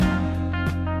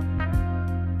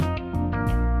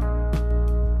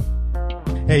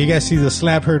Hey, you guys see the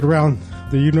slap heard around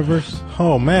the universe?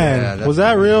 Oh man, Yeah, was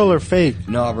that real or fake?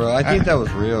 No, bro, I think that was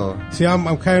real. See,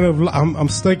 I'm kind of I'm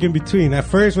stuck in between. At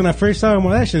first, when I first saw him,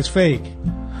 well, that shit's fake.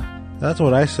 That's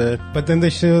what I said. But then they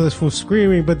show this fool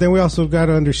screaming. But then we also got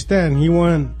to understand he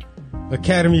won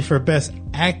Academy for Best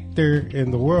Actor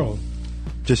in the world.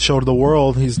 Just showed the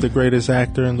world he's the greatest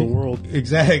actor in the world.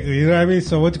 Exactly. You know what I mean?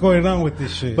 So what's going on with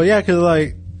this shit? But yeah, because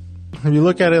like, if you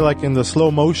look at it like in the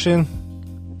slow motion,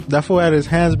 that fool had his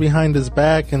hands behind his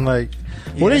back and like,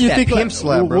 wouldn't you that think pimp like,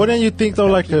 slap, bro. wouldn't you think though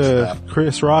That like pimp a slap.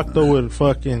 Chris Rock though would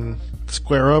fucking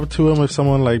square up to him if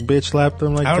someone like bitch slapped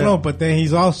him like that? I don't know. But then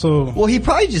he's also Well, he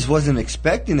probably just wasn't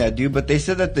expecting that, dude. But they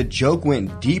said that the joke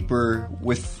went deeper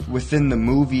within the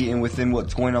movie and within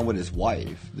what's going on with his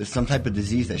wife. There's some type of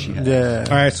disease that she has. Yeah.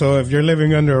 all right. So if you're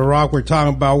living under a rock, we're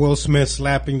talking about Will Smith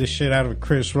slapping the shit out of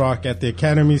Chris Rock at the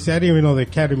Academies. I didn't even know the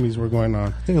Academies were going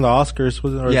on. I think the Oscars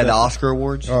was. Or Yeah, that- the Oscar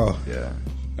awards. Oh. Yeah.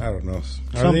 I don't know.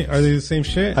 Some- Are they the same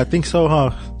shit? I think so,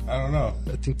 huh? I don't know.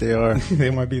 I think they are. They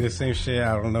might be the same shit.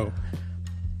 I don't know.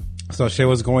 So shit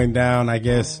was going down. I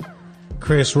guess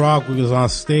Chris Rock was on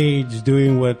stage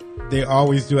doing what they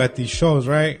always do at these shows,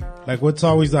 right? Like, what's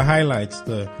always the highlights?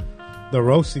 The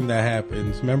roasting that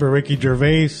happens. Remember Ricky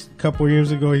Gervais a couple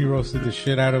years ago? He roasted the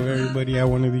shit out of everybody at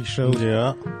one of these shows.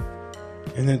 Yeah.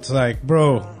 And it's like,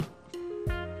 bro,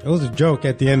 it was a joke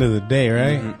at the end of the day,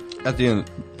 right? Mm-hmm. At the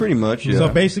end, pretty much. Yeah. So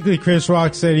basically, Chris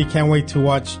Rock said he can't wait to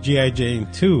watch G.I. Jane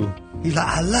 2. He's like,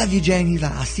 I love you, Jane. He's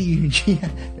like, I see you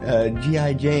in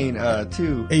G.I. Jane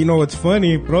too. Hey, you know what's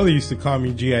funny? Brother used to call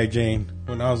me G.I. Jane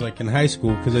when I was like in high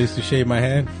school because I used to shave my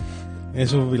head. And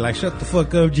so we'd be like, shut the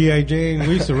fuck up, G.I. Jane.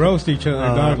 We used to roast each other,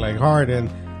 dog, like hard.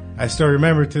 And I still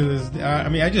remember to this. I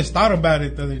mean, I just thought about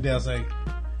it the other day. I was like,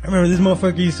 I remember this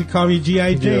motherfucker used to call me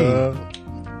G.I. Jane. Yeah.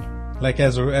 Like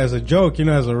as a joke, you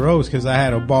know, as a roast because I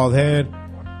had a bald head.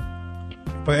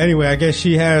 But anyway, I guess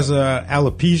she has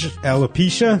alopecia.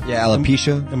 Yeah,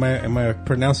 alopecia. Am I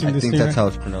pronouncing I this think thing that's right? how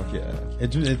it's pronounced. Yeah.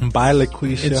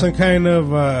 Biloquisha. It's some kind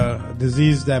of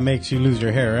disease that makes you lose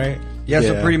your hair, right? Yeah,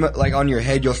 so Yeah. pretty much like on your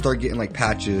head, you'll start getting like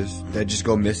patches that just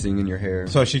go missing in your hair.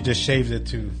 So she just shaves it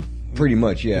too, Pretty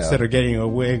much, yeah. instead of getting a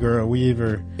wig or a weave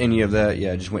or. Any of that,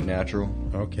 yeah, just went natural.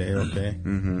 Okay. Okay.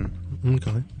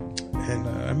 And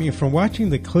I mean, from watching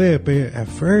the clip at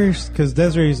first, because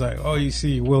Desiree's like, "Oh, you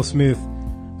see Will Smith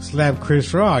slap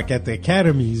Chris Rock at the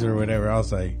Academies or whatever." I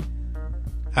was like,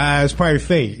 it's probably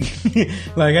fake.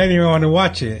 Like I didn't even want to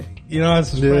watch it. You know,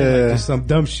 it's just, probably, like, just some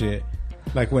dumb shit.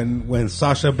 Like when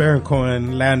Sacha Baron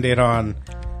Cohen landed on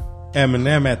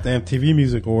Eminem at the MTV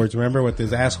Music Awards, remember, with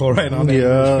his asshole right on his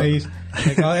face?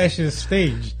 Like, all that shit is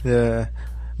staged. Yeah.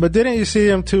 But didn't you see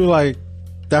him too, like,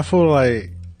 that fool,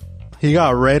 like, he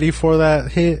got ready for that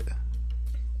hit?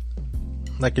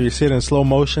 Like, if you see it in slow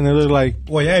motion, it looked like...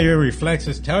 Well, yeah, your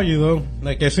reflexes tell you, though.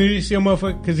 Like, as soon as you see a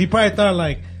motherfucker, because he probably thought,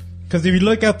 like, because if you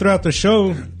look out throughout the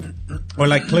show, or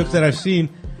like clips that I've seen,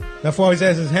 that fool always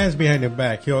has his hands behind his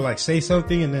back. He'll, like, say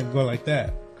something and then go like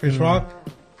that. Chris Rock,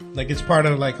 like, it's part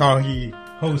of, like, how he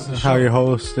hosts the show. How you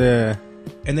host, yeah.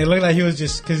 And it looked like he was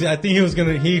just, because I think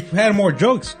he had more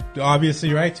jokes,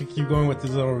 obviously, right, to keep going with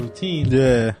his little routine.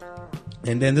 Yeah.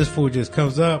 And then this fool just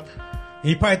comes up.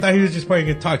 He probably thought he was just probably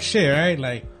gonna talk shit, right?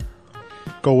 Like,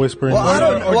 Go whispering. Well, I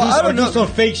don't do know. some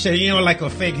fake shit, you know, like a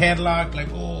fake headlock, like,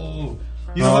 oh,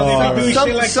 you know, they not doing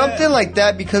shit like something that. like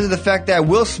that because of the fact that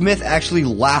Will Smith actually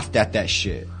laughed at that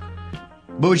shit.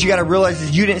 But what you gotta realize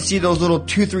is you didn't see those little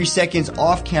 2-3 seconds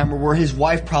off camera where his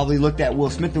wife probably looked at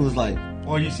Will Smith and was like,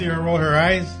 Well, you see her roll her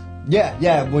eyes.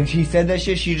 yeah. When she said that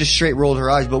shit, she just straight rolled her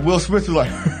eyes. But Will Smith was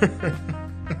like,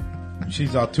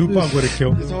 She's all Tupac would have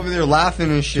killed just him. over there laughing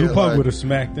and shit. Tupac like, would have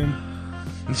smacked him.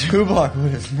 Tupac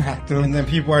would have smacked him. And then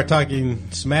people are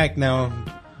talking smack now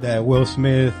that Will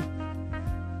Smith,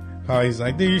 how he's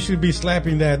like, dude, you should be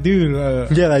slapping that dude.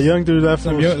 Yeah, that young dude, that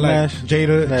fool Like smash.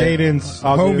 Jaden's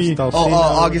homie.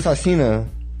 August Alsina.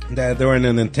 That they were in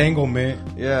an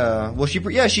entanglement. Yeah. Well,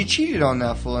 she cheated on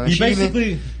that fool. And He she even-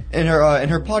 basically. in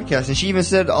her podcast, and she even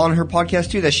said on her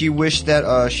podcast too that she wished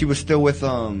that she was still with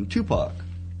Tupac.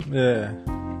 Yeah.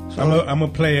 I'm gonna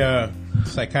play a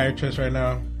psychiatrist right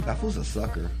now, That fool's a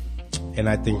sucker. and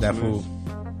I think that fool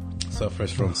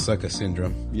suffers from sucker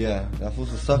syndrome. Yeah, that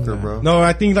fool's a sucker, bro. No,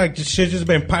 I think like shit just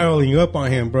been piling up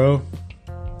on him, bro.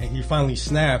 And he finally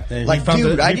snapped. And Like, he found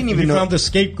dude, the, I he- didn't even he know- found the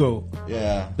scapegoat,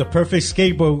 Yeah. the perfect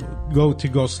scapegoat to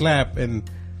go slap, and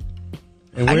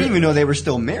I didn't even know they were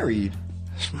still married.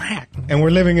 and we're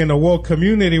living in a woke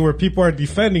community where people are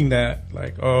defending that.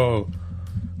 Like, oh,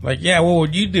 like, yeah, what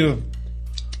would you do?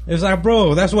 It's like,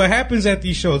 bro, that's what happens at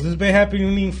these shows. It's been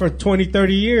happening for 20,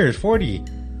 30 years, 40,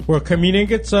 where a comedian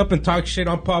gets up and talks shit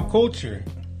on pop culture.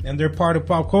 and they're part of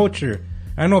pop culture.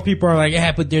 I know people are like,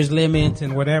 yeah, but there's limits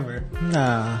and whatever.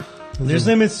 Nah. There's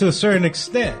limits to a certain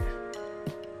extent.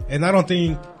 And I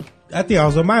think that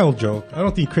was a mild joke. I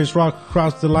don't think Chris Rock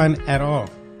crossed the line at all.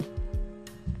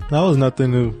 That was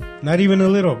nothing new. Not even a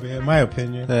little bit, in my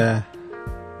opinion. Yeah.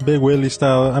 Big Willie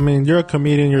style. I mean, you're a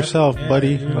comedian yourself, Yeah,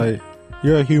 buddy. yeah. Like,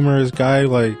 you're a humorous guy.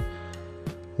 Like,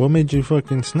 what made you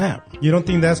fucking snap? You don't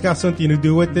think that's got something to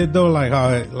do with it though? Like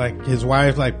how like his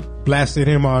wife like blasted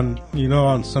him on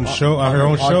on some show on her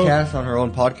own show, on her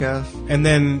own podcast. and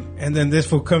then this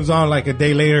fool comes on like a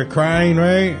day later crying,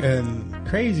 right? And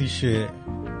crazy shit.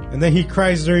 And then he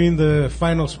cries during the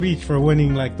final speech for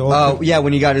winning like the whole Yeah,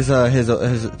 when he got his award.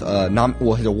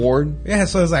 Yeah,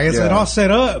 so it's like it's all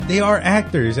set up. They are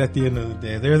actors at the end of the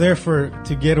day. They're there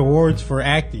to get awards for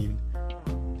acting.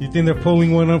 You think they're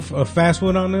pulling one up, a fast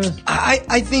one on us?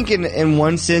 I think in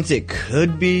one sense it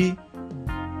could be,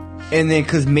 and then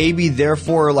because maybe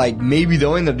therefore maybe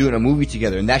they'll end up doing a movie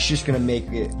together, and that's just gonna make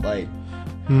it like.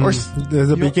 Or There's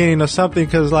the beginning of something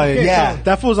because, like, Yeah.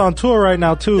 that fool's on tour right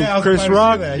now too. Yeah, I was Chris about to say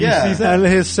Rock, that. You Yeah. see that? and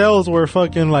his sales were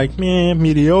fucking like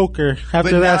mediocre.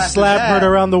 After now that after slap that- heard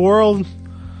around the world,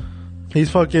 he's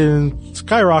fucking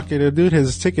skyrocketed, dude.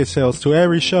 His ticket sales to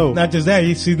every show. Not just that,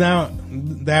 you see now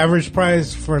the average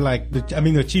price for like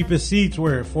the cheapest seats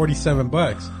were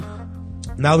 $47.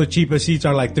 Now the cheapest seats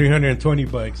are like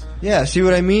 $320. Yeah, see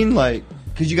what I mean? Like,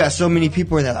 because you got so many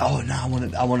people that oh no, I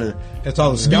want to. That's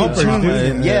all the scalpers,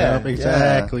 dude. Yeah,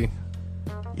 exactly.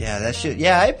 Yeah, that shit.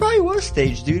 Yeah, it probably was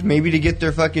staged, dude. Maybe to get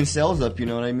their fucking sales up. You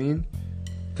know what I mean?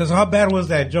 Because how bad was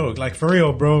that joke? Like for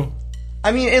real, bro.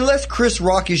 I mean, unless Chris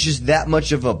Rock is just that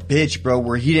much of a bitch, bro,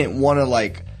 where he didn't want to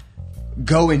like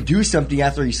go and do something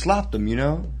after he slapped him. You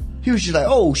know, he was just like,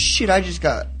 oh shit, I just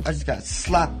got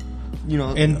slapped. You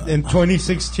know, In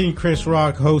 2016, Chris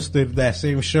Rock hosted that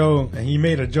same show, and he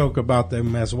made a joke about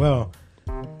them as well.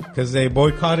 Because they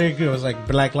boycotted, it was like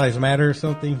Black Lives Matter or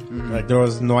something. Mm-hmm. Like there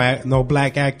was no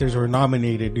black actors were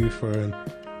nominated, dude, for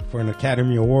an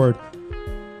Academy Award.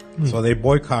 So they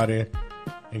boycotted,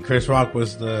 and Chris Rock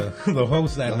was the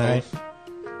host that night.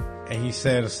 And he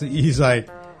said, he's like,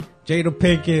 Jada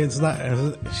Pinkett's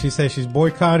not. She said she's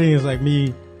boycotting. It's like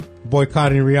me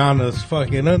boycotting Rihanna's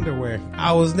fucking underwear.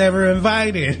 I was never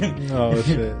invited. Oh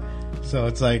shit. So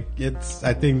it's like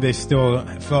I think they still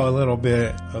felt a little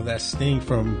bit of that sting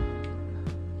from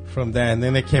that, and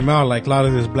then it came out like a lot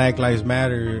of this Black Lives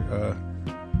Matter.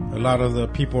 A lot of the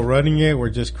people running it were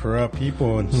just corrupt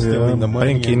people and stealing the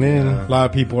money. banking and, in. A lot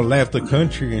of people left the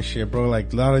country and shit, bro.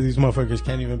 Like a lot of these motherfuckers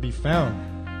can't even be found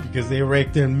because they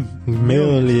raked in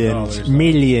Millions.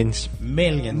 millions.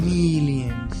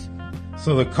 millions.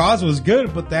 So the cause was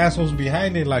good, but the assholes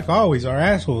behind it, like always, are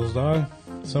assholes, dog.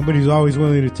 Somebody's always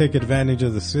willing to take advantage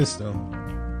of the system.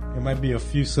 There might be a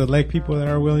few select people that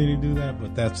are willing to do that,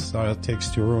 but that's all it takes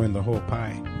to ruin the whole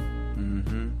pie.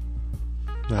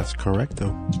 That's correct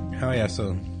though. Hell yeah,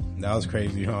 so that was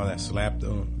crazy, huh? That slap,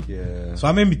 though. Yeah. So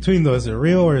I'm in between, though. Is it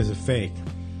real or is it fake?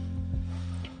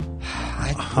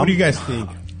 What do you guys think?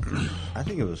 I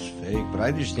think it was fake, but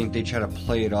I just think they try to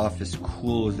play it off as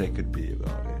cool as they could be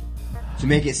about it, to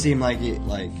make it seem like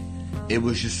it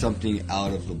was just something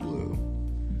out of the blue.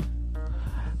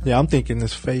 Yeah, I'm thinking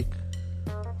it's fake.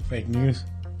 Fake news?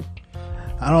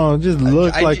 I don't know. It just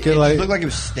looked It like looked like it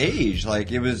was staged.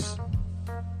 Like it was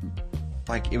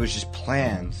just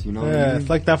planned. You know? What I Yeah, mean? it's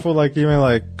like that fool like even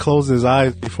like closed his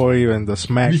eyes before even the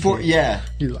smack. before. came. Yeah.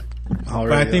 He's like,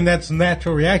 But I think that's a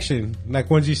natural reaction. Like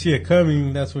once you see it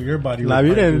coming, that's what your body. Nah, would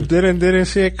you probably do. didn't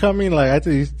see it coming. Like I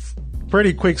think it's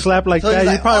pretty quick slap like So that. he's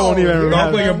You like, probably won't oh, even. you're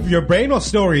have- No, but your brain will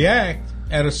still react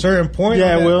at a certain point.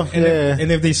 Yeah, it and will. And Yeah.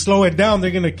 and if they slow it down,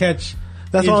 they're gonna catch.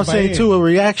 That's inch what I'm by saying inch. too.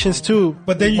 Reactions too.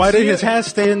 But then you why see did his it- hand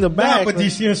stay in the back? Nah, but do you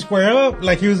see him square up?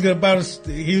 Like he was about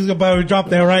to drop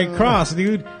that right cross,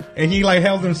 dude, and he like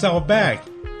held himself back.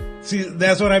 See,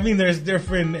 that's what I mean. There's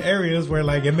different areas where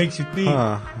like it makes you think.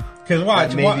 Huh. Cause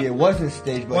watch, Maybe it wasn't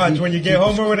staged. But watch he- when you he get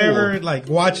was home or whatever, cool. like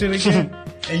watch it again,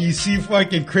 and you see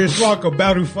fucking Chris Rock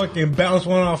about to fucking bounce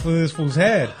one off of this fool's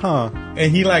head. Huh.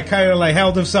 And he like kind of like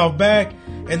held himself back,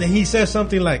 and then he said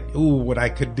something like, "Ooh, what I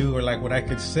could do," or like what I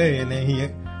could say, and then he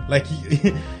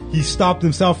he stopped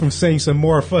himself from saying some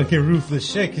more fucking ruthless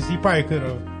shit because he probably could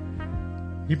have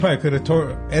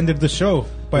ended the show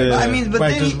by, Yeah. I mean, but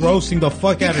by then just he- roasting the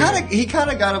fuck He out of it. He kind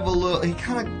of got up a little. He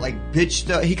kind of like bitched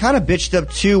up. He kind of bitched up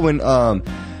too when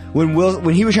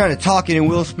he was trying to talk and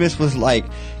Will Smith was like,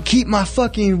 "Keep my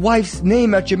fucking wife's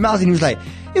name out your mouth," and he was like,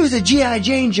 "It was a G.I.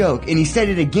 Jane joke," and he said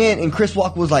it again, and Chris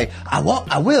Rock was like, I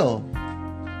will."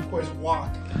 Chris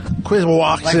Rock. Chris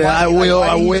walks Like, in. why, I like, will. why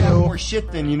I did he talk will. more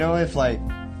shit than, you know, if like,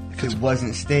 It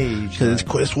wasn't staged. Because it's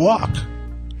Chris Walk.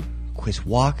 Chris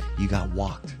Walk, you got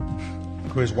walked.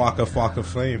 Chris Walker, Falcon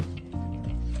Flame.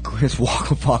 Chris Walk,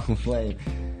 Falcon Flame.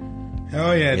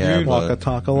 Hell yeah, Yeah, dude. but- Waka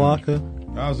Tonka Waka.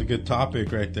 That was a good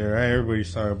topic right there. Right?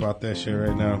 Everybody's talking about that shit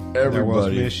right now. That Will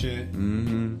Everybody. Smith shit.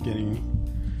 Mm-hmm.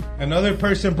 Getting another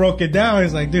person broke it down.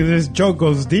 He's like, dude, this joke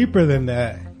goes deeper than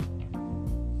that.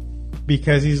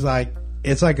 Because he's like,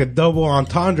 it's like a double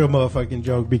entendre motherfucking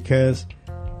joke because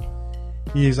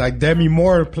he's like, Demi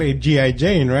Moore played G.I.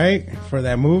 Jane, right? For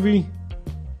that movie.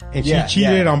 And Yeah, she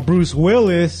cheated yeah. on Bruce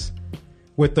Willis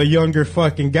with the younger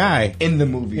fucking guy. In the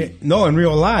movie. No, in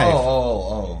real life.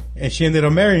 Oh. And she ended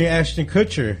up marrying Ashton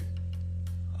Kutcher.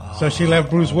 So she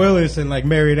left Bruce Willis and like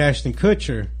married Ashton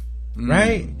Kutcher.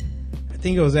 Right? I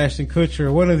think it was Ashton Kutcher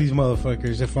or one of these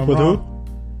motherfuckers, if I'm With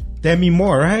wrong. Demi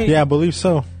Moore, right? Yeah, I believe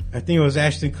so. I think it was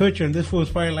Ashton Kutcher, and this fool was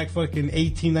probably like fucking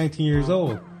 18, 19 years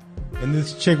old. And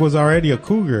this chick was already a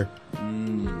cougar.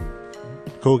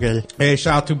 Google. Hey,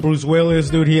 shout out to Bruce Willis,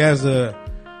 dude. He has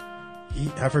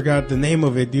I forgot the name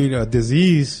of it, dude. A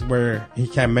disease where he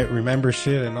can't remember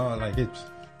shit and all. Like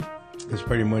it's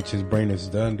pretty much his brain is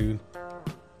done, dude.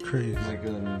 Crazy. Like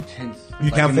an intense. You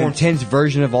like can't an form- intense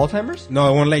version of Alzheimer's.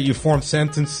 No, it won't let you form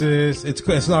sentences. It's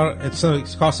called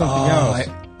something else.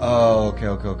 Okay.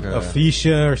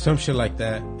 Aphasia or some shit like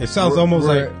that. It sounds almost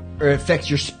like or it affects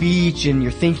your speech and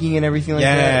your thinking and everything like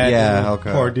yeah, that. Yeah. dude.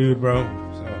 Okay. Poor dude, bro.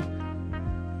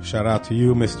 So shout out to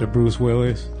you, Mr. Bruce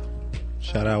Willis.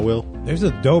 Shout out, Will. There's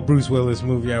a dope Bruce Willis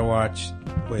movie I watched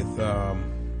with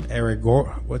Eric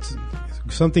Gordon.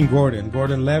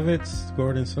 Gordon Levitt.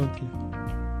 Gordon something.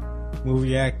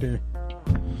 Movie actor.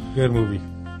 Good movie.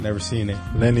 Never seen it.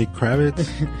 Lenny Kravitz.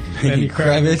 Lenny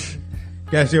Kravitz.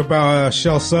 Guys, you about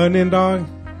Shell Sonnen, dog?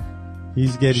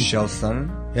 He's getting Shell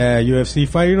Sonnen. yeah, UFC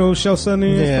fight. You know who Shell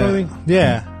Sonnen is, Yeah. brother?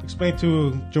 Yeah. Explain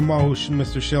to Jamal who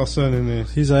Mr. Shell Sonnen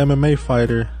is. He's an MMA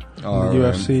fighter. All in the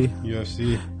right. UFC.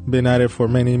 UFC. Been at it for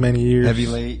many, many years.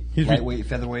 Heavyweight, He's lightweight,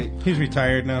 featherweight, He's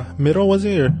retired now. Middle, was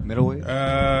he? Or? middleweight.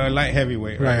 Light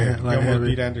heavyweight. Right, Right. He light almost heavy.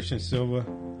 beat Anderson Silva.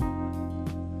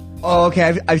 Oh,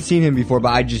 okay. I've seen him before,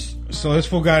 but I just So this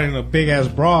fool got in a big ass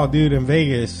brawl, dude, in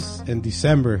Vegas in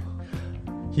December.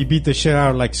 He beat the shit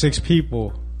out of like 6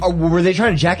 people. were they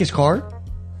trying to jack his car?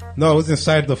 No, it was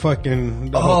inside the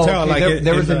fucking hotel. Okay. Like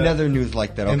there was in the- another news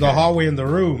like that. Okay. in the hallway in the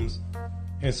rooms.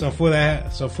 And some fool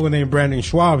named Brandon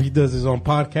Schwab, he does his own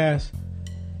podcast.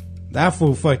 That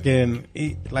fool fucking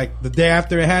like the day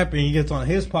after it happened, he gets on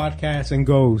his podcast and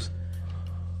goes,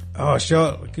 "Oh,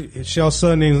 Shell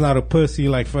Sonnen's not a pussy.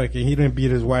 Like fucking, he didn't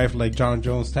beat his wife like John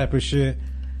Jones type of shit."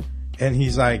 And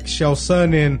he's like, Shell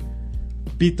Sonnen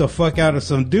beat the fuck out of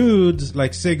some dudes,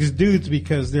 like 6 dudes,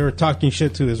 because they were talking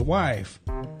shit to his wife.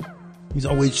 He's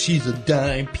always, she's a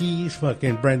dime piece.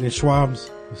 Fucking Brendan Schwab's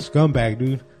a scumbag,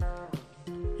 dude.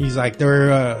 He's like,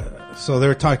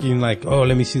 they're talking like, oh,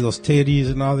 let me see those titties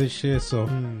and all this shit. So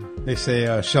they say,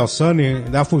 Shell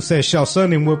Sonnen, that fool says Shell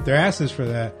Sonnen whooped their asses for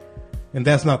that. And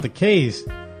that's not the case.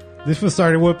 This fool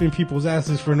started whooping people's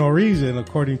asses for no reason,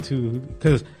 according to,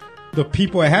 because the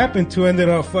people it happened to ended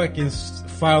up fucking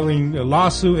filing a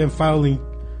lawsuit and filing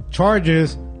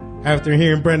charges after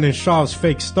hearing Brendan Schwab's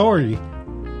fake story.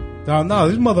 No,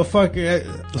 this motherfucker.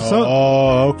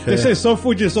 Okay. They say some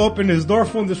fool just opened his door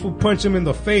for him. This fool punched him in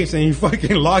the face, and he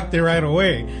fucking locked it right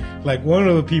away. Like one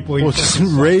of the people. He was just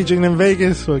fucking- raging in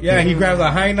Vegas. Okay. yeah, he grabbed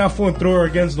a high knife and threw her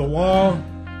against the wall.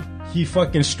 He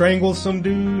fucking strangled some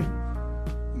dude.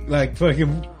 Like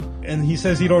fucking, and he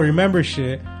says he don't remember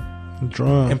shit.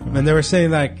 drunk. And they were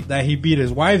saying like that he beat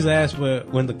his wife's ass, but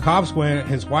when the cops went,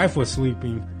 his wife was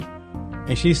sleeping.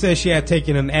 And she said she had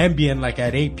taken an Ambien like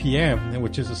at 8 p.m.,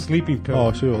 which is a sleeping pill.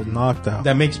 Oh, she was knocked out.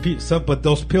 That makes people, but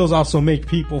those pills also make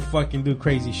people fucking do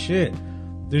crazy shit.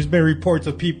 There's been reports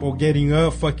of people getting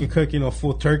up, fucking cooking a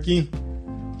full turkey.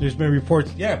 There's been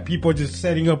reports, people just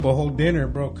setting up a whole dinner,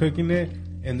 bro, cooking it,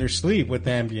 and they're asleep with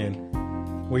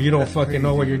Ambien, where you don't fucking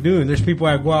know what you're doing. There's people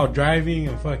that go out driving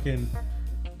and fucking,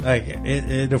 like,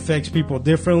 it affects people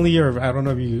differently, or I don't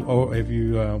know if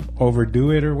you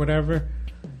overdo it or whatever.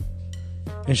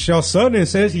 And Shell Sonnen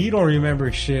says he don't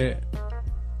remember shit.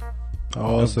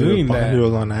 Oh, so doing that. he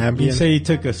was on Ambien. He said he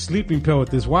took a sleeping pill with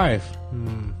his wife.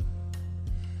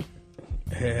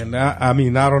 And I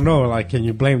mean, I don't know. Like, can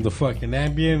you blame the fucking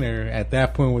Ambien, or at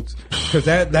that point, because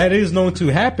that is known to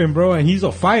happen, bro. And he's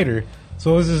a fighter,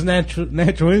 so it's his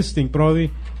natural instinct,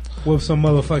 brody, with some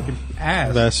motherfucking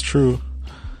ass. That's true.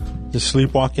 Just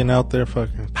sleepwalking out there,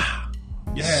 fucking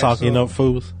socking up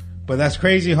fools. But that's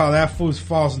crazy how that fool's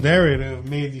false narrative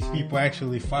made these people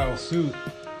actually file suit,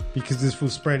 because this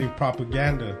fool's spreading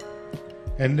propaganda.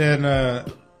 And then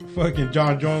fucking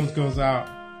John Jones goes out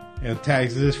and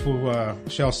tags this fool,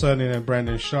 Shell Sutton and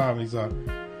Brandon Shaw. He's like,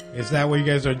 is that what you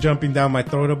guys are jumping down my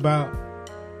throat about?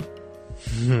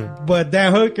 But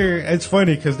that Hooker, it's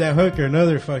funny because that Hooker,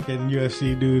 another fucking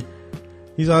UFC dude,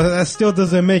 he's like, that still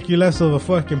doesn't make you less of a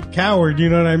fucking coward, you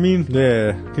know what I mean?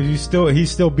 Yeah. Because he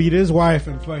still beat his wife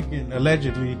and fucking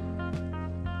allegedly.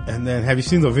 And then, have you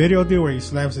seen the video, dude, where he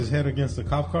slams his head against the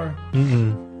cop car?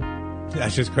 Mm-mm.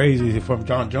 That's just crazy. From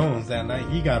John Jones that night,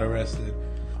 he got arrested.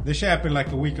 This shit happened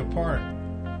like a week apart.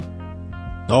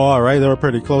 Oh, all right. They were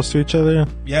pretty close to each other.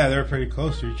 Yeah, they were pretty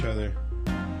close to each other.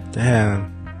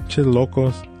 Damn. Shit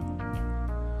locals.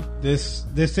 This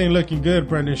ain't looking good.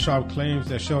 Brendan Schaub claims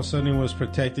that Shell Sutton was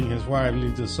protecting his wife,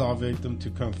 leads the assault victim to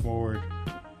come forward.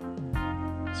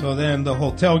 So then the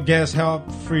hotel guest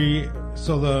helped free.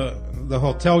 So the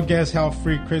hotel guest helped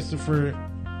free Christopher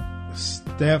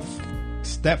Stepflunk.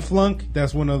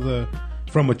 That's one of the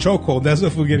from a chokehold. That's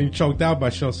if we're getting choked out by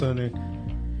Shell Sutton.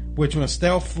 Which when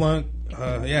Stepflunk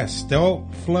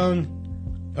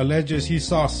alleges he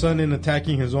saw Sutton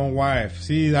attacking his own wife.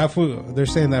 See, that fool, they're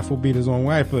saying that fool beat his own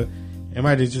wife, but it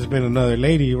might have just been another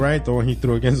lady, right? The one he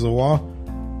threw against the wall.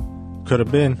 Could have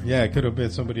been. Yeah, it could have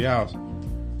been somebody else.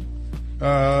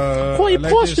 Quite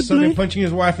possibly. Sutton punching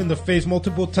his wife in the face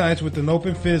multiple times with an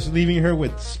open fist, leaving her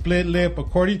with split lip.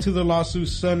 According to the lawsuit,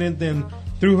 Sutton then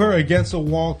threw her against a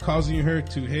wall, causing her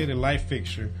to hit a light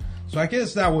fixture. So I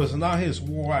guess that was not his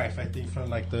wife, I think, from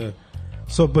like the...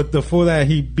 So, but the fool that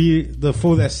he beat, the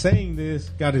fool that's saying this,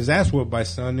 got his ass whooped by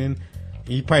Sutton.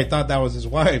 He probably thought that was his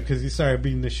wife because he started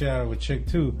beating the shit out of a chick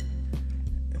too.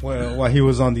 Well, while he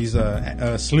was on these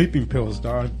sleeping pills,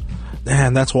 dog.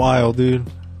 Damn, that's wild, dude.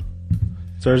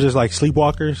 So they're just like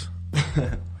sleepwalkers.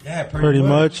 Yeah, pretty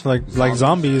much like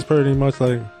zombies. Pretty much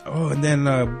like. Oh, and then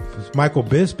Michael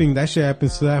Bisping, that shit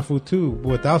happens to that fool too,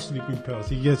 without sleeping pills.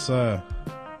 He gets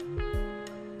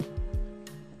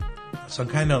some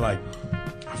kind of like,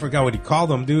 I forgot what he called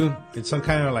them, dude. It's some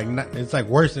kind of like, it's like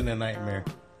worse than a nightmare,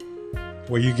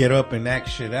 where you get up and act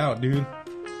shit out, dude.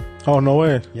 Oh, no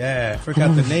way. Yeah, I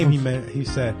forgot the name he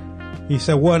said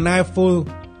one night, fool,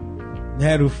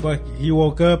 he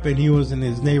woke up and he was in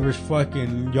his neighbor's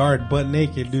fucking yard butt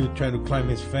naked, dude, trying to climb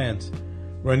his fence,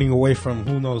 running away from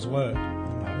who knows what.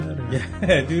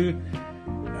 Yeah, dude.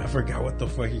 I forgot what the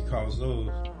fuck he calls those.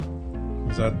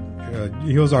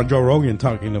 He was on Joe Rogan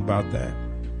talking about that.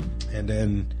 And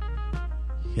then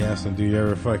he asked him, have you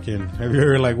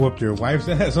ever like whooped your wife's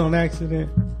ass on accident?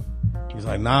 He's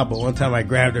like, nah, but one time I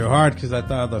grabbed her hard because I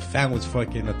thought the fan was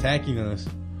fucking attacking us.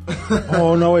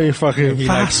 Oh, no way. He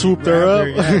like swooped her up.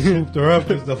 Swooped her up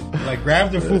because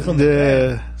grabbed her food from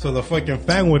the fan so the fucking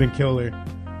fan wouldn't kill her.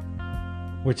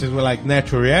 Which is like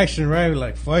natural reaction, right?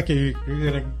 Like, fuck it,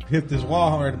 you're gonna hit this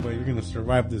wall hard, but you're gonna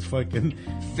survive this fucking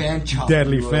fan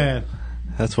deadly fan.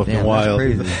 That's fucking wild.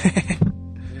 That's crazy.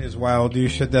 It is wild, dude.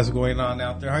 Shit that's going on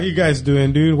out there. How you guys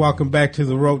doing, dude? Welcome back to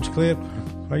the Roach Clip.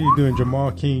 How you doing,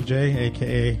 Jamal King J,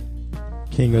 aka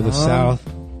King of the South?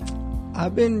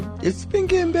 It's been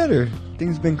getting better.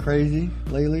 Things been crazy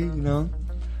lately, you know.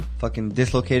 Fucking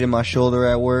dislocated my shoulder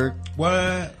at work.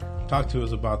 What? Talk to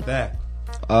us about that.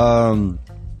 You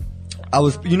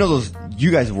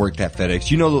guys worked at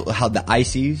FedEx. You know how the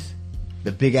ICs,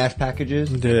 the big ass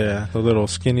packages? Yeah, the little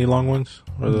skinny long ones.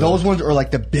 Those ones are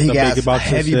like the big ass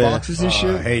heavy boxes and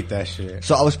shit. I hate that shit.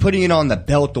 So I was putting it on the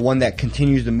belt, the one that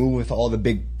continues to move with all the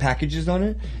big packages on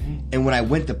it. And when I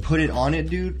went to put it on it,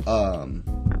 dude,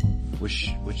 which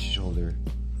shoulder?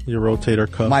 Your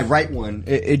rotator cuff. My right one.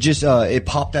 It just it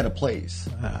popped out of place.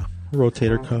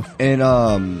 Rotator cuff. And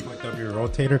Like up your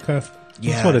rotator cuff.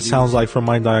 Yeah, that's what it sounds like from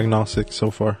my diagnostics so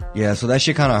far. Yeah, so that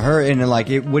shit kind of hurt, and then like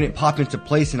it wouldn't pop into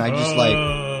place, and I just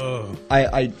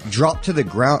I dropped to the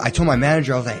ground. I told my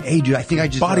manager, I was like, "Hey, dude, I think I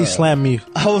just body slammed me."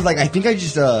 I was like, "I think I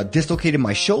just dislocated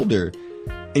my shoulder,"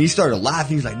 and he started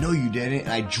laughing. He's like, "No, you didn't." And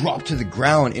I dropped to the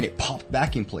ground, and it popped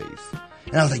back in place.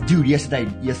 And I was like, "Dude, yes, I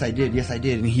did."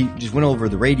 And he just went over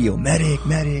the radio, medic.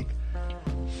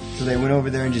 So they went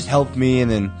over there and just helped me, and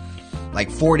then. Like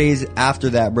 4 days after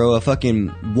that, bro, a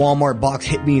fucking Walmart box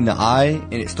hit me in the eye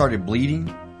and it started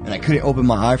bleeding. And I couldn't open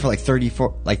my eye for like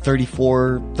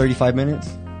 35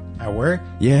 minutes. At work?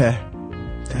 Yeah.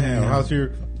 Damn, how's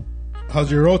your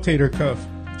rotator cuff?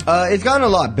 It's gotten a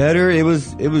lot better. It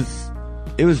was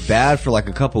bad for like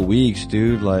a couple weeks,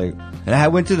 dude. Like, and I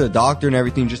went to the doctor and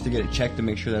everything just to get it checked to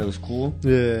make sure that it was cool.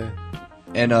 Yeah.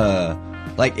 And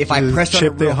Like if I You pressed on it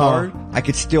chipped real it, huh? hard, I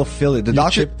could still feel it. The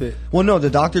doctor chipped it. Well, no, the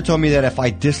doctor told me that if I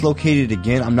dislocate it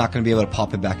again, I'm not going to be able to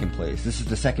pop it back in place. This is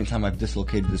the second time I've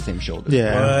dislocated the same shoulder.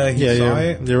 Yeah, He yeah, saw you're,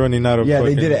 it? you're running out of. Yeah,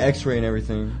 they fucking- did an X-ray and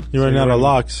everything. You're running out of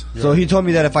locks. So he told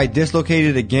me that if I dislocate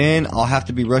it again, I'll have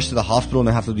to be rushed to the hospital and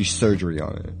I have to do surgery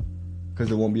on it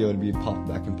because it won't be able to be popped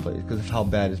back in place because of how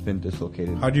bad it's been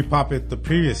dislocated. How'd you pop it the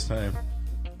previous time?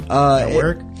 At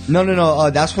work? No.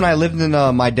 That's when I lived in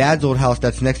my dad's old house.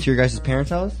 That's next to your guys'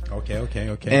 parents' house. Okay.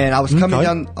 And I was coming Okay.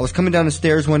 down. I was coming down the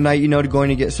stairs one night, to going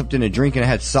to get something to drink, and I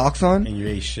had socks on, And you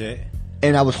ate shit.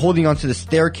 and I was holding onto the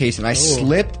staircase, and I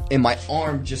slipped, and my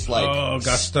arm just like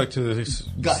Got stuck to the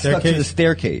got staircase. stuck to the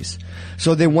staircase.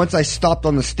 So then once I stopped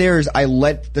on the stairs, I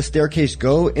let the staircase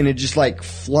go, and it just like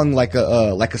flung like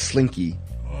a slinky,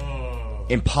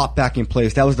 and popped back in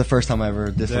place. That was the first time I ever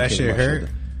dislocated shit my hurt?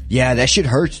 shoulder. Yeah, that shit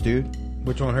hurts, dude.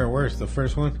 Which one hurt worse? The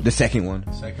first one? The second one.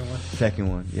 Second one? Second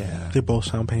one, yeah. They both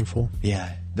sound painful. Yeah.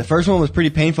 The first one was pretty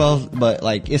painful, but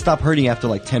like it stopped hurting after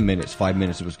like 10 minutes, 5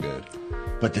 minutes, it was good.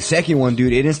 But the second one,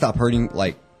 dude, it didn't stop hurting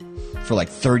like for like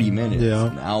 30 minutes, Yeah.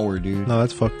 an hour, dude. No,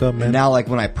 that's fucked up, man. And now like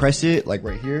when I press it, like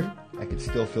right here, I can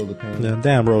still feel the pain. Yeah,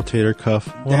 damn rotator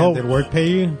cuff. Well, Damn, did work pay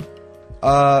you?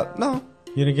 No.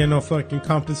 You didn't get no fucking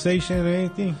compensation or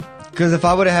anything? Because if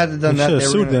I would have had done You that, should've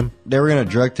sued them. they were gonna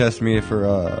drug test me for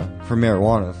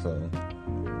marijuana. So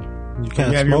you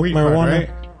can't You have your smoke weed card, marijuana. right?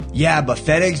 yeah, but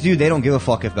FedEx, dude, they don't give a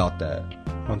fuck about that.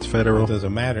 It's federal. It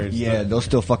doesn't matter. It's Yeah, they'll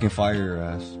still fucking fire your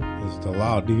ass. it's the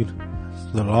law, dude.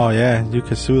 Oh yeah, you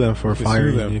could sue them for could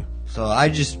firing sue them. you. So I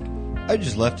just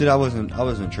left it. I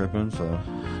wasn't tripping. So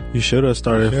You should have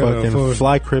started Should've, fucking fool.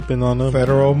 fly cripping on them.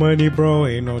 Federal money, bro,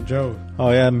 ain't no joke.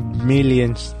 Oh yeah,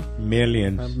 millions,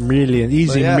 Millions. easy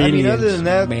but yeah, millions. I mean, other than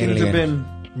that, things have been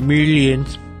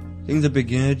Millions. good.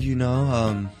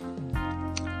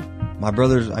 My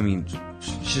brother's. I mean,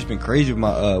 she's just been crazy with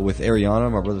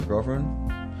Ariana, my brother's girlfriend.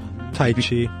 Tai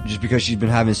Chi. Just because she's been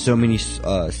having so many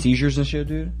seizures and shit,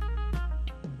 dude.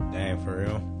 Damn, for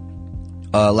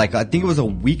real. Like I think it was a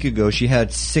week ago, she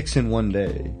had 6 in one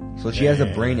day. So she has a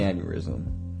Damn. brain aneurysm.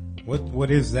 What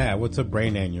is that? What's a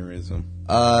brain aneurysm?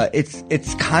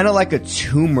 It's kind of like a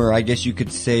tumor, I guess you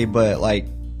could say, but like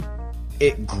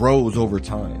it grows over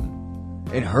time.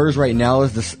 And hers right now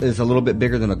is a little bit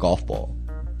bigger than a golf ball.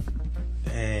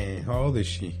 Dang, how old is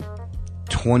she?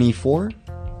 24.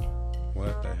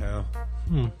 What the hell?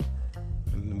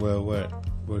 Well,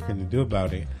 what can you do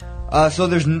about it?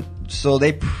 So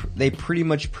they pretty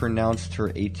much pronounced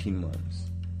her 18 months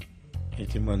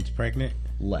 18 months pregnant?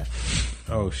 left.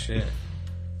 Oh shit.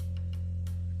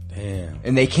 Damn.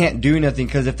 And they can't do nothing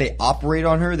because if they operate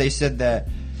on her, they said that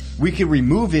we could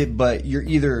remove it, but you're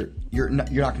not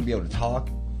going to be able to talk.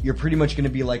 You're pretty much going to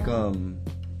be like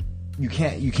you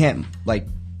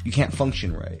can't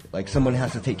function right. Like someone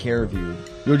has to take care of you.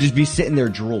 You'll just be sitting there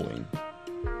drooling.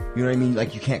 You know what I mean?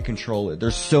 Like you can't control it.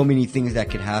 There's so many things that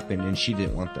could happen, and she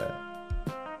didn't want that.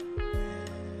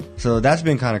 So that's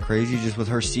been kind of crazy, just with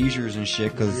her seizures and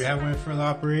shit. Cause You have went for the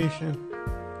operation?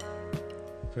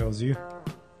 If it was you,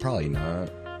 probably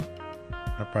not.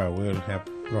 I probably would have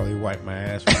probably wiped my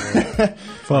ass for it.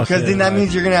 Fuck Because yeah, then that like-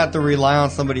 means you're gonna have to rely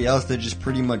on somebody else to just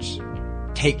pretty much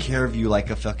take care of you like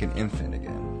a fucking infant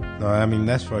again. No, I mean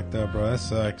that's fucked up, bro. That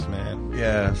sucks, man.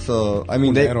 Yeah. So I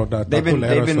mean Culero,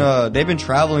 data, they've been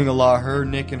traveling a lot. Her,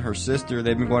 Nick, and her sister.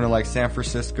 They've been going to like San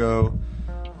Francisco,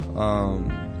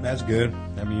 That's good.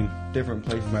 I mean, different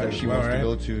places Might that as she well, wants right? to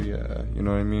go to. Yeah, you know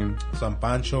what I mean. some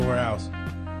Pancho or else.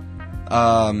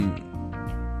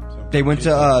 They went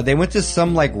to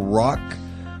some like rock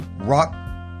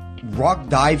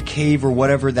dive cave or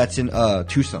whatever that's in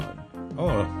Tucson.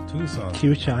 Oh, Tucson.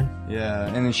 Q-chan. Yeah,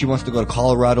 and then she wants to go to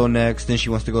Colorado next. Then she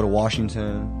wants to go to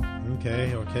Washington.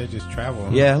 Okay, just travel.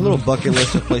 Yeah, a little bucket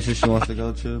list of places she wants to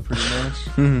go to, pretty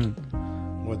much.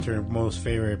 What's her most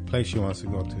favorite place she wants to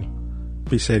go to?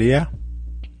 Pizzeria.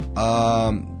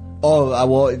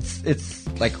 Well,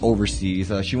 it's like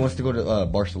overseas. She wants to go to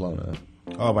Barcelona.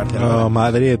 Oh, Barcelona. Oh,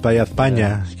 Madrid, para allá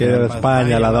España. Quiere ir a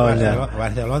España, la doña.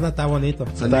 Barcelona está bonito.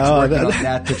 So Nick's working on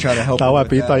that to try to help Está her with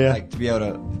guapito, that, yeah. like to be able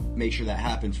to make sure that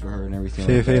happens for her and everything.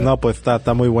 Sí, like sí, that. no, pues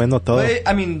está muy bueno todo. But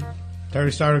I mean,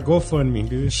 Already started GoFundMe,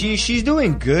 dude. she's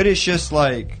doing good. It's just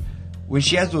like when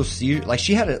she has those seizures, like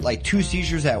she had like 2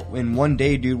 seizures in one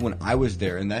day, dude. When I was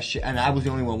there, and that shit, and I was the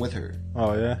only one with her.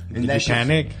 Oh, yeah. And Did you that shit-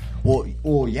 panic? Well,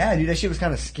 yeah, dude. That shit was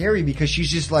kind of scary because she's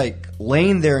just like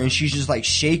laying there and she's just like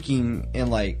shaking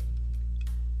and like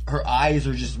her eyes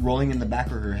are just rolling in the back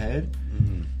of her head,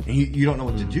 and you don't know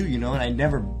what to do, you know. And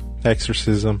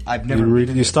Exorcism. I've never.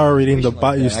 You start reading the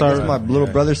Bible. You I guess my start. little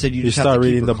brother said you You just have start to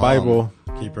keep reading her the calm. Bible.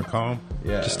 Keep her calm.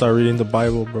 Yeah. Just start reading the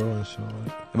Bible, bro, and shit.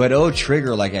 But it'll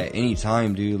trigger like at any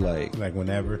time, dude. Like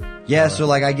Whenever. yeah. So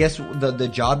like I guess the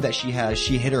job that she has,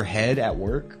 she hit her head at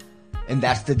work, and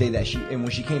that's the day that when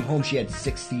she came home, she had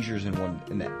 6 seizures in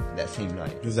that same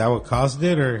night. Is that what caused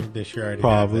it, or did she already?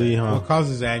 Probably, have that? huh? What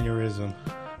causes aneurysm?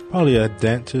 Probably a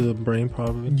dent to the brain,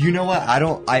 probably. You know what?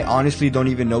 I honestly don't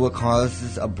even know what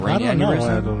causes a brain I don't know. aneurysm.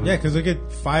 I don't know. Yeah, because they get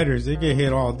fighters. They get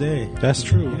hit all day. That's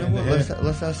true. You know what?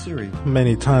 Let's ask Siri.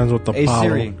 Many times with the Hey Apollo.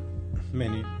 Siri,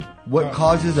 Many. what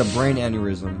causes a brain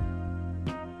aneurysm?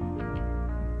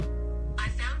 I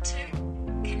found 2.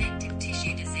 Connective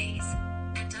tissue disease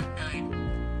and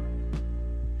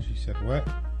unknown. She said what?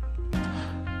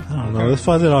 I don't know. This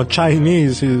fucking on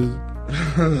Chinese. Is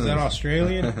that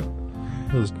Australian?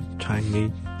 It was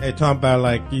Chinese. They talking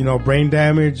about brain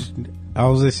damage. I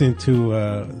was listening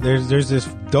to there's this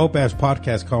dope ass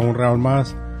podcast called Un Round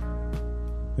Más.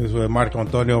 It's with Marco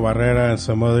Antonio Barrera and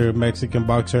some other Mexican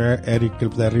boxer, Eric El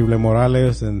Terrible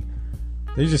Morales, and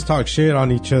they just talk shit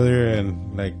on each other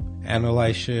and like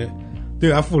analyze shit.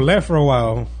 Dude, I fool left for a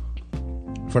while,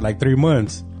 for like 3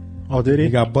 months. Oh, did he?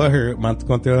 He got butthurt.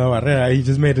 Marco Antonio Barrera. He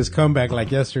just made his comeback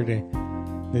like yesterday.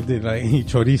 They did he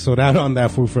chorizoed out on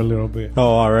that fool for a little bit. Oh,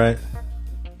 all right.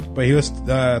 But he was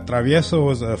Travieso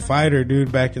was a fighter,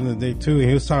 dude, back in the day too. And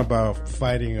he was talking about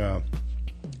fighting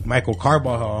Michael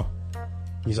Carbajal.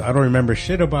 He's like, I don't remember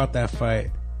shit about that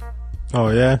fight. Oh,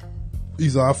 yeah?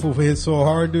 He's awful hit so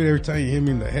hard, dude. Every time he hit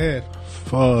me in the head.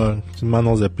 Fuck. Sus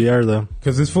manos de pierda.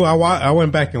 Cause this fool, I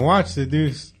went back and watched it,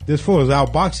 dude. This fool was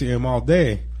outboxing him all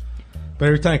day. But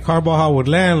every time Carbajal would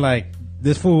land, like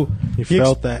this fool, He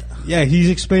felt that. Yeah, he's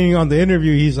explaining on the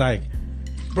interview. He's like,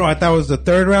 bro, I thought it was the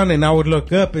 3rd round, and I would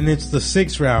look up, and it's the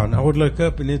 6th round. I would look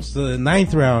up, and it's the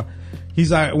 9th round.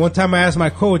 He's like, one time I asked my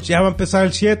coach, ya va a empezar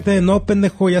el 7. No,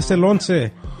 pendejo, ya es el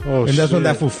 11. Oh, and that's when shit.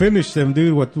 that fool finished him,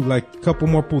 dude, with like a couple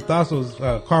more putazos.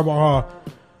 Carbajal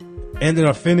ended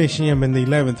up finishing him in the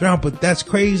 11th round. But that's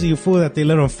crazy, fool, that they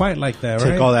let him fight like that,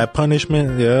 right? Take all that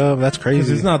punishment. Yeah, that's Because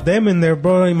crazy. it's not them in there,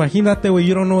 bro. Imagínate, wey,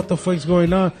 you don't know what the fuck's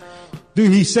going on.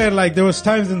 Dude, he said, like, there was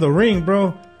times in the ring,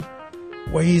 bro,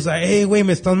 where he's like, hey, wey,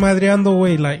 me están madreando,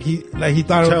 wey. Like he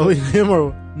thought Telling him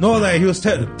or... no, that he was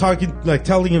talking, like,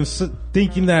 telling him,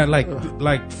 thinking that,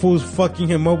 like, fools fucking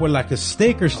him up with, like, a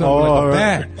stick or something, like a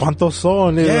bat. ¿Cuántos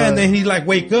son? Yeah, and then he, like,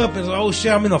 wake up and is like, oh,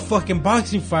 shit, I'm in a fucking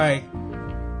boxing fight.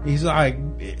 He's like,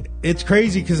 it's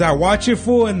crazy, because I watch it,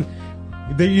 fool, and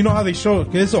you know how they show,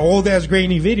 cause it's an old-ass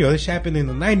grainy video. This happened in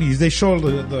the 90s. They show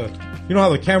the you know how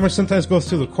the camera sometimes goes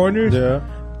to the corners? Yeah.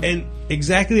 And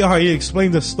exactly how he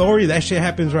explained the story, that shit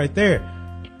happens right there.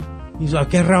 He's like,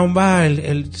 ¿qué round va?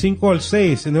 El 5 o el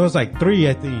 6? And there was like 3,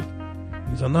 I think.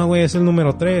 He's like, no, güey, es el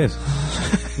número 3.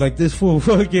 Like, this fool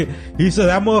fucking... He said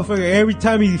that motherfucker, every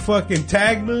time he fucking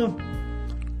tagged him,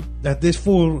 that this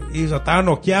fool, he's like, estaba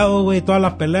noqueado, güey, toda la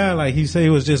pelea. Like, he said he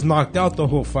was just knocked out the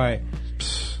whole fight.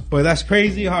 But that's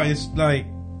crazy how it's like,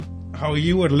 how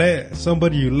you would let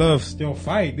somebody you love still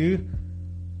fight, dude.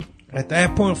 At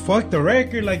that point, fuck the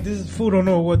record. Like, this fool don't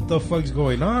know what the fuck's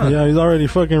going on. Yeah, he's already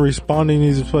fucking responding.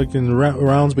 He's fucking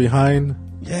rounds behind.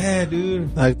 Yeah,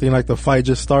 dude. Acting like the fight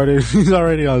just started. He's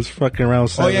already on his fucking round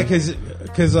 7. Oh, yeah,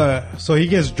 because so he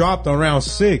gets dropped on round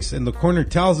 6, and the corner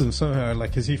tells him somehow, like,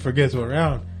 because he forgets what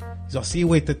round. He's like, sí,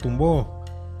 güey, te tumbó.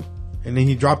 And then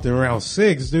he dropped in round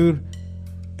 6, dude.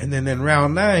 And then in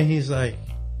round 9, he's like,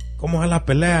 ¿cómo va la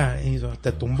pelea? And he's like,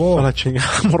 te tumbó. A la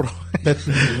chingada, morro. Te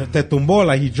tumbó,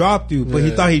 like he dropped you, but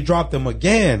he thought he dropped him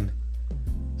again.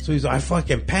 So he's like, I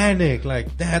fucking panicked.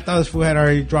 Like, damn, I thought this fool had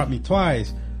already dropped me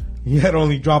twice. He had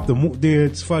only dropped him.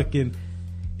 Dude, it's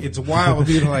wild,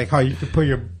 dude. Like how you can put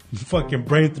your fucking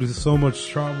brain through so much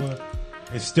trauma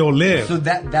and still live. So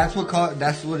that's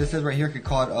what it says right here could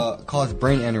cause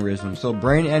brain aneurysms. So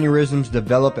brain aneurysms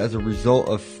develop as a result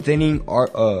of thinning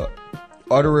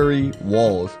artery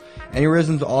walls.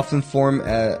 Aneurysms often form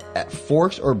at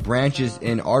forks or branches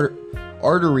in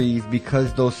arteries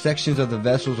because those sections of the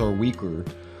vessels are weaker.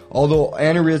 Although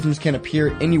aneurysms can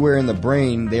appear anywhere in the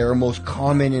brain, they are most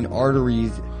common in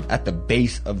arteries at the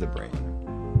base of the brain.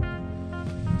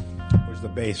 Where's the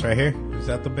base? Right here? Is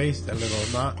that the base? That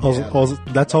little knot?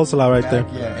 That's Hosala right there.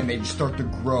 Yeah, and they start to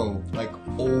grow like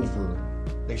over.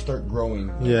 They start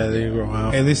growing. Yeah, they grow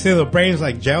out. And they say the brain's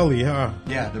like jelly, huh?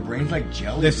 Yeah, the brain's like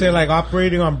jelly. They say like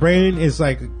operating on brain is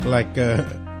like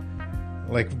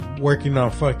working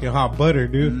on fucking hot butter,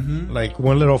 dude. Mm-hmm. Like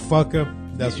one little fuck up.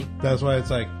 That's why it's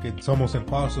like it's almost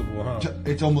impossible, huh?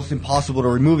 It's almost impossible to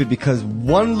remove it because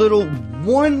one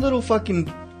little fucking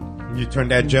You turn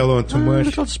that jello into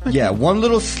mush. one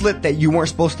little slit that you weren't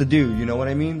supposed to do. You know what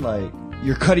I mean? Like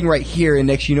you're cutting right here, and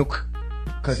next you know,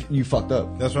 because you fucked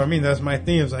up. That's what I mean. That's my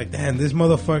thing. It's like, damn, this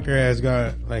motherfucker has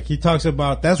got, like, he talks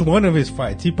about, that's one of his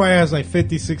fights. He probably has like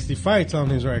 50, 60 fights on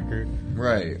his record.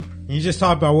 Right. He just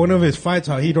talked about one of his fights,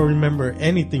 how he don't remember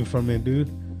anything from it, dude.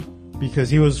 Because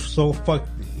he was so fucked,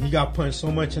 he got punched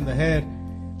so much in the head.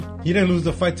 He didn't lose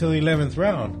the fight till the 11th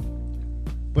round.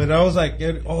 But I was like,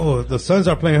 oh, the Suns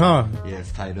are playing, huh? Yeah,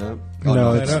 it's tied up.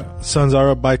 No, tied it's up. Suns are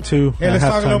up by 2. Hey, let's at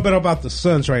talk a little halftime. bit about the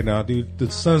Suns right now, dude. The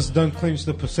Suns done clinched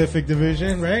the Pacific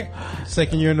Division, right?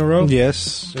 Second year in a row.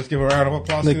 Yes, Let's give a round of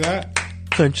applause They- to that.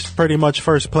 clinched pretty much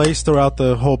first place throughout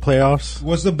the whole playoffs.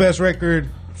 What's the best record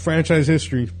franchise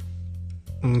history?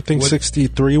 I think What-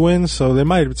 63 wins, so they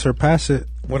might surpass it.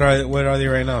 What are they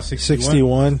right now? 61?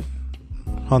 61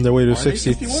 on their way to Are they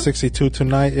 60, 61? 62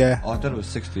 tonight. Yeah, Oh, I thought it was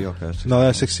 60. Okay. no,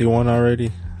 that's 61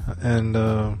 already. And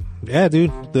yeah,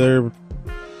 dude, they're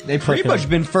They've pretty fucking- much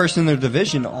been first in their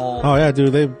division all oh yeah,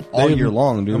 dude, all they year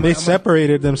long, dude. They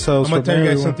separated themselves. I'm gonna from tell you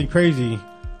guys everyone. something crazy.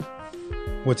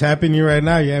 What's happening right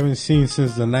now, you haven't seen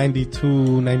since the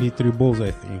 92, 93 Bulls,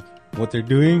 I think. What they're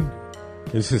doing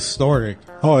is historic.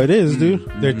 Oh, it is, dude.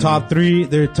 They're top three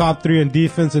in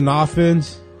defense and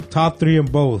offense. Top 3 in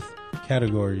both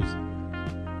categories.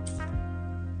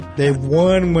 They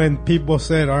won when people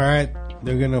said, all right,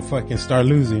 they're gonna fucking start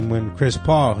losing. When Chris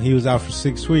Paul, he was out for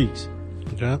 6 weeks.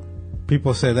 Yeah.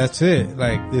 People said that's it.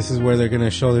 Like, this is where they're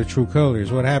gonna show their true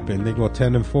colors. What happened? They go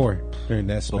 10-4 during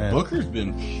that So span. Booker's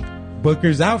been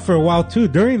Booker's out for a while too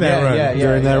during that Yeah, run. yeah, yeah.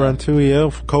 During that run too, yeah.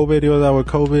 COVID, he was out with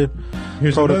COVID.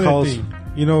 Here's Protocols. another thing.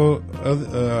 You know,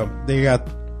 they got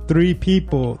 3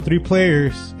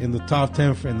 players in the top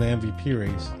 10 in the MVP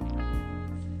race,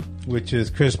 which is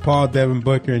Chris Paul, Devin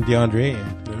Booker, and DeAndre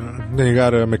Ayton. Then you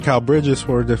got Mikal Bridges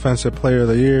for Defensive Player of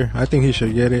the Year. I think he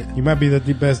should get it. He might be the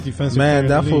best defensive Man, player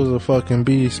that in the fool's league. a fucking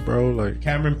beast, bro. Like,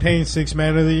 Cameron Payne, 6th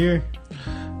man of the year.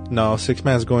 no, 6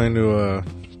 man's going to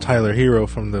Tyler Hero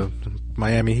from the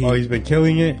Miami Heat. Oh, he's been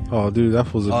killing it. Oh, dude,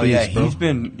 that was a Oh beast, yeah, bro. he's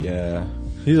been yeah.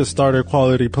 He's a starter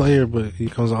quality player, but he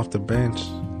comes off the bench.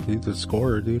 He's a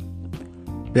scorer, dude.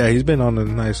 Yeah, he's been on a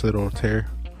nice little tear.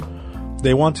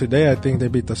 They won today. I think they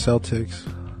beat the Celtics.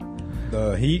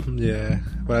 The Heat. Yeah,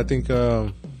 but I think Yeah,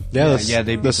 they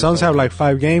beat the the Suns have Celtics. like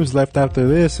 5 games left after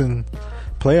this and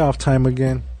playoff time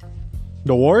again.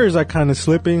 The Warriors are kind of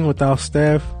slipping without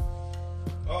Steph.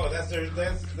 Oh, that's.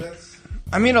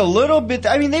 I mean, a little bit.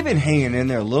 I mean, they've been hanging in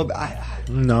there a little bit.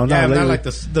 No, Yeah, not not lately. like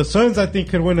the Suns. I think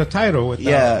could win a title with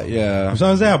Yeah, yeah. The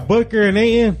Suns have Booker and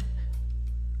Ayton.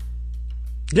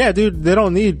 Yeah, dude, they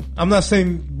don't need. I'm not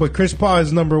saying, but Chris Paul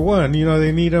is number 1. You know,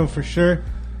 they need him for sure.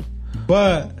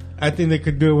 But I think they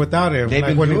could do it without him. They've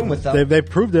Like been when doing it- without. They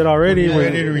proved it already Yeah, when,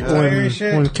 ready to retire and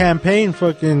shit. when campaign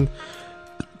fucking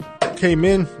came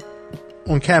in.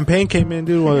 When campaign came in,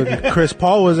 dude, when Chris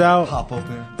Paul was out, Pop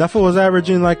open. that fool was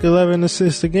averaging like 11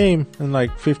 assists a game and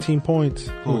like 15 points.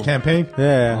 Who, campaign.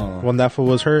 Yeah, Oh. when that fool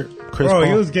was hurt, Chris Bro, Paul.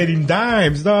 he was getting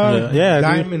dimes, dog. Yeah,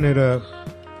 dude. diming it up.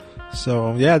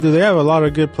 So yeah, dude, they have a lot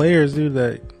of good players, dude.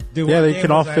 That Dude, yeah, one they game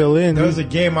can all was like- fill in. There was dude. a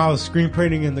game I was screen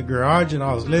printing in the garage and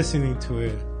I was listening to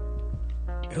it.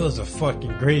 It was a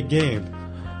fucking great game.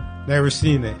 Never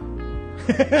seen it.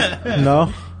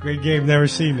 No, Great game, never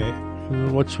seen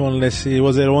it. which one? Let's see.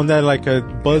 Was it one that like a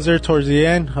buzzer towards the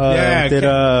end?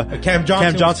 Cam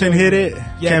Johnson hit it.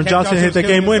 Yeah, Cam Johnson hit the was killing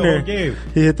game it the winner. whole game.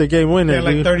 He hit the game He winner. had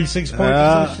like dude. 36 points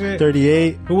or some shit.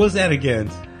 38. Who was that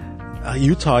against?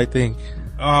 Utah, I think.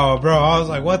 Oh, bro, I was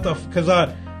like, what the? Because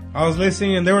I was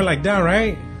listening and they were like down,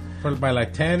 right? By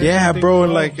like 10. or Yeah, something. bro,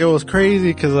 and Oh. like it was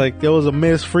crazy because like there was a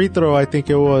missed free throw. I think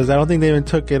it was. I don't think they even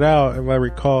took it out, if I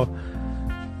recall.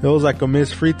 It was like a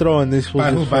missed free throw, and this was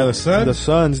By who? just By the Suns? The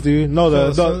Suns, dude. No, So the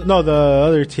the Suns-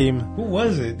 other team. Who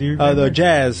was it, dude? The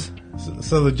Jazz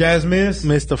So the Jazz missed?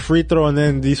 missed the free throw, and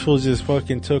then these fools just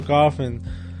fucking took off, and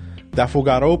that fool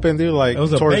got open, dude. Like It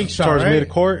was a bank shot, towards right? mid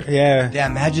court. Yeah. Yeah,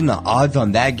 imagine the odds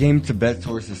on that game to bet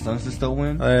towards the Suns to still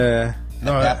win. Uh,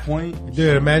 No, At that point,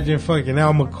 Dude, imagine fucking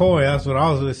Al McCoy. That's what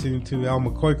I was listening to. Al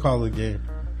McCoy called the game.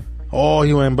 oh,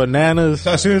 he went bananas.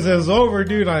 So as soon as it was over,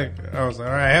 dude, like I was like,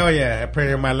 all right, hell yeah. I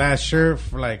printed my last shirt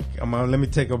for like, let me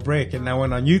take a break. And I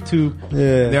went on YouTube.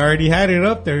 Yeah. They already had it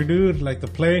up there, dude, like the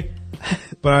play.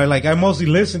 But I mostly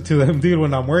listen to them, dude,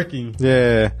 when I'm working.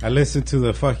 Yeah. I listen to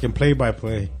the fucking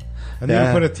play-by-play. I need to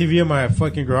Yeah. put a TV in my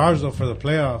fucking garage though for the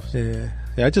playoffs. Yeah.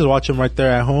 Yeah, I just watch them right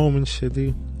there at home and shit,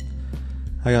 dude.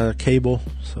 I got a cable,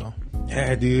 so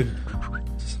Yeah, dude.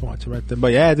 just watch it right there.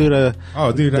 But yeah, dude,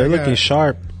 Oh, dude, they're I looking got,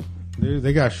 sharp. dude,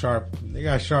 they got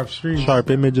sharp streams. Sharp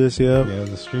images, yeah. Yeah,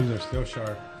 the streams are still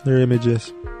sharp. Their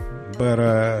images.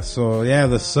 But so yeah,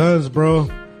 the Suns, bro.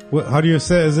 How do you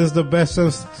say? Is this the best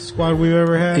Suns squad we've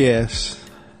ever had? Yes.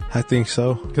 I think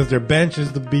so. Because their bench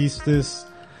is the beastest.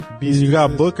 You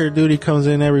got Booker, dude. He comes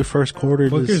in every first quarter.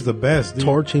 Booker's just the best, dude.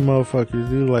 torching motherfuckers,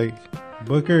 dude. Like,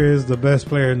 Booker is the best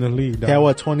player in the league, dog. he had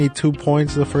what, 22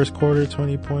 points the first quarter,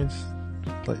 20 points,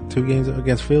 like 2 games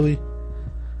against Philly.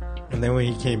 And then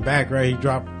when he came back, right, he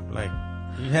dropped, like,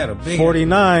 he had a big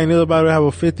 49. He was about to have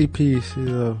a 50 piece. You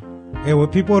know, Hey,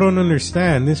 what people don't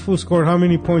understand, this fool scored how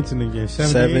many points in the game?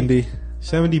 70.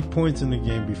 70 points in the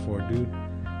game before, dude.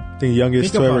 I think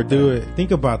youngest to ever do it.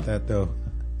 Think about that, though.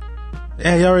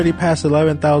 Yeah, he already passed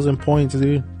 11,000 points,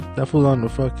 dude. That fool's on the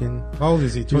fucking How old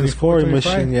is he? the 24, scoring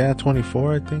 25? machine. Yeah,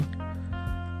 24, I think.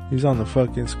 He's on the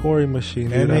fucking scoring machine,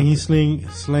 dude. And then he's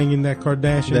slinging that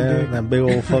Kardashian dick. that big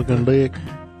old fucking dick.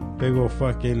 Big old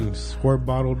fucking squirt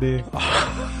bottle dick.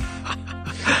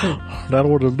 That's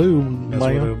what it'll do, That's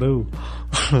what it'll man. do.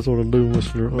 That's what it'll do,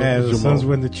 Mr. Man, the Jamal. Suns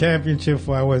win the championship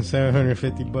for I won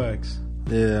 $750.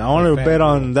 Yeah, I want to bet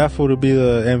on that fool to be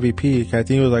the MVP. I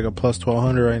think it was like a plus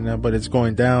 1,200 right now, but it's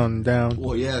going down.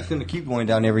 Well, yeah, it's gonna keep going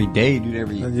down every day,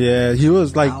 dude. Yeah, he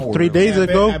was like Hour. 3 days I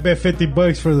ago. bet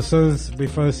 $50 for the Suns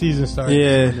before the season started.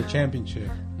 Yeah. To win the championship.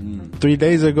 3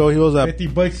 days ago, he was at.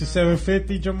 $50 to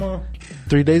 $750, Jamal.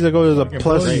 3 days ago, he was a Fucking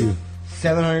plus. blow you.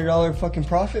 $700 fucking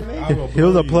profit, man. I will He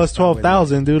was blow a you plus if I win.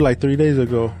 12,000, dude. Like 3 days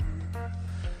ago.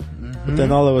 But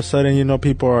then all of a sudden, you know,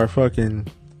 people are fucking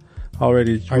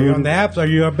already. Are you on the apps? Are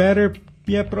you a better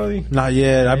yet, Brody? Not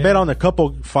yet. I bet on a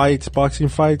couple fights, boxing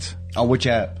fights. On which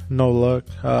app? No luck.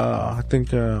 I think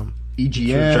EGM,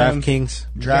 DraftKings.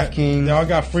 DraftKings. They all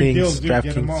got free Kings, deals, dude.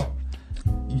 Get them DraftKings. all.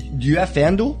 Do you have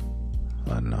FanDuel?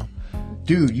 I don't know.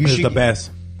 Dude, you It's should the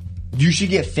best. You should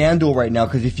get FanDuel right now,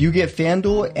 because if you get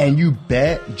FanDuel and you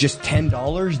bet just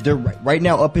 $10, they're right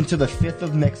now up until the 5th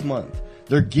of next month.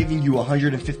 They're giving you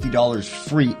 $150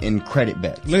 free in credit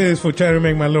bets. Look at this for trying to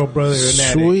make my little brother an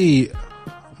addict. Sweet.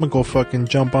 I'm gonna go fucking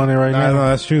jump on it right Nah, now. no,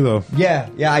 that's true though. Yeah,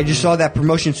 I just saw that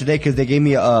promotion today because they gave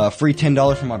me a free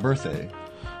 $10 for my birthday.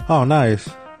 Oh, nice.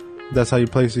 That's how you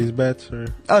place these bets, or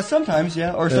Sometimes,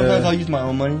 yeah, or sometimes Yeah. I'll use my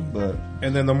own money, but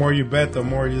And then the more you bet, the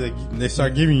more they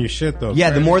start giving you shit though. yeah,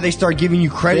 the more they start giving you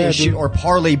credit Yeah, and shit dude. or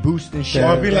parlay boost and shit. Or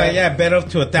I'll be like, yeah, bet up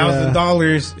to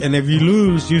 $1,000, and if you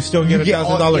lose, you still get You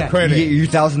 $1,000 credit. You get your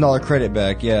 $1,000 credit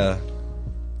back, yeah.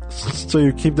 so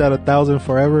you keep that 1,000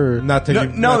 forever. Not till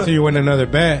No, you win another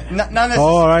bet. Not Oh, necessarily.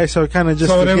 all right. So kind of just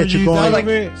So to whatever get you you use out going. of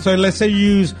it. So let's say you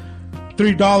use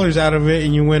 $3 out of it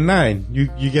and you win $9.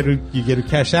 You get to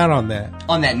cash out on that.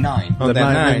 On that 9. On the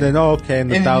that 9. and then okay, and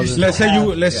the And then you 1,000. still Let's say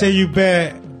have- let's say you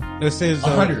bet. Let's say it's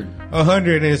 100.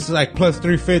 100, and it's like plus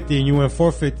 350, and you win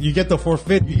 450. You get the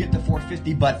 450. You get the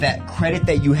 450, but that credit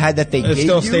that you had that they It gave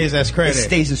still you, stays as credit. It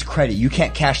stays as credit. You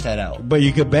can't cash that out. But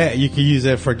you could bet. You could use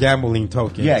it for gambling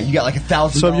tokens. Yeah, you got like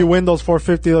 $1,000. So if you win those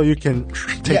 450, though, you can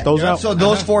take those out. So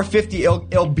those 450,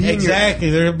 it'll be exactly.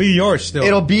 It'll be yours still. in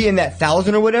your, it'll be in that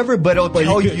 1,000 or whatever, but it'll But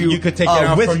tell you could take it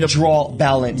out from your- withdrawal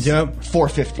balance. Yep.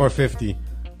 450. 450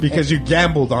 because you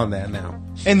gambled on that now.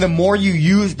 And the more you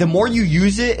use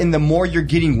it, and the more you're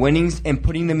getting winnings and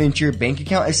putting them into your bank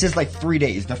account. It says like 3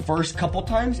 days. The first couple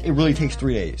times, it really takes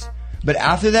 3 days. But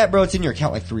after that, bro, it's in your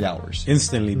account like 3 hours.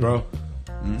 Instantly, bro.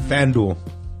 FanDuel.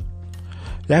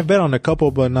 Yeah, I've bet on a couple,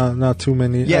 but not too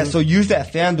many. Yeah, so use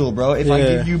that FanDuel, bro. If I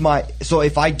Yeah.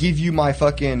 if I give you my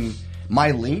fucking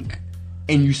my link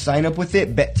and you sign up with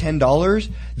it, bet $10,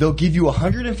 they'll give you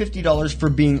 $150 for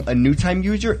being a new time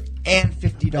user and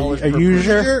 $50 A per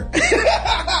user?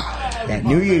 That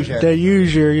new user. the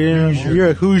user, you're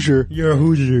a Hoosier. You're a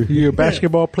Hoosier. You're a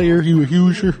basketball player. You a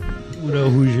Hoosier. What a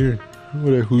Hoosier.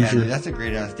 What a Yeah, Hoosier. dude, that's a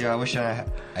great ass deal. I wish I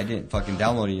didn't fucking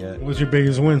download it yet. What's your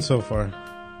biggest win so far?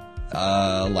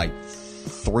 Like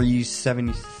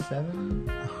 377,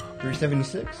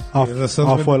 376, off Yeah, the Suns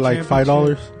off win what, the like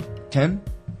 $5? 10.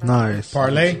 Nice.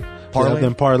 Parlay? Parlay? Yeah,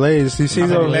 them parlays. You see How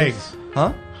many those? legs?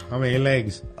 Huh? How many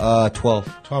legs? 12.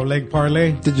 12 leg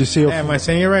parlay? Did you see Hey, am I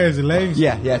saying it right? Is it legs?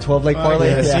 Yeah, 12 leg Oh, parlay.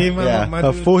 yeah. Yeah, See, my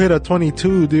a dude? full hit of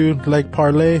 22, dude? Like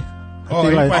parlay. Oh,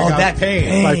 think he like- probably got that paid.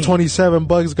 paid. Like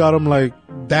 $27 got him like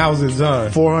Thousands on.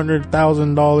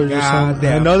 $400,000 or God something.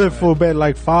 damn. Another full bet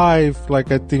like 5.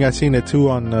 Like I think I seen it too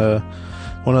on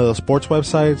one of the sports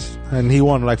websites, and he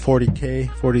won like 40K,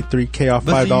 43K off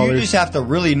But see, you $5. just have to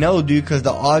really know, dude, because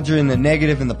the odds are in the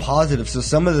negative and the positive. So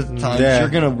some of the times Yeah. you're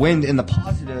gonna win in the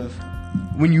positive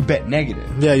when you bet negative.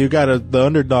 Yeah, you gotta the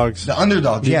underdogs. The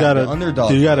underdogs, You yeah, gotta, the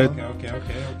underdogs. You gotta, Okay.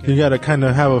 you gotta kind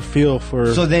of have a feel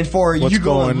for. So then, for What's you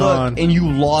go and going look, on? and you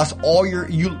lost all your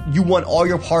you won all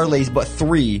your parlays but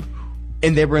 3,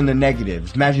 and they were in the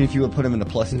negatives. Imagine if you would put them in the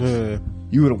pluses. Yeah.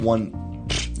 You would have won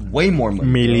way more money.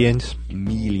 Millions.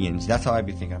 Millions. That's how I'd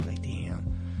be thinking. I'm like, damn.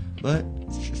 But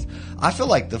it's just, I feel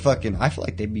like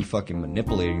they'd be fucking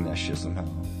manipulating that shit somehow.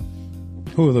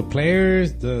 Who, the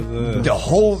players? The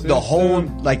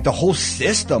whole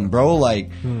system, bro. Like,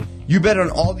 you bet on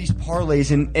all these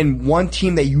parlays and one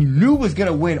team that you knew was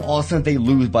gonna win, all of a sudden they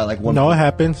lose by like 1 No, point. it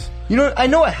happens. You know, I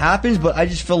know it happens, but I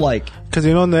just feel like Because,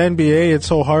 you know, in the NBA, it's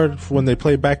so hard when they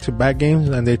play back-to-back games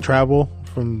and they travel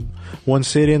from one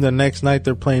city and the next night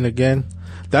they're playing again.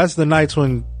 That's the nights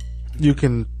when you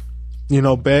can, you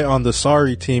know, bet on the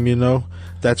sorry team, you know,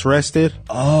 that's rested.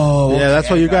 oh Yeah, that's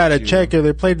okay, what I you got gotta check. If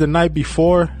they played the night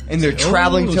before, and they're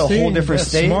traveling to a see, whole different that's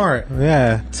state. Smart.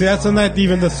 yeah. See, that's the night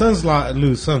even the Suns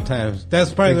lose sometimes.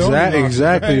 That's probably the only losses,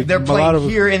 Exactly. right? They're A lot playing of-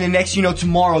 here, and the next,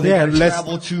 tomorrow they Yeah, gotta less-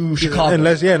 travel to Chicago. In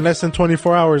less than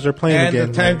 24 hours, they're playing And again.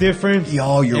 the time difference.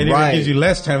 Yo, you're it even right. gives you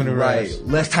less time to right, rest.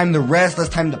 less time to rest, less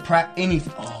time to prep.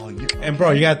 And bro,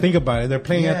 you gotta think about it. They're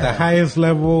playing at the Yeah. highest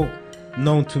level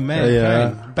known to mankind.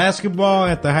 Yeah. Basketball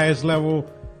at the highest level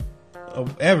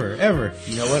of ever.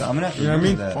 You know what? I'm gonna have to You know what I remember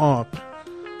mean? that.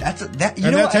 Fuck. That you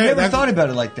And know that's what? I it, never that's- thought about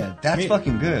it like that. That's Me-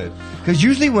 fucking good. Because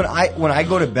usually when I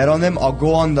go to bet on them, I'll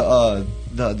go on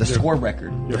the score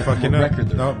record. You're fucking up.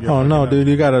 record. Nope, you're Oh fucking no, up. dude!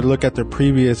 You gotta look at the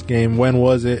previous game. When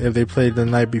was it? If they played the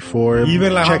night before,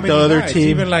 Even like check how many the other nights, team.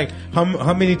 Even like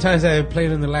how many times have they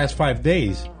played in the last 5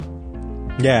 days?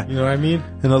 Yeah, You know what I mean?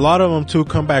 and a lot of them too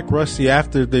come back rusty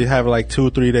after they have like 2 or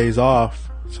 3 days off.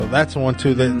 So that's one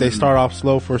too. They start off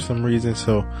slow for some reason.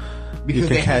 So Because you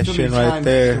they can have cash so in many right times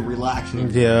there. to relax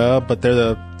and Yeah, but they're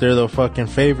the fucking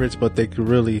favorites, but they could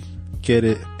really get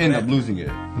it. end up losing it.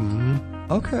 Mm-hmm.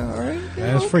 Okay, all right.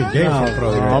 Yeah, it's free game No, for pro.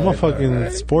 I'm a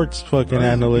fucking sports fucking Right.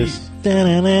 analyst. You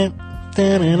Damn,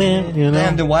 know.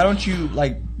 then why don't you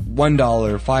like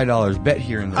 $1, $5 bet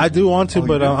here and there? I do want to, Oh, you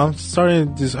but do? I'm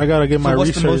starting. I gotta get So my what's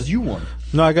research. the most you won?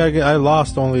 No, I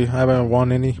lost only. I haven't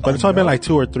won any. But it's only been like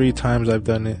 2 or 3 times I've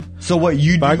done it. So what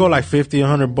you do? But I go like $50,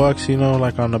 $100, you know,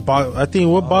 like on the box. I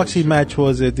think, what boxing match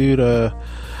was it, dude?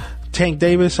 Tank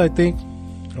Davis, I think.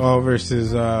 Oh,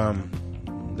 versus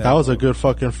That was a good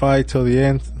fucking fight till the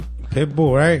end.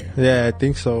 Pitbull, right? Yeah, I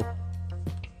think so.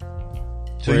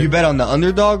 So you bet on the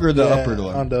underdog or the Yeah, upper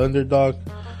dog? on the underdog.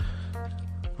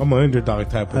 I'm an underdog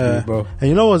type of dude, bro. And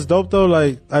you know what's dope though?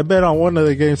 Like I bet on one of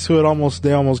the games too.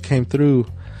 They almost came through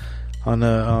on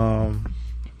the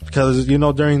because you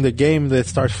know during the game that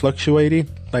starts fluctuating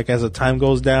like as the time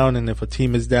goes down, and if a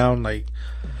team is down like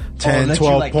 10, let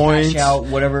 12 you, like, points, cash out,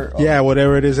 whatever. Oh. yeah,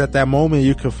 whatever it is at that moment,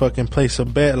 you can fucking place a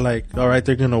bet like, all right,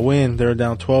 they're gonna win. They're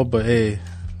down 12, but hey.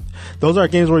 Those are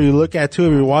games where you look at too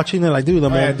if you're watching it like, dude,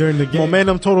 during the game.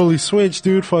 momentum totally switched,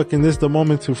 dude. Fucking this is the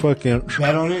moment to fucking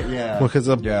Bet on it, yeah. because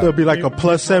Yeah. it'll be like a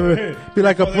plus seven, be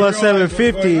like a plus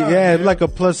 750. Yeah, it's like a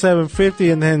plus 750,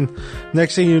 and then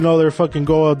next thing you know, they're fucking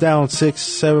go down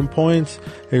 6-7 points.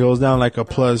 It goes down like a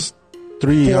plus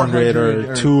 300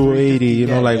 or 280. You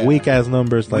know, yeah, like yeah. weak ass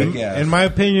numbers. Like, Weak ass. In my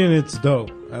opinion, it's dope.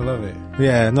 I love it.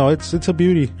 yeah, no, it's a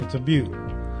beauty. It's a beaut.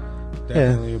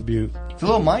 Definitely a beaut. It's a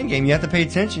little mind game. You have to pay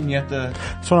attention. You have to.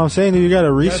 That's what I'm saying. You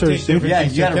gotta research, take dude. different Yeah,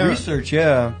 things you gotta account. research.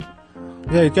 Yeah.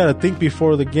 Yeah, you gotta think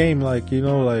before the game. Like, you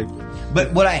know, like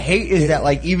But what I hate is that,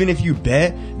 like, even if you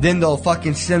bet, then they'll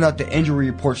fucking send out the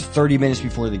injury reports 30 minutes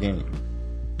before the game.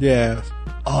 yeah.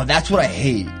 Oh, that's what I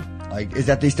hate. Like, is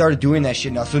that they started doing that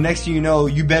shit now. So next thing you know,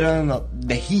 you bet on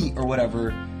the Heat or whatever.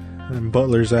 And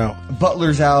Butler's out.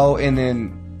 Butler's out, and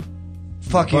then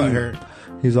fucking Butt hurt.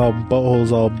 He's all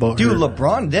buttholes, all butt. dude, hurt.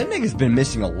 LeBron. That nigga's been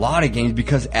missing a lot of games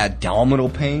because abdominal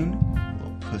pain.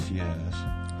 Little pussy ass.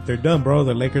 They're done, bro.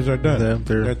 The Lakers are done. Yeah,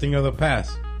 they're they're- a thing of the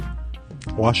past.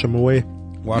 Wash him away.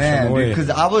 Wash them Man, away. because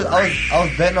I was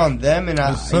betting on them, and I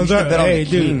used Suns to are- bet on hey,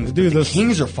 the dude, Kings. dude, but the the-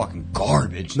 Kings are fucking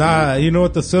garbage. Nah, dude. you know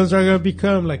what the Suns are gonna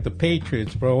become? Like the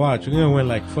Patriots, bro. Watch, we're gonna win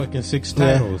like fucking 6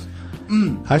 Yeah. titles.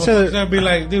 I It's said gonna be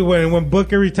like, dude, when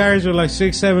Booker retires with like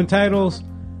 6-7 titles,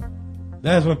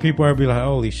 that's when people are be like,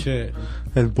 holy shit.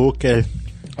 and Booker.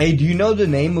 Hey, do you know the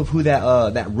name of who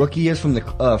that rookie is from the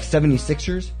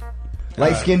 76ers?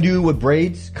 Light skinned dude with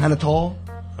braids, kind of tall,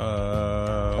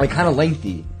 like kind of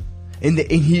lengthy. And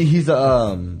he's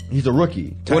a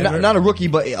rookie. Well, Tyler? not a rookie,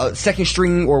 but a second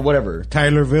string or whatever.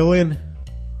 Tyler Villain.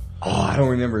 Oh, I don't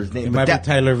remember his name. It but might that, be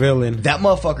Tyler Villain. that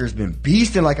motherfucker's been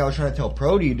beasting, like I was trying to tell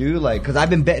Prody, dude. Like, because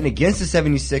I've been betting against the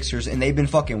 76ers, and they've been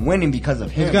fucking winning because of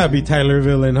him. It's gotta be Tyler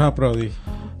Villain, huh, Brody?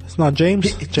 It's not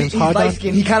James. He's James Harden. light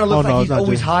skinned. He kind of looks Oh, no, like it's he's not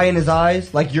always James. high in his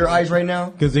eyes, like your eyes right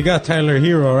now. Because they got Tyler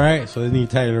Hero, right? So they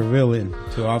need Tyler Villain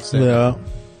to offset. Yeah.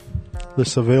 The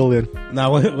civilian.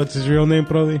 Now, what's his real name,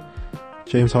 Brody?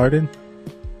 James Harden.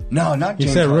 No, not He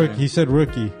James said Harden. rookie. He said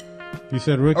rookie. You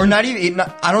said rookie? Or not even.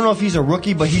 I don't know if he's a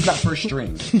rookie, but he's not first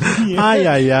string. Ay,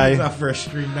 ay, He's ay. not first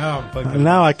stream now. I'm fucking.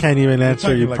 Now I can't even answer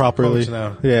talking you like a properly. coach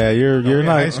now. Yeah, you're in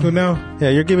not high school now? Yeah,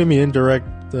 you're giving me indirect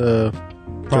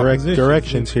Propositions.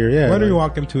 directions here. Yeah, Why don't you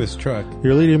walk him to his truck?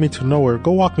 you're leading me to nowhere.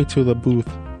 Go walk me to the booth.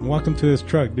 Walk him to his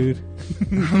truck, dude.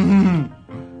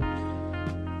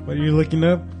 What are you looking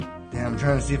up? Damn, I'm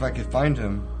trying to see if I could find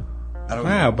him. I don't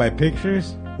Wow, by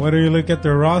pictures? Why don't you look at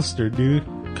the roster, dude?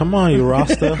 Come on, you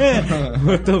Rasta.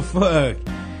 What the fuck?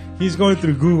 He's going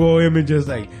through Google Images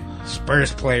like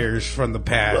Spurs players from the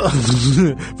past.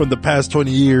 From the past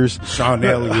 20 years. Sean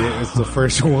Elliott is the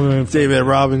first one. David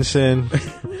Robinson.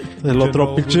 El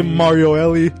otro Ginobili. pinche Mario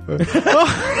Eli.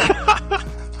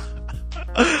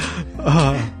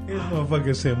 This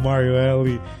motherfucker said Mario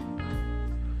Ellie.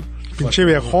 Pinche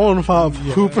viejón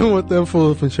hooping with them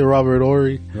for pinche Robert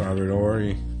Ory. Robert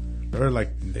Ory. They're like,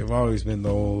 they've always been the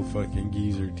old fucking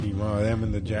geezer team. Oh, them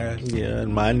and the Jazz. Yeah,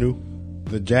 and Manu.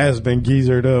 The Jazz been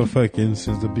geezered up fucking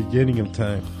since the beginning of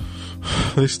time.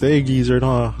 They stay geezered,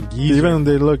 huh?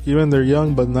 Geezered. Even they're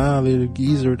young, but now they're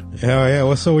geezered. Hell yeah.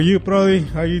 What's up with you, Brody?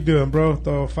 How you doing, bro?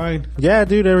 All fine? Yeah,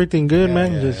 dude, everything good, Yeah,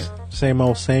 man. yeah, Just same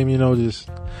old same, just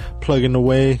plugging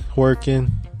away, working,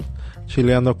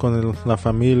 chileando con la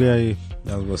familia. Y,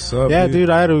 That's what's up. yeah, dude,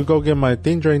 I had to go get my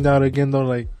thing drained out again, though,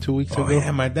 like 2 weeks Oh ago. yeah,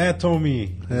 my dad told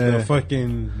me Yeah. the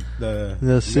fucking the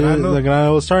The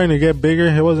grano was starting to get bigger.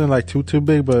 It wasn't like too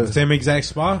big, but same exact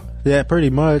spot. yeah, pretty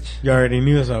much. You already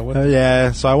knew. So what?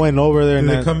 Yeah, so I went over there Do and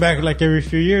they then, come back like every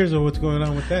few years, or what's going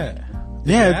on with that?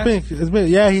 yeah, it's been,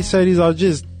 yeah, he said he's all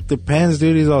just depends,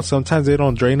 dude. He's all sometimes they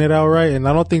don't drain it out right, and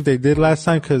I don't think they did last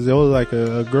time because it was like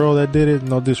a girl that did it.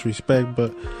 No disrespect,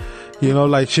 but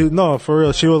like for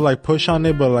real, she was like push on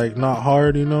it, but like not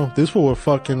hard. This fool was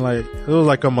fucking like it was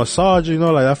like a massage.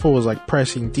 Like that fool was like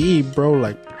pressing deep, bro,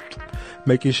 like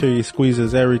making sure he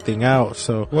squeezes everything out.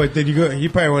 So What did you go? You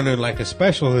probably went to like a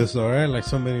specialist, though, right? Like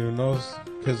somebody who knows,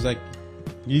 because like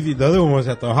the other one was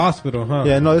at the hospital, huh?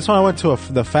 yeah, no, this one I went to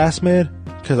the Fast Med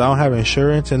because I don't have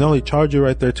insurance, and they only charge you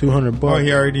right there $200. Oh,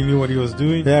 he already knew what he was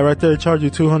doing. Yeah, right there they charge you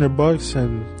 $200,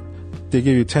 and they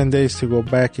give you 10 days to go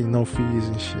back and no fees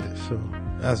and shit. So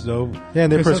That's dope. yeah,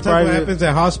 and they 'Cause sometimes prescribe what it. happens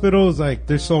at hospitals, like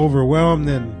they're so overwhelmed,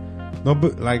 and no,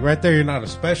 like right there, you're not a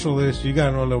specialist. You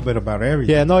gotta know a little bit about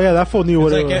everything. Yeah, no, yeah, that fool knew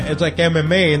what it was. It's like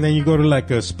MMA, and then you go to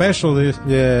like a specialist.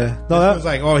 Yeah, no, This that was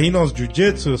like, oh, he knows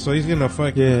jujitsu, so he's gonna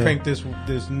fucking Yeah. crank this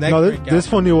neck. no, break this out.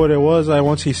 fool knew what it was. Like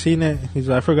once he seen it,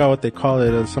 I forgot what they call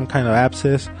it, some kind of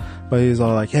abscess. But he's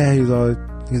all like, yeah, he's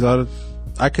all.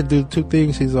 I could do two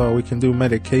things. He's all, we can do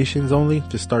medications only.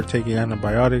 Just start taking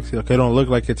antibiotics. He's like, it don't look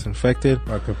like it's infected.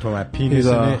 I could put my penis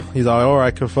in it. He's all, or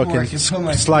I could fucking Or I could put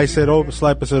my slice it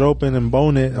open and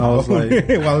bone it. I was like,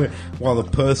 while the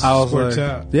puss I was squirts like,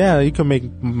 out. yeah, you can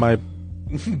make my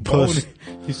Bone puss. it.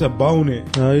 He said bone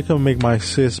it. You can make my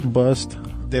cyst bust.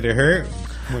 Did it hurt?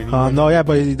 When you- No, yeah,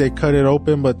 but they cut it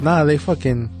open. But nah,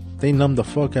 they numbed the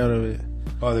fuck out of it.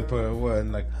 Oh, they put what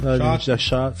in like shots? Just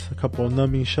shots, a couple of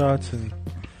numbing shots,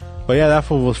 but yeah, that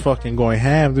fool was fucking going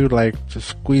ham, dude. Like just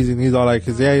squeezing. He's all like,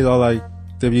 he's all like,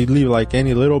 if you leave like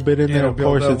any little bit in Yeah, there, it'll of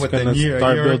build course up it's within gonna a year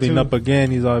start or building two. up again.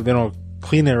 He's all, they don't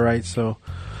clean it right, so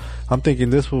I'm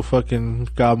thinking this fool fucking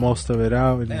got most of it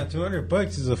out. And, Damn, $200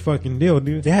 is a fucking deal,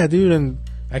 dude. yeah, dude, and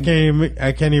I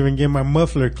can't even get my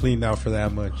muffler cleaned out for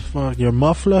that much. fuck your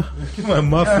muffler, My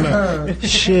muffler.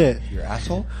 shit, Your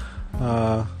asshole?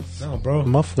 No, bro.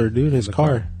 muffler, dude, his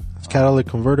car. His catalytic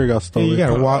converter got Hey, stolen. you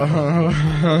gotta walk.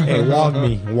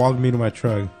 Hey, walk me to my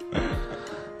truck.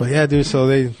 But yeah, dude, so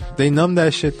they numb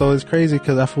that shit though. It's crazy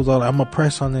because that fool's all like, I'm gonna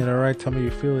press on it, alright? Tell me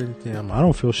you feel it. Damn, I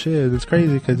don't feel shit. It's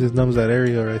crazy because it numbs that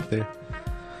area right there.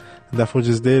 And that fool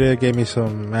just did it, gave me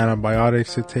some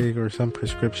antibiotics to take or some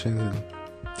prescriptions. And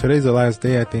today's the last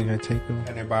day I think I take them.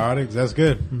 Antibiotics, that's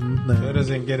good. So it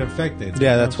doesn't get infected.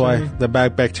 Yeah, You know that's what why. I'm saying? The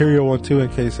bacterial one too, in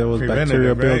case there was Preventative,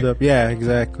 bacterial right? buildup. Yeah,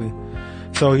 exactly.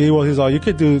 So he's all, you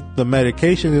could do the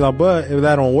medication, he's all, but if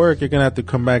that don't work, you're gonna have to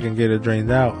come back and get it drained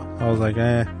out. I was like,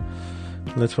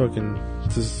 let's fucking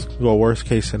just go worst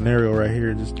case scenario right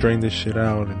here. Just drain this shit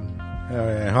out. And Oh,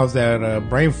 yeah. How's that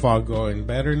brain fog going?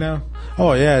 Better now?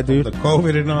 oh yeah, dude. The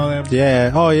COVID and all that?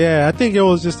 Yeah. Oh yeah. I think it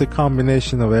was just a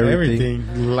combination of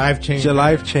everything. Life change. The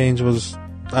life change was.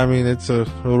 I mean, it's a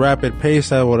rapid pace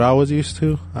at what I was used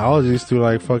to. I was used to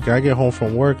like, fuck, I get home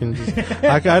from work and just,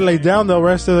 I lay down the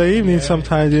rest of the evening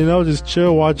sometimes, just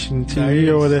chill watching TV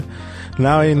or whatever.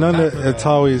 Now ain't none of it. It's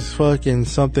always fucking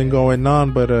something going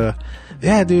on. But,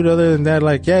 yeah, dude, other than that,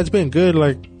 like, yeah, it's been good,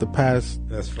 like, the past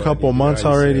That's funny. couple months You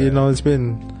already already,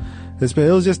 said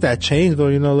it was just that change though,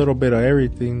 a little bit of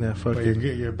everything that But fucking,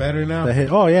 you're better now? that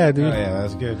hit. Oh yeah, dude. Oh, yeah,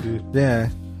 that's good, dude. Yeah.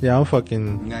 Yeah, I'm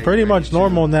fucking Now you're pretty ready much to-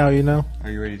 normal now, you know.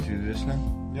 Are you ready to do this now?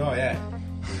 Oh yeah.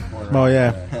 Oh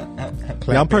yeah,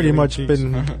 yeah. I'm pretty much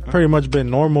been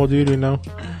normal, dude. You know,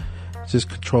 just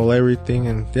control everything,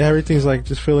 and yeah, everything's like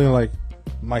just feeling like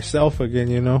myself again,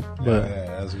 you know. But yeah,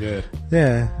 that's good.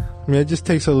 yeah, I mean, it just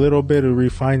takes a little bit to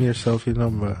refine yourself, you know.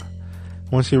 But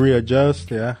once you readjust,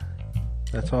 yeah,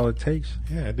 that's all it takes.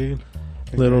 Yeah, dude.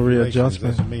 Little Congratulations,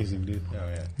 readjustment. That's amazing, dude. Oh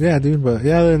yeah. Yeah, dude. But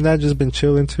yeah, other than that, just been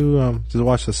chilling too. Just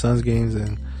watch the Suns games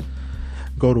and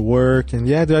go to work, and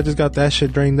yeah, dude, I just got that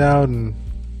shit drained out, and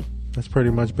that's pretty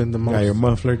much been the most. Got your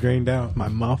muffler drained out. My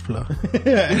muffler.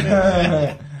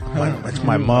 It's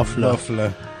my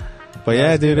muffler. But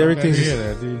yeah, dude,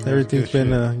 everything's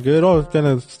been good. Oh,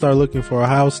 gonna start looking for a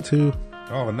house too.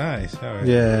 Oh, nice. Oh,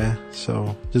 Yeah,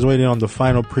 so just waiting on the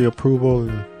final pre-approval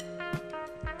and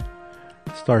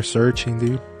start searching,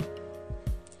 dude.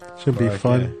 Should be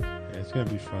fun. Yeah, it's gonna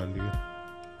be fun,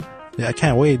 dude. Yeah, I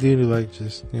can't wait, dude. Like,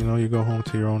 just you go home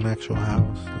to your own actual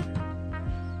house.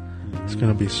 It's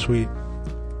gonna be sweet.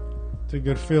 It's a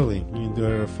good feeling. You can do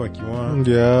whatever the fuck you want.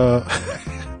 Yeah,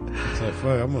 It's like,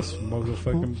 fuck, I'm gonna smoke a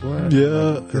fucking blunt.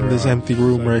 yeah. In this empty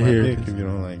room Suck right my here. dick if you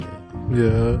don't like it.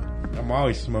 Yeah, I'm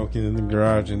always smoking in the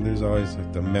garage, and there's always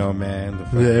like the mailman, the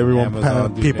fucking yeah. Everyone,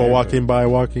 Amazon dude people there. walking by,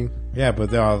 walking. Yeah, but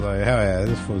they're all like, hell yeah,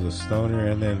 this fool's a stoner.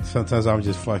 And then sometimes I'm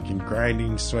just fucking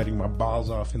grinding, sweating my balls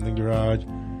off in the garage.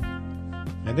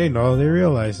 And they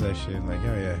realize that shit. Like,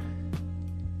 hell yeah.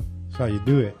 That's how you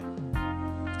do it.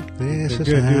 Yeah, it's It's just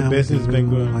good, how dude. Business has been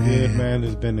going we good, do it. man.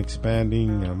 It's been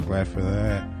expanding. I'm glad for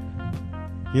that.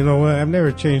 You know what? I've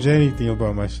never changed anything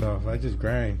about myself. I just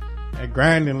grind. I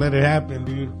grind and let it happen,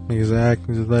 dude.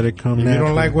 Exactly, just let it come. If you naturally.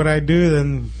 don't like what I do,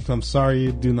 then I'm sorry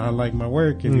you do not like my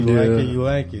work. If you Yeah. like it, you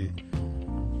like it.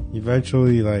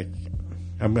 Eventually, like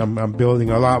I'm building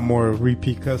a lot more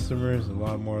repeat customers, a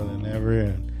lot more than ever,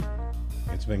 and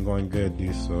it's been going good,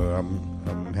 dude. So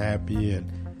I'm happy.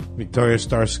 And Victoria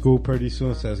starts school pretty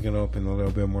soon, so that's gonna open a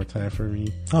little bit more time for me.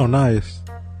 Oh, nice.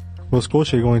 What school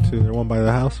she going to? The one by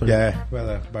the house? Or Yeah, by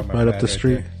my right up pad the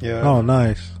street. there. Yeah, Oh,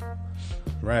 nice.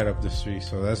 right up the street.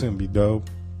 So that's gonna be dope.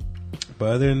 But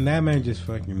other than that, man, just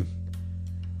fucking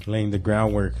laying the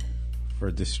groundwork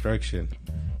for destruction.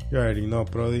 You already know,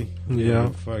 Brody. Yeah.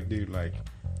 Fuck, dude. Like,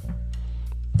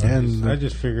 And I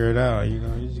just figure it out. You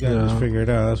know, you just gotta just Yeah. figure it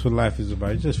out. That's what life is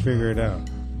about. You just figure it out.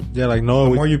 yeah, like no,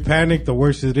 The more you panic, the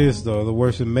worse it is, though. The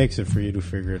worse it makes it for you to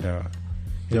figure it out.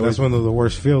 Yeah, That's one of the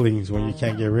worst feelings, when you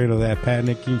can't get rid of that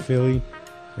panicking feeling.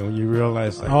 And when you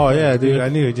realize, like, Oh, yeah, dude. I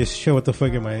need to just chill. What the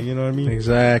fuck am I? You know what I mean?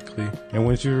 exactly. And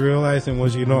once you realize, and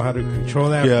once you know how to control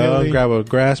that Yeah, feeling, grab a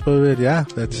grasp of it. Yeah,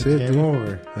 that's it's it, game dude.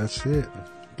 over. That's it.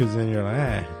 Because then you're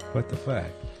like, what the fuck?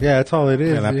 Yeah, that's all it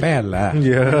is. Me la dude. pela.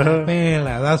 Yeah.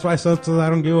 Pela. That's why sometimes I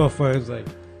don't give a fuck. It's like,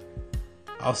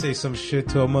 I'll say some shit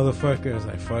to a motherfucker. It's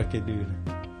like, fuck it, dude.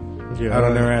 Yeah, I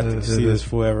don't ever have to see this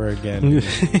fool ever again. dude.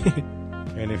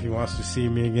 And if he wants to see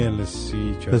me again, let's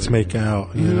see each other. Let's make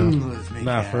out. You know.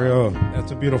 Nah, for real.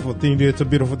 That's a beautiful thing, dude. It's a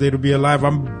beautiful day to be alive.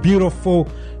 I'm beautiful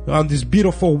on this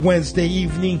beautiful Wednesday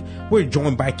evening. We're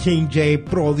joined by King J,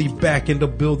 Broly back in the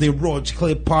building, Roach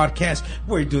Clip Podcast.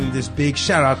 We're doing this big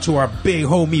shout out to our big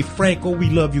homie Franco.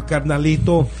 We love you,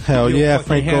 carnalito. Hell You yeah, fucking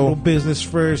Franco. Handle business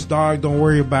first, dog. Don't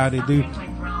worry about it, dude.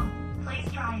 Went wrong.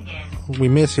 Please try again. We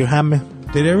miss you, Hammer.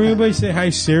 Did everybody say hi,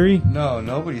 Siri? No,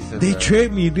 nobody said They that.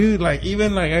 trip me, dude. Like,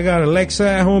 even like I got Alexa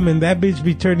at home, and that bitch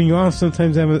be turning you on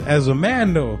sometimes as a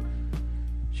man, though.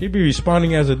 She be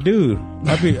responding as a dude.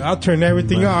 I'll turn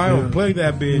everything on. I don't play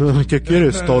that bitch. ¿Qué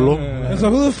quieres, Tolo? I was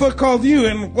like, who the fuck called you?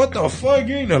 And what the fuck?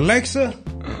 You ain't Alexa?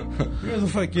 You're the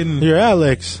fucking... You're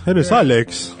Alex. Eres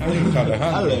Alex.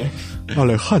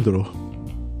 Alejandro.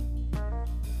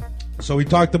 So we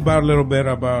talked about a little bit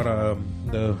about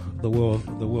the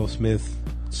Will Smith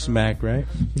smack, right?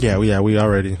 Yeah, we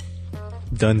already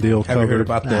done deal. Have you heard covered.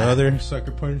 about the other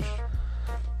sucker punch?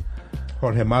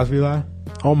 Jorge Masvidal?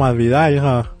 Oh my vida,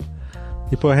 huh?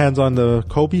 He put hands on the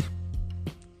Kobe,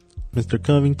 Mr.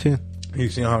 Covington. You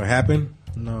seen how it happened?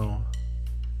 No.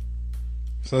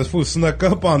 So this fool snuck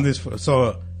up on this.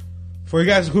 So for you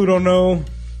guys who don't know,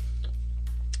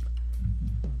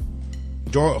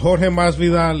 Jorge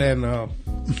Masvidal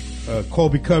and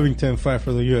Colby Covington fight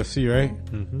for the UFC, right?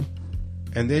 Mm-hmm.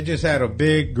 And they just had a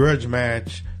big grudge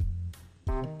match.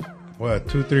 What,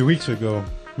 2-3 weeks ago?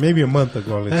 Maybe a month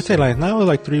ago. I'd say like that was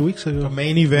like 3 weeks the ago.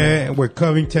 main event where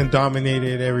Covington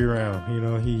dominated every round. You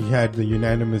know, he had the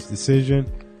unanimous decision.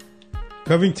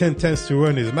 Covington tends to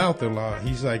run his mouth a lot.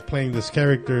 He's like playing this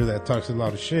character that talks a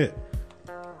lot of shit.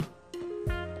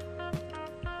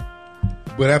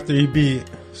 But after he beat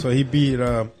Jorge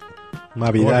Masvidal.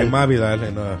 Masvidal,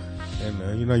 and and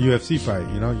UFC fight.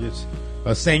 Just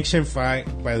a sanctioned fight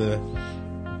by the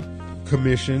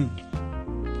commission.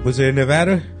 Was it in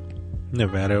Nevada?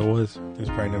 Nevada it was. It was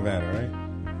probably Nevada, right?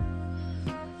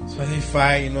 So they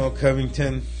fight.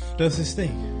 Covington does his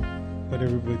thing. What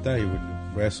everybody thought he would do.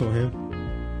 Wrestle him.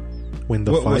 Win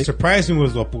the What fight. surprised me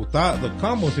was the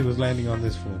combos he was landing on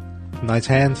this fool. Nice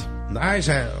hands. Nice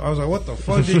hand. I was like, what the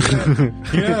fuck did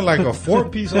he had like a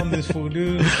 4-piece on this fool,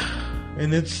 dude.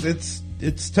 And it's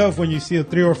tough when you see a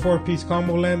 3 or 4-piece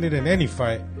combo landed in any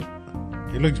fight.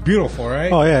 It looks beautiful, right?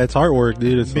 Oh yeah, it's artwork,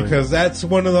 dude. It's Because that's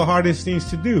one of the hardest things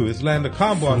to do is land a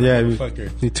combo on the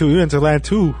motherfucker. You need to land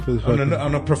 2.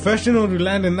 On a professional to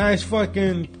land a nice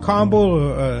fucking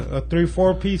combo, a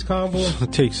 3-4-piece combo.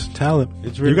 It takes talent.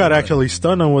 It's really you got to hard. actually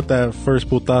stun them with that first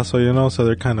putazo, so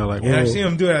they're kind of like, And I've whoa. seen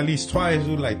him do it at least twice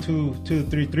with like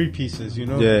 3 pieces, Yeah.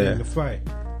 in the fight.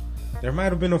 There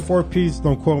might have been a 4-piece.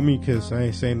 Don't quote me because I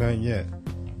ain't saying nothing yet.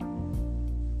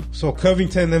 So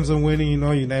Covington ends up winning,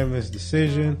 unanimous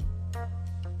decision.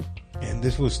 And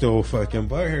this was still fucking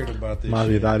butthurt about this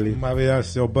shit. Masvidal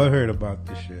still butthurt about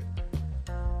this shit.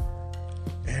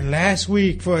 And last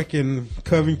week, fucking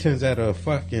Covington's at a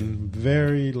fucking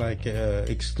very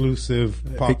exclusive,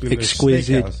 popular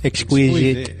Exquisite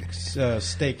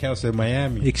steakhouse in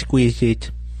Miami.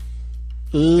 Exquisite.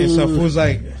 And so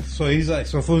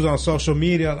fool's on social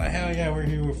media like, hell yeah, we're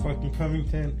here with fucking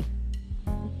Covington.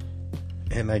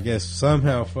 And I guess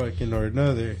somehow fucking or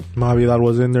another, Masvidal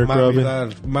was in there grubbing.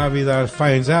 Masvidal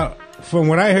finds out. From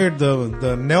what I heard,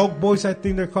 the Nelk Boys, I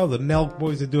think they're called, the Nelk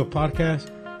Boys that do a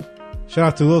podcast. Shout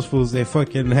out to those fools. They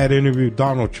fucking had interviewed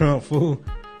Donald Trump, fool.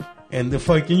 And the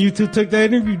fucking YouTube took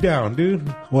that interview down, dude.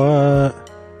 What?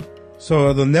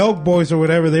 So the Nelk Boys or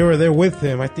whatever, they were there with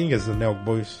him. I think it's the Nelk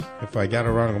Boys. If I got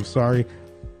it wrong, I'm sorry.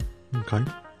 Okay.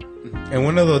 And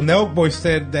one of the Nelk Boys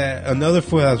said that another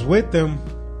fool that was with them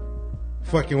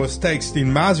fucking was texting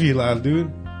Masvidal,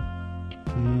 dude.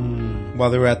 While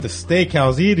they were at the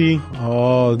steakhouse eating.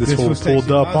 Oh, this fool was pulled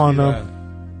texting up on Masvidal. them.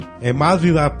 And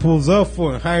Masvidal pulls up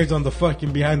for and hides on the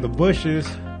fucking behind the bushes.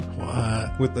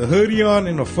 What? With the hoodie on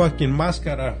and a fucking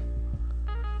mascara.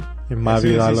 And As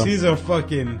soon as he Masvidal sees a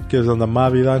fucking... gives him the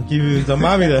Masvidal. Gives the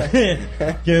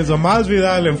Masvidal. Gives a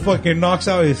Masvidal and fucking knocks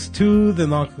out his tooth and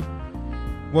knock...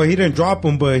 Well, he didn't drop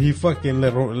him, but he fucking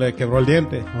le quebró el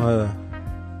diente.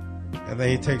 And then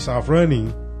he takes off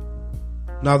running.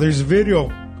 Now there's a video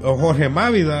of Jorge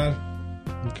Masvidal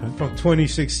from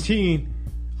 2016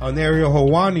 on Ariel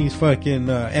Helwani's fucking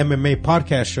MMA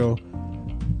podcast show.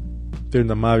 During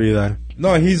the Masvidal.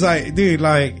 No, he's like, dude,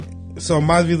 so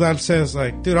Masvidal says,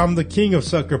 dude, I'm the king of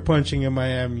sucker punching in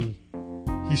Miami.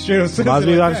 He straight up says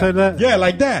Masvidal said that? Yeah,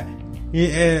 like that.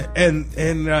 And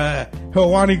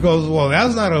Helwani goes, well,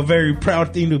 that's not a very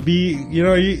proud thing to be,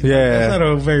 that's not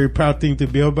a very proud thing to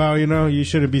be about, you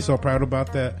shouldn't be so proud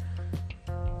about that.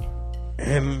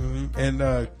 And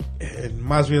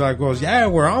Masvidal goes, yeah,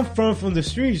 where I'm from the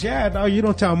streets, yeah, no, you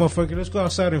don't tell a motherfucker, let's go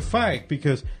outside and fight,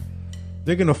 because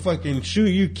they're gonna fucking shoot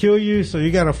you, kill you, so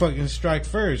you gotta fucking strike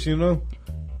first, And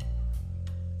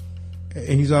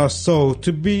he's also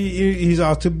to be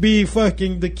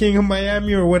fucking the king of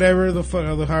Miami or whatever the fuck,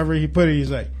 however he put it. He's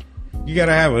like, you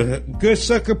gotta have a good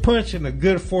sucker punch and a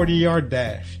good 40-yard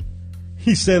dash.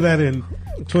 He said that in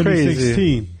 2016.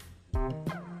 Crazy.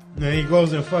 And he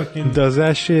goes and fucking Does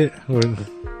that shit.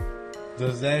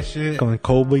 does that shit. Going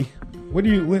Kobe. What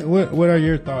are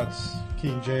your thoughts,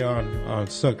 King J, on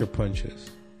sucker punches?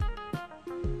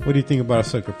 What do you think about a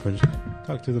sucker punch?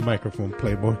 Talk to the microphone,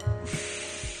 Playboy.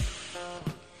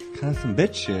 Kind of some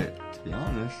bitch shit, to be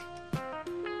honest.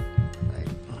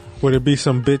 Would it be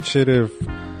some bitch shit if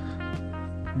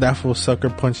that fool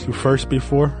sucker punched you first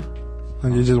before,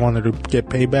 and you just wanted to get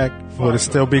payback? Would it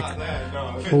still be?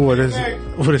 Would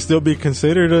it still be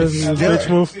considered a bitch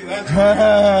move?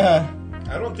 I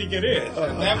don't think it is.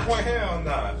 At that point, hell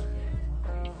nah.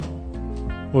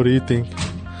 What do you think?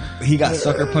 He got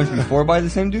sucker punched before by the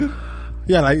same dude?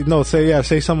 Yeah,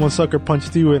 say someone sucker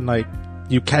punched you and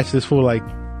you catch this fool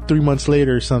 3 months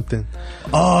later or something.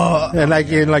 Oh, And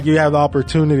you have the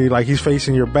opportunity, he's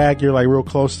facing your back, you're real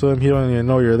close to him, he don't even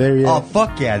know you're there yet. oh,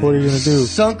 fuck yeah. What are you gonna do?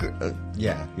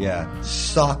 Yeah.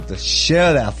 Sock the shit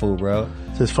out of that fool, bro.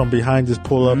 Just from behind, just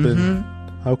pull up and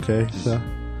okay. So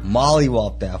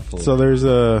Mollywop that fool. there's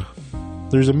a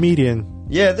median.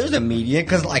 Yeah, there's a median,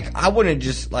 because, I wouldn't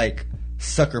just,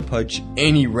 sucker punch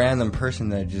any random person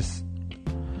that just,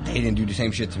 they didn't do the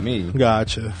same shit to me.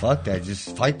 Gotcha. Fuck that,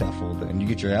 just fight that fool, then. You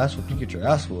get your ass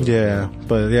whooped, Yeah,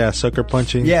 but yeah, sucker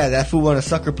punching. Yeah, that fool want to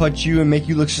sucker punch you and make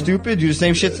you look stupid, do the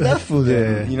same shit to that fool,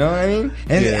 then. Yeah. You know what I mean?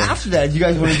 And then after that, you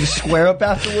guys want to just square up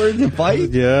afterwards and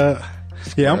fight? Yeah.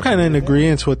 Yeah, I'm kind of in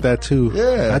agreement with that too.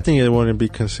 Yeah. I think it wouldn't be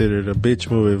considered a bitch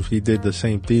move if he did the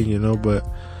same thing, you know. But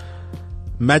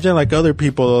imagine like other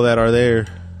people though that are there.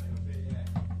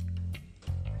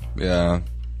 Yeah.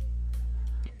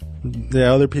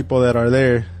 Yeah, other people that are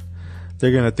there,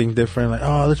 they're gonna think different. Like,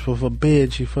 oh, this was a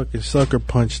bitch. He fucking sucker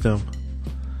punched him.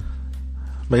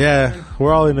 But yeah,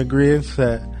 we're all in agreement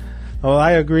that. Well,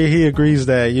 I agree. He agrees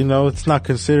that, you know, it's not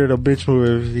considered a bitch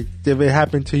move. If it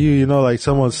happened to you, you know, like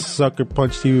someone sucker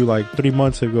punched you like 3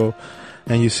 months ago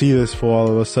and you see this for all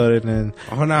of a sudden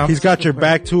and he's got your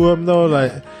back to him though.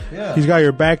 Like, he's got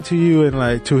your back to you and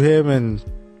like to him and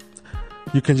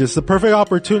you can just, the perfect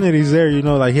opportunity's there, you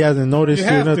know, like he hasn't noticed You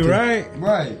you. have Nothing. to, right?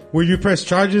 Right. Will you press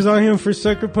charges on him for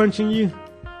sucker punching you?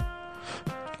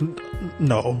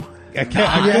 No. I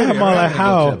can't. Yeah, I'm all like,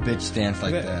 how? Go to a bitch stance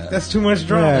like that. That's too much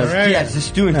drama, Yeah. right? Yeah,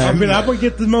 just doing. I mean, I'm gonna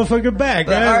get this motherfucker back,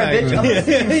 Like, right? all right, bitch. I'm gonna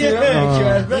get your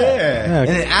ass back. Yeah. And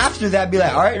then after that, be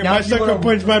like, all right, And now my you sucker wanna-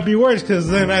 punch might be worse because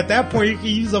then at that point you can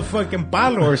use a fucking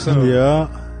palo or something. Yeah.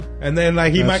 And then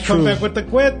like he That's might come true. back with the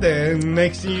cuete, and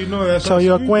next thing you know, that's So how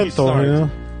you spooky cuento, starts. you know?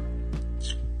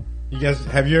 You guys,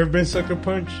 have you ever been sucker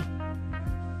punched?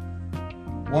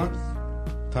 once,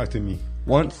 Talk to me.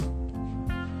 once,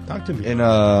 Talk to me. in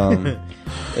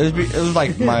it was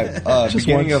like my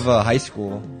beginning once. of high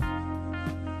school.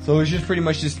 So it was just pretty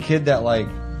much this kid that like,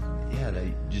 yeah,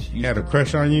 they just He used had a to.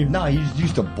 crush on you? Nah, he just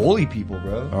used to bully people,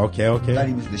 bro. Okay, Thought okay.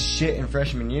 he was the shit in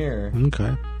freshman year.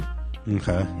 Okay.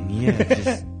 Okay. And yeah,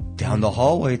 just down the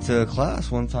hallway to class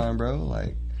one time, bro.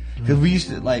 Like, cause we used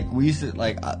to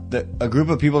a group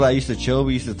of people that used to chill.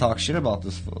 We used to talk shit about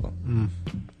this fool.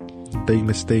 Big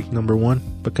mistake number one.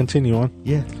 But continue on.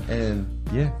 Yeah, and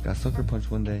yeah, got sucker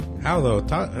punched one day. How though?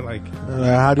 Talk like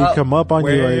How do you come up on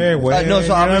you? where? Like, No, so you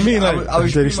know I was, what I mean? I Like, was, I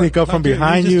was did he pretty sneak much- up from Okay,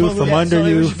 behind you you, just from told me- under so it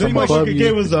you, was the from pretty much above motherfucker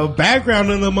gave you? us a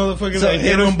background on the motherfucker So that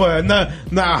hit it was- him, but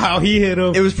not how he hit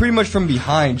him. It was pretty much from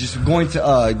behind, just going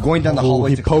down the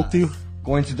hallway. he to poked class. you?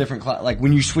 Going to different class, like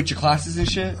when you switch your classes and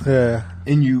shit, Yeah.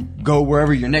 and you go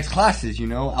wherever your next class is, you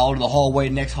know, out of the hallway,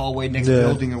 next Yeah.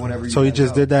 building or whatever. So he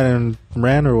just did that and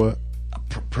ran or what?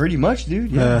 Pretty much,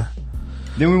 dude. Yeah. Yeah.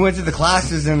 Then we went to the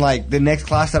classes, and like the next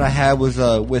class that I had was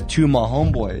with two of my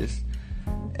homeboys,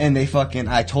 and they fucking.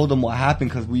 I told them what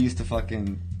happened because we used to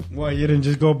fucking. Well, you didn't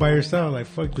just go by yourself. Like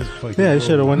fuck this fucking. Yeah, he bully.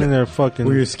 should have went in there fucking.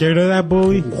 Were you scared of that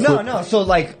bully? No. So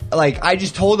like I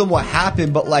just told them what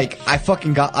happened, but like I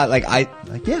fucking got I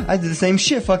did the same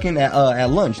shit fucking at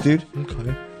lunch, dude.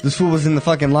 Okay. This fool was in the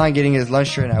fucking line getting his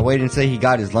lunch tray, and I waited until he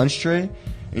got his lunch tray,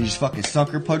 and just fucking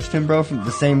sucker punched him, bro, from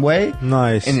the same way.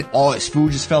 Nice. And all his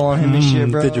food just fell on him and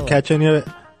shit, bro. Did you catch any of it?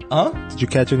 Huh? Did you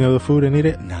catch any of the food and eat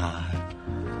it? Nah,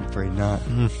 I'm afraid not.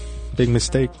 Big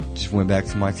mistake. Just went back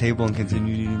to my table and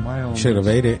continued eating my own. Should have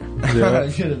ate it. Yeah.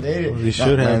 Should have ate it. You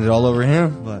should have. Landed all over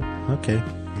him, but Okay.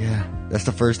 yeah, that's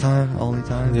the first time, only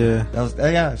time. Yeah. That was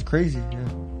yeah, it's crazy. Yeah.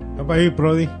 How about you,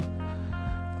 Brody?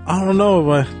 I don't know,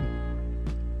 but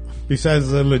Besides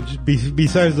the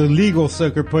legal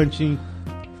sucker punching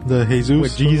the Jesus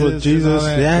with Jesus, and all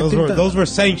that, yeah, those were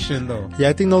sanctioned though. yeah,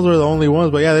 I think those were the only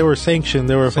ones. But yeah, they were sanctioned.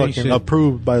 They were Sanctioned. fucking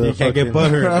approved by the. You can't get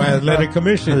fucking- butthurt by athletic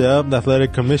commission. Yeah, the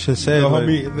athletic commission said. The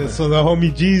like, so the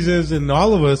homie Jesus and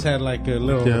all of us had like a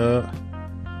little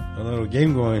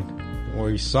game going where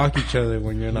you sock each other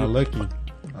when you're not looking.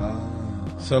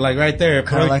 So like right there,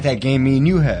 Kind of like that game me and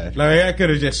you had. like I could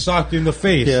have just socked you in the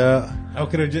face. yeah, I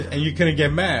could have just, and you couldn't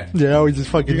get mad. yeah. We just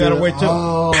fucking. You gotta did it. wait till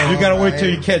Oh, you gotta wait till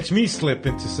right. you catch me slip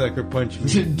into sucker punching.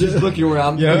 Just looking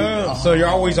around. Yeah, so you're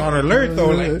always on alert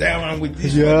though. Like, damn, I'm with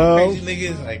these Yeah. fucking crazy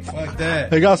niggas. Like, fuck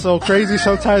that. It got so crazy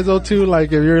sometimes though too. Like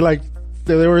if you're like,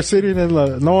 they were sitting in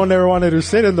the. No one ever wanted to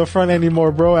sit in the front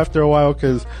anymore, bro. After a while,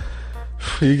 because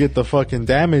you get the fucking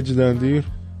damage done, dude.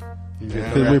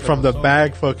 Cause we from the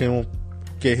back, fucking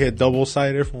get hit double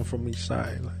sided from each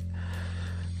side. Like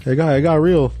it got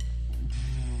real.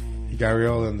 You got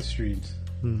real in the streets,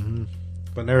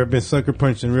 but never been sucker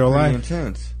punched in real Pretty life.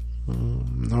 intense.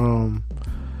 I'm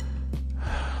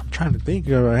trying to think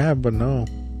if I have, but no.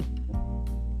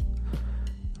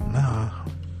 Nah.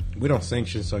 We don't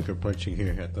sanction sucker punching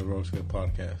here at the Rose Good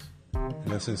Podcast.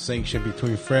 Unless it's sanctioned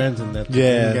between friends and that's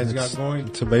Yeah, what you guys it's- got going.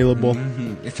 It's available.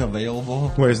 It's available.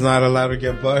 Where it's not allowed to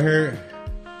get butthurt.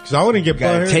 Because I wouldn't get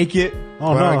Gotta butthurt. take it.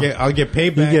 Oh But no. I'll get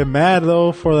You payback. get mad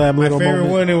though for that My little favorite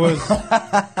moment. one, it was,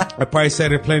 I probably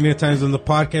said it plenty of times on the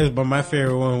podcast, but my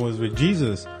favorite one was with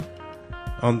Jesus.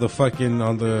 On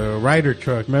the rider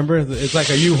truck, remember? It's like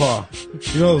a U-Haul.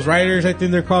 You know those riders, I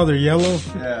think they're called? They're yellow.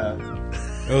 Yeah.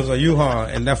 It was a U-Haul,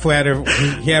 and that fool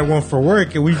he had one for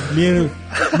work, and me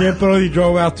and Brody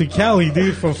drove out to Cali,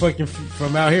 dude,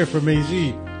 from out here, from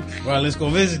AZ. Well, let's go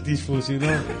visit these fools, you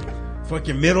know?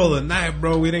 fucking middle of the night,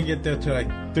 bro. We didn't get there till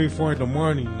like 3, 4 in the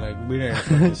morning. Like, we didn't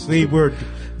fucking sleep. We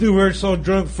were so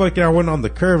drunk. Fucking, I went on the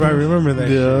curb. I remember that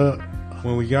shit.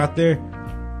 When we got there.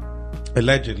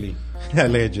 Allegedly.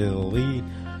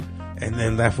 And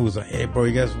then that fool was like, hey, bro,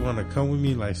 you guys want to come with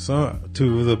me? Like,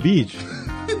 to the beach.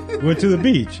 Went to the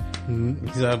beach.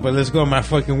 He's like, but let's go in my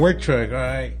fucking work truck, all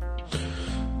right?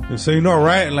 And so, you know,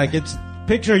 right? Like, it's,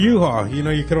 picture a U-Haul. You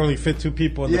know, you could only fit 2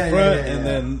 people in the front, and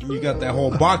then you got that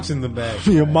whole box in the back.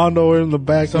 Your Mondo in the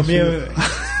back. So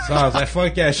I was like,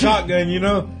 fuck yeah, shotgun, you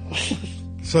know?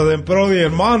 So then Brody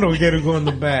and Mondo get to go in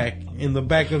the back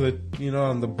of the, you know,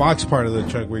 on the box part of the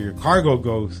truck where your cargo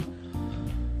goes.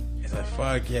 He's like,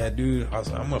 fuck yeah, dude. I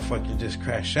was like, I'm gonna fucking just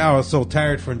crash out. I was so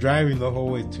tired from driving the whole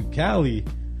way to Cali.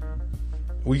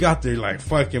 We got there like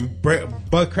fucking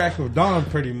butt crack of dawn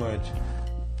pretty much.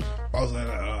 I was like,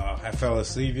 I fell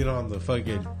asleep, you know, on the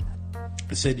fucking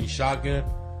city shotgun.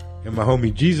 And my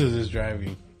homie Jesus is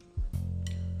driving.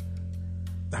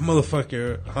 That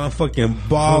motherfucker, I'm fucking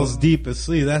balls deep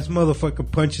asleep. That motherfucker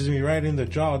punches me right in the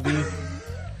jaw, dude.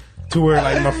 To where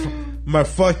like my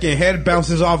fucking head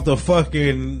bounces off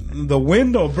the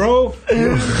window, bro.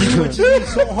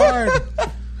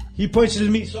 He punches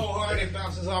me so hard. It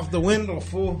bounces off the window,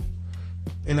 fool.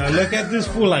 And I look at this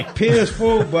fool like pissed,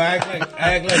 fool, but I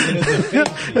act like it is a fake.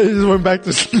 I just went back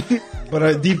to sleep.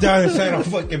 But deep down inside, I'm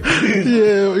fucking pissed.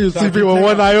 Yeah, you're sleeping with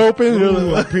one eye open.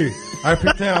 I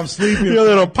pretend I'm sleeping. You're a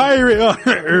little pirate.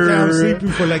 I'm sleeping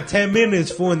for like 10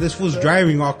 minutes, fool, and this fool's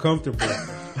driving all comfortable.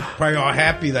 Probably all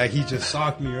happy that he just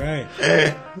socked me, right?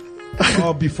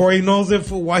 Oh, before he knows it,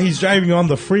 fool, while he's driving on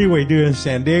the freeway, dude, in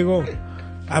San Diego,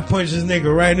 I punched this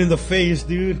nigga right in the face,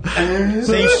 dude.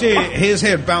 Same shit. His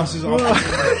head bounces off.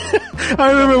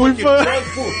 I remember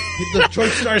the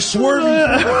truck starts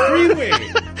swerving from the freeway.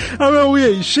 I remember we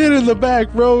ate shit in the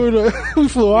back, bro. We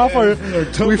flew off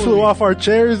our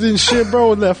chairs and shit,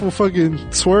 bro. And that fool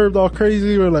fucking swerved all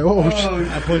crazy. We're like, oh shit!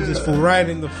 I punched this fool right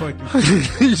in the fucking.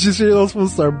 You just hear those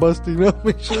fools start busting up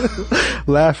and shit,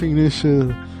 laughing and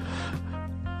shit.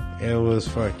 It was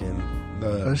fucking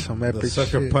that's some epic the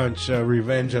sucker shit. punch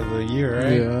revenge of the year,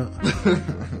 right? Yeah.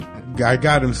 I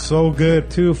got him so good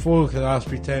too, fool, because I was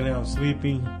pretending I'm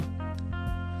sleeping.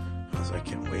 I was like,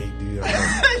 can't wait, dude.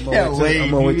 I'm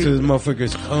gonna wait till this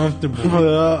motherfucker's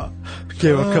comfortable.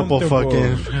 Give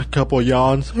a couple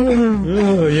yawns.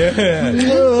 Oh, yeah.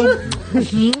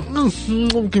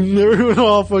 Everyone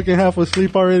all fucking half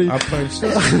asleep already. I punched.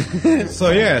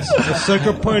 So, yes, a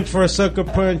sucker punch for a sucker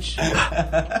punch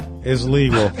is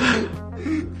legal.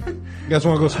 You guys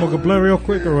want to go smoke a blunt real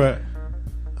quick or what?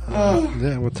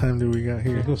 Yeah, what time do we got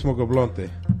here? Let's go smoke a blunte.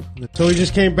 So we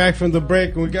just came back from the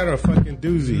break and we got our fucking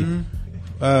doozy.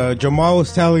 Jamal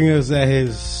was telling us that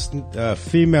his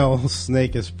female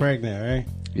snake is pregnant, right?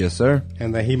 Yes, sir.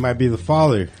 And that he might be the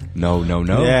father. No.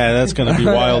 Yeah, that's gonna be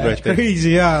wild right there.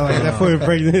 Crazy, yeah. Like that fool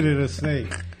impregnated a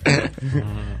snake.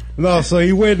 No, so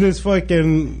he witnessed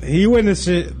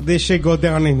this shit go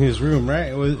down in his room,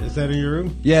 right? Is that in your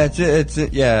room? Yeah, it's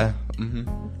yeah.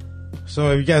 Mm-hmm.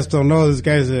 So if you guys don't know, this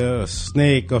guy's a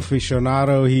snake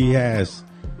aficionado. He has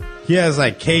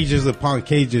like cages upon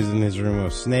cages in his room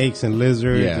of snakes and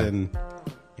lizards and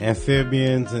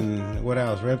amphibians and what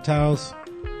else? Reptiles?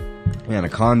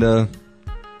 Anaconda.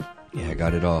 Yeah, I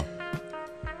got it all.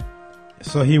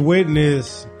 So he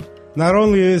witnessed, not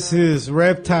only is his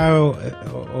reptile,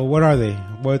 what are they?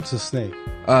 What's a snake?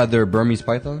 They're Burmese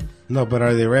python. No, but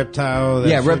are they reptile?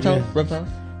 Yeah, reptile.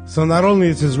 So not only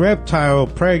is his reptile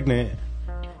pregnant,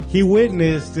 he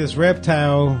witnessed this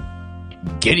reptile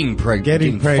getting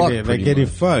pregnant, getting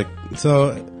fucked.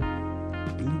 So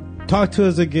talk to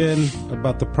us again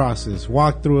about the process.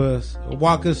 Walk us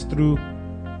through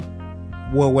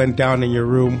what went down in your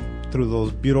room through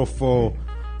those beautiful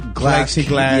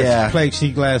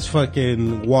plexiglass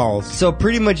fucking walls. So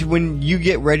pretty much when you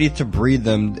get ready to breed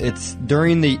them, it's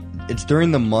during the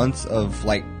months of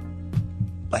like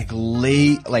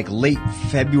late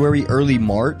February, early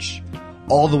March,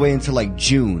 all the way into like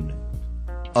June,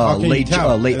 late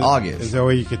August. Is there a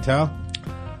way you could tell?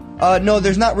 No,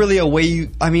 there's not really a way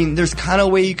there's kind of a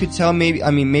way you could tell.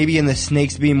 Maybe in the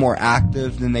snakes being more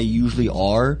active than they usually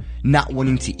are, not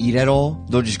wanting to eat at all.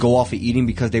 They'll just go off of eating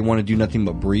because they want to do nothing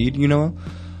but breed, you know?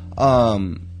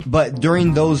 But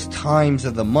during those times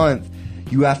of the month,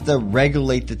 you have to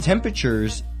regulate the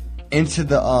temperatures into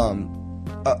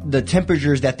the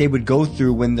temperatures that they would go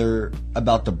through when they're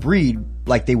about to breed,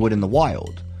 like they would in the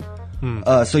wild.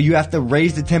 So you have to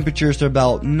raise the temperatures to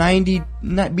about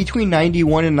between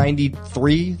 91 and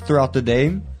 93 throughout the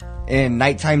day. And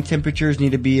nighttime temperatures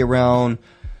need to be around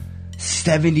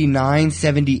 79,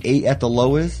 78 at the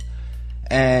lowest.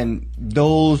 and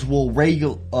those will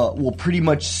will pretty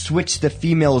much switch the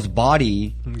female's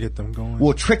body, Get them going.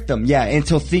 will trick them,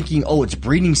 into thinking, oh, it's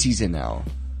breeding season now,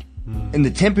 and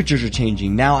the temperatures are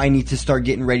changing. Now I need to start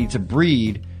getting ready to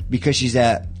breed because she's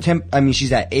at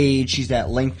she's at age, she's at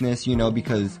lengthness,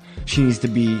 because she needs to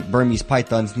be Burmese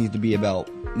pythons need to be about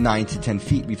 9 to 10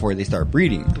 feet before they start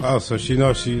breeding. Oh, so she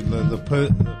knows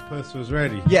the puss was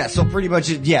ready. Yeah, so pretty much,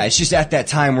 it's just at that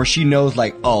time where she knows,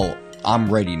 like, oh,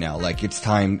 I'm ready now. Like, it's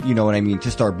time, you know what I mean,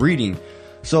 to start breeding.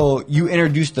 So you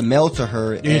introduce the male to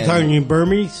her. You're talking in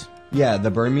Burmese? Yeah, the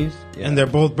Burmese. Yeah. And they're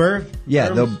both Burmese? Yeah,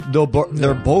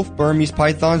 they're both Burmese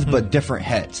pythons, but different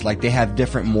heads. Like, they have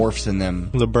different morphs in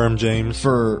them. The Burm James.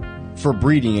 For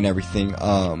breeding and everything.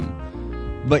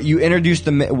 But you introduce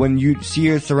them when you see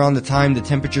it's around the time the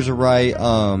temperatures are right.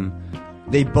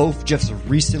 They both just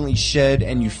recently shed,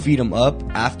 and you feed them up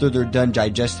after they're done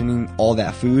digesting all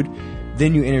that food.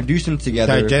 Then you introduce them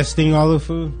together. Digesting all the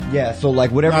food? Yeah, so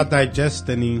like whatever. Not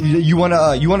digesting. You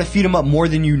wanna feed them up more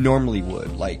than you normally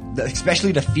would. Like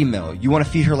especially the female, you want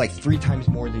to feed her like 3 times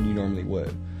more than you normally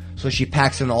would. So she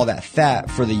packs in all that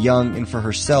fat for the young and for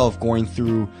herself, going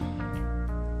through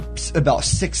about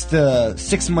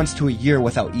 6 months to a year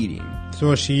without eating. So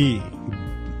what she eat?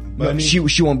 No,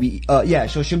 she won't be.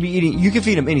 So she'll be eating. You can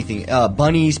feed them anything.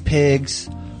 Bunnies, pigs.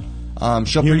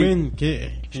 She'll human.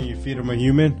 Can you feed them a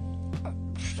human?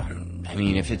 I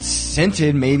mean, if it's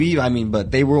scented, maybe. I mean,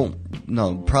 but they won't.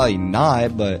 No, probably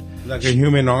not. But like a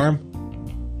human arm.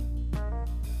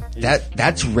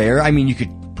 That's rare. I mean, you could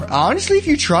honestly, if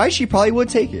you try, she probably would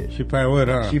take it. She probably would,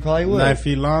 huh? She probably would. 9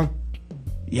 feet long.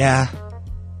 Yeah.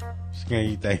 She's gonna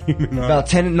eat that human arm. About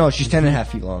 10. No, she's 10.5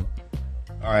 feet long.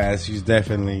 All right, she's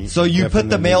definitely. So you put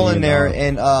the male in there,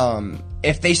 and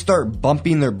if they start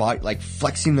bumping their body, like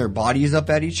flexing their bodies up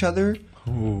at each other,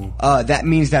 that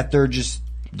means that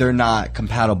they're not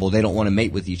compatible. They don't want to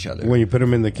mate with each other. When you put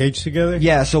them in the cage together?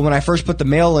 Yeah, so when I first put the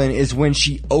male in is when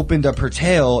she opened up her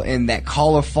tail and that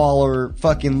cauliflower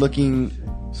fucking looking.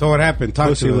 So what happened? Talk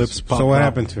Pussy to lips us. pop So what out.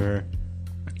 happened to her?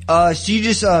 She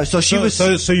just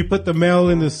So you put the male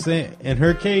in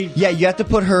her cage? Yeah, you have to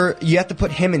put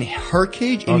him in her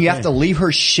cage, and you have to leave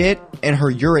her shit and her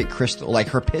urate crystal, like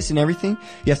her piss and everything.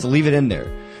 You have to leave it in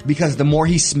there. Because the more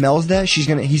he smells that, he's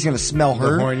gonna smell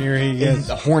her. The hornier he gets.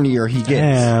 The hornier he gets.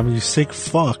 Damn, you sick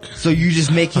fuck. So you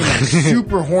just make him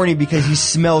super horny because he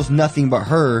smells nothing but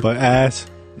her. But ass.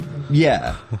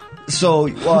 Yeah. So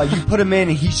you put him in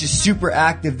and he's just super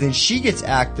active. Then she gets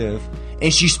active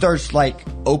and she starts like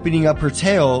opening up her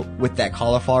tail with that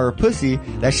cauliflower pussy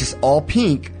that's just all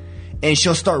pink. And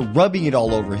she'll start rubbing it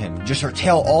all over him. Just her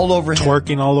tail all over him.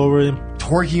 Twerking all over him.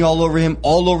 Twerking all over him,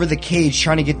 all over the cage,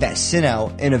 trying to get that scent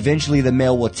out. And eventually the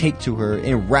male will take to her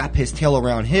and wrap his tail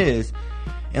around his.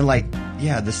 And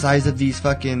the size of these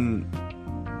fucking...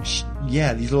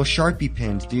 these little Sharpie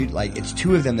pins, dude. Like, it's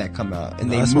 2 of them that come out.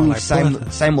 And they move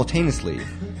simultaneously.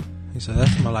 He said, that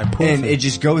smell like pussy. And it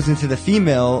just goes into the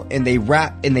female, and they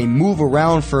wrap, and they move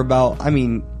around for about,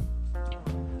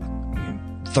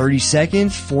 30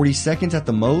 seconds, 40 seconds at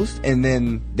the most, and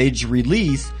then they just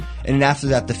release, and then after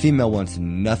that, the female wants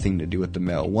nothing to do with the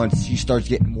male. Once she starts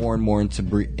getting more and more into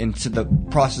the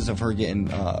process of her getting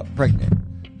pregnant.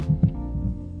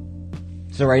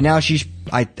 So right now, she's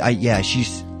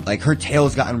like, her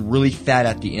tail's gotten really fat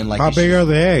at the end. Like, how big are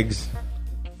the eggs?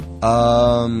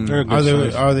 Are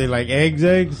they like eggs?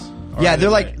 Yeah, they're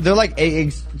like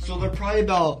eggs. So they're probably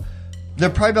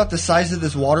about the size of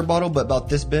this water bottle, but about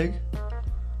this big.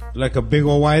 Like a big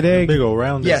old white egg? Big old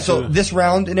round. Yeah, so this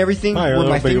round and everything, where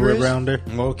my finger is, rounder.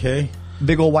 Okay.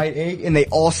 Big old white egg, and they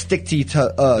all stick to each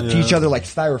other like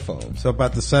styrofoam. So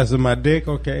about the size of my dick?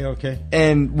 Okay.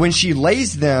 And when she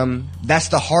lays them, that's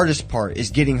the hardest part,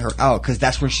 is getting her out, because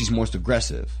that's when she's most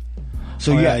aggressive.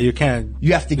 So you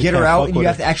have to get her out, and you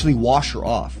have to actually wash her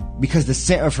off, because the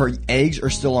scent of her eggs are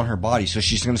still on her body, so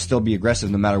she's going to still be aggressive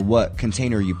no matter what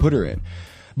container you put her in.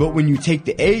 But when you take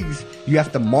the eggs, you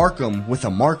have to mark them with a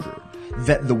marker,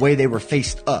 that the way they were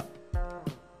faced up.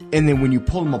 And then when you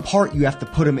pull them apart, you have to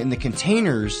put them in the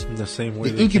containers, the same way,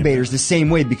 the incubators, the same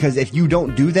way. Because if you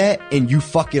don't do that and you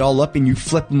fuck it all up and you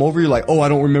flip them over, you're like, oh, I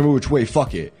don't remember which way,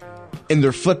 fuck it. And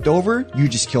they're flipped over, you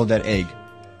just killed that egg.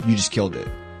 You just killed it.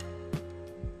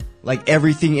 Like,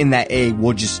 everything in that egg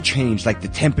will just change. Like, the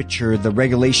temperature, the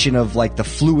regulation of, like, the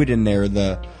fluid in there,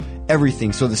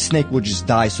 everything. So the snake will just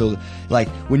die. So, like,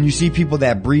 when you see people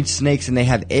that breed snakes and they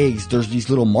have eggs, there's these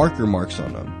little marker marks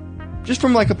on them. Just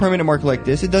from, like, a permanent marker like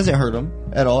this, it doesn't hurt them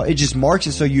at all. It just marks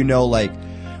it so you know, like,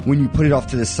 when you put it off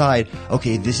to the side,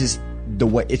 okay, this is the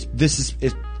way, it's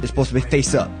supposed to be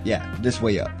face up. Yeah, this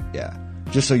way up. Yeah.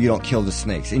 Just so you don't kill the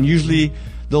snakes. And usually,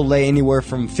 they'll lay anywhere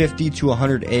from 50 to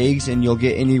 100 eggs, and you'll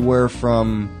get anywhere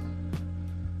from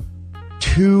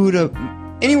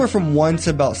 1 to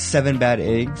about 7 bad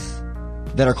eggs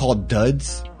that are called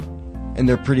duds, and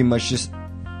they're pretty much just,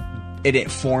 it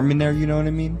didn't form in there, you know what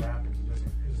I mean?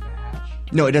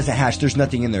 No, it doesn't hatch. There's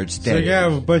nothing in there. It's dead. So you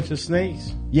have a bunch of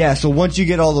snakes? Yeah, so once you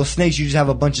get all those snakes, you just have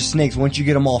a bunch of snakes. Once you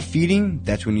get them all feeding,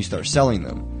 that's when you start selling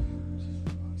them.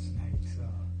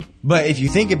 But if you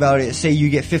think about it, say you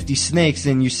get 50 snakes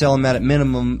and you sell them at a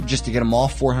minimum just to get them all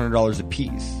 $400 a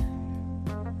piece.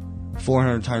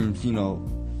 400 times,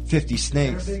 50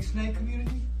 snakes. Is there a big snake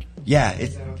community? Yeah,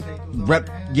 it's That'll take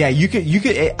those you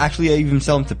could actually even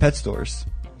sell them to pet stores.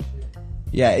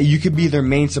 Yeah, you could be their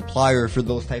main supplier for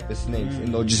those type of snakes,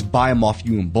 and they'll just buy them off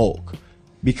you in bulk,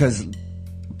 because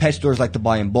pet stores like to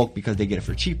buy in bulk because they get it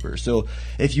for cheaper. So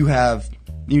if you have,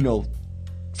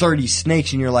 30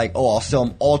 snakes and you're like, oh, I'll sell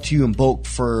them all to you in bulk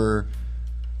for,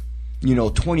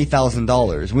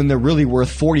 $20,000 when they're really worth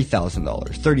 $40,000,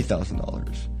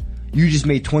 $30,000. You just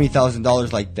made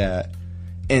 $20,000 like that,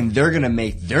 and they're gonna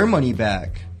make their money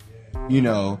back.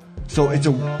 So it's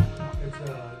a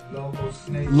local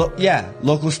snake.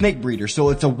 local snake breeder. So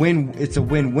it's a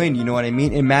win-win. You know what I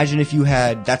mean? Imagine if you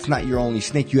had, that's not your only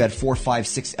snake. You had 4, 5,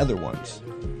 6 other ones.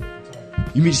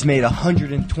 You just made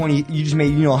 $120. You just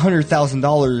made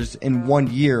 $100,000 in 1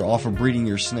 year off of breeding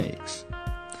your snakes.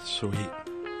 Sweet.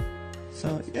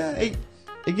 So yeah, it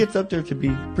gets up there to be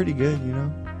pretty good.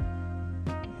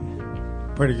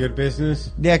 Pretty good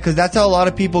business. Yeah, because that's how a lot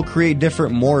of people create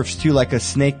different morphs too. Like a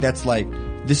snake that's like,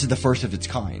 this is the first of its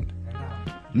kind.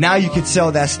 Now you could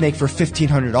sell that snake for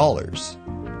 $1,500.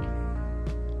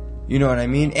 You know what I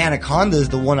mean? Anaconda is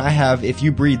the one I have. If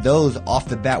you breed those off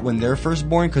the bat when they're first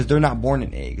born, because they're not born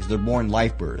in eggs, they're born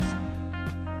live birth.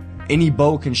 Any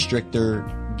boa constrictor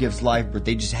gives live birth.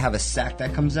 They just have a sac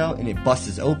that comes out and it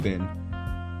busts open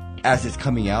as it's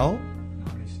coming out.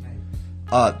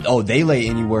 They lay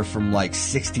anywhere from like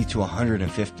 60 to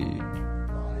 150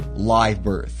 live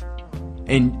birth.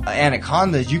 And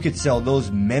anacondas, you could sell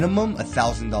those minimum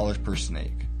 $1,000 per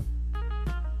snake.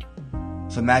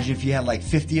 So imagine if you had like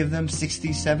 50 of them,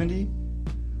 60, 70.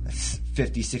 That's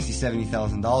 $50, $60,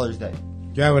 $70,000 that.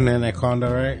 You have an anaconda,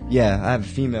 right? Yeah, I have a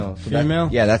female. So Female?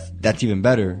 That's even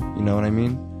better. You know what I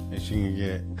mean? That you can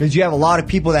get. Because you have a lot of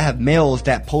people that have males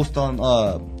that post on,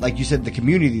 like you said, the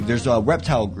community. There's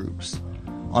reptile groups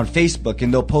on Facebook,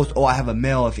 and they'll post, oh, I have a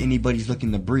male if anybody's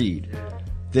looking to breed.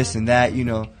 This and that,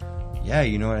 Yeah,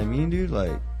 you know what I mean, dude?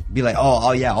 Like, be like,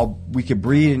 oh yeah, we could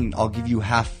breed and I'll give you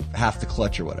half the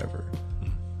clutch or whatever.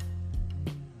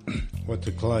 What's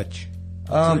a clutch?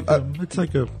 It's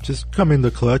like just come in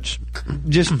the clutch.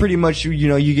 Just pretty much,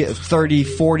 you get 30,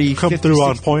 40, Come 50, through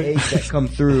on 60 point. eggs that come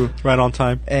through. Right on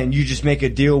time. And you just make a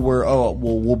deal where,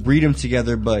 we'll breed them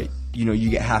together, but, you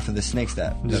get half of the snakes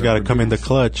that. You just that got are to come in the produced.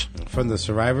 clutch. From the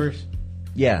survivors?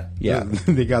 Yeah.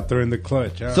 They got through in the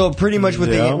clutch. Huh? So pretty much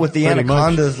with Yeah, the pretty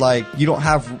anacondas, like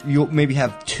you'll maybe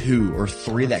have 2 or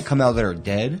 3 that come out that are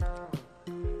dead,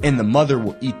 and the mother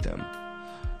will eat them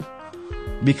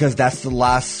because that's the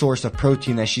last source of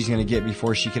protein that she's gonna get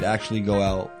before she could actually go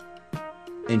out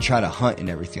and try to hunt and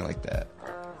everything like that.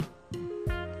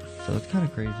 So it's kind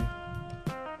of crazy.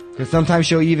 Because sometimes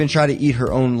she'll even try to eat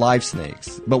her own live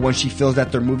snakes, but when she feels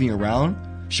that they're moving around,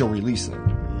 she'll release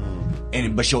them.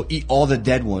 But she'll eat all the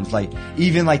dead ones, like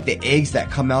even like the eggs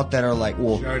that come out that are like,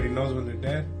 well, She already knows when they're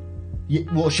dead. yeah,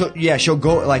 well, she'll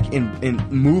go like and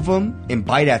move them and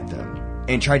bite at them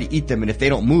and try to eat them, and if they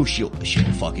don't move, she'll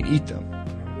fucking eat them.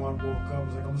 One wolf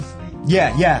comes like, I'm a snake.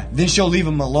 Yeah. Then she'll leave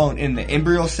them alone in the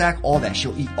embryo sac. All that,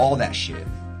 she'll eat all that shit.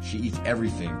 She eats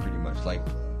everything pretty much. Like,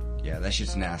 yeah, that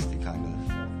shit's nasty, kind of.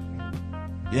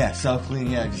 Yeah, self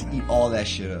clean. Yeah, just eat all that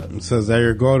shit up. So is that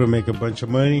your goal, to make a bunch of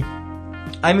money?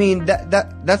 I mean,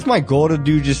 that's my goal to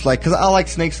do, just like, because I like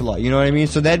snakes a lot, you know what I mean?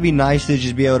 So that'd be nice to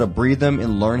just be able to breed them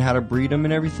and learn how to breed them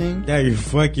and everything. Yeah, you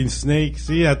fucking snake.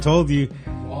 See, I told you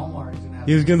Walmart's gonna have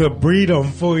he was gonna breed them.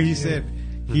 He said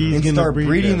he's And gonna start breed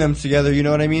breeding them together, you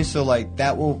know what I mean? So, like,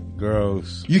 that will,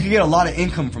 Gross. you can get a lot of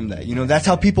income from that, That's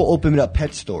how people open up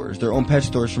pet stores, their own pet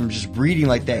stores, from just breeding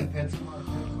like that. PetSmart,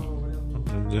 Petco,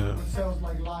 whatever. Yeah. It sells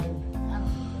like live animals.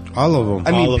 All of them.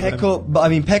 I mean, All of them.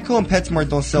 Petco and PetSmart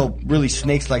don't sell really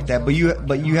snakes like that, but you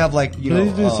have like, They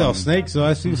do sell snakes, so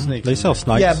I see snakes. They sell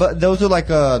snipes. Yeah, but those are like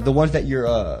the ones that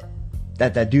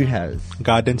that dude has.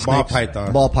 Garden ball snakes.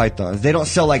 python. Ball pythons. They don't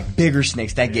sell like bigger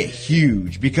snakes that get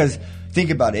huge, because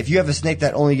think about it. If you have a snake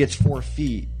that only gets 4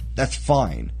 feet, that's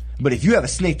fine. But if you have a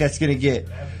snake that's going to get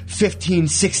 15,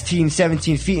 16,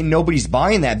 17 feet and nobody's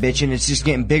buying that bitch and it's just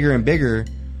getting bigger and bigger,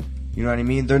 You know what I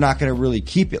mean? They're not going to really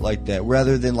keep it like that.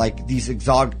 Rather than like these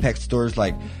exotic pet stores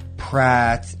like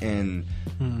Pratt and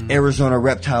Arizona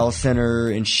Reptile Center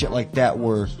and shit like that,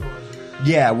 where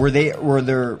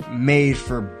they're made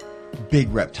for big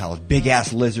reptiles, big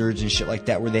ass lizards and shit like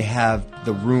that, where they have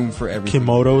the room for everything.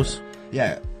 Komodos.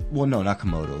 Yeah. Well, no, not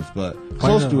Komodos, but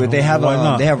close to it. They have.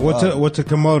 They have. What's a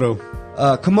Komodo?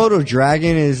 Komodo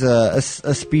dragon is a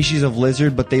species of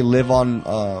lizard, but they live on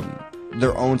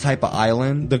their own type of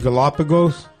island. The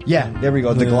Galapagos? Yeah, there we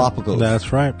go. The Galapagos.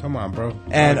 That's right. Come on, bro.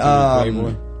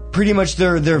 And pretty much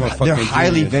they're fucking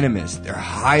highly genius. venomous. They're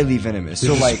highly venomous. They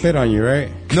So just like, spit on you, right?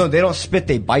 no, they don't spit.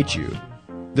 They bite you.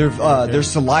 Their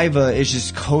saliva is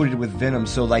just coated with venom.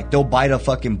 So like, they'll bite a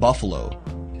fucking buffalo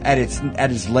at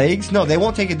its legs. No, they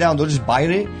won't take it down. They'll just bite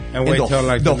it And wait till,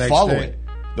 like, the they'll next follow day. it.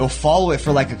 They'll follow it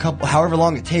for like however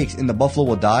long it takes, and the buffalo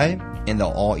will die, and they'll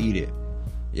all eat it.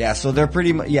 Yeah, so they're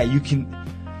pretty much. Yeah, you can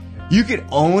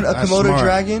own a That's Komodo smart.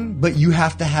 dragon, but you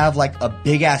have to have like a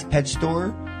big ass pet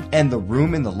store and the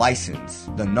room and the license,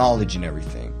 the knowledge and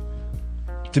everything,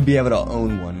 to be able to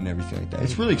own one and everything like that.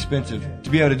 It's really expensive to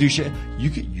be able to do shit. You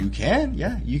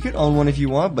can own one if you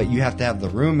want, but you have to have the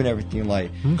room and everything.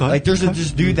 Like, Okay. like there's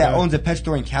this dude that Okay. owns a pet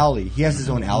store in Cali. He has his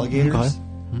own alligators.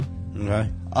 Okay.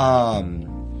 Okay.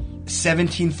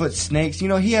 17-foot snakes. You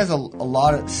know, he has a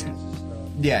lot of.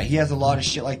 Yeah, he has a lot of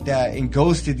shit like that, and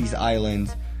goes to these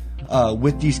islands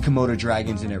with these Komodo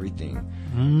dragons and everything.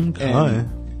 Okay. And,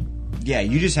 yeah,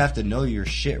 you just have to know your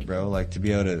shit, bro. Like, to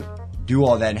be able to do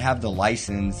all that and have the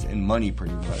license and money,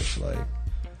 pretty much. Like,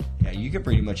 yeah, you can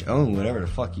pretty much own whatever the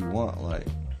fuck you want. Like,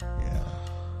 yeah.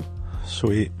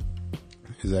 Sweet.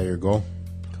 Is that your goal?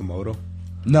 Komodo?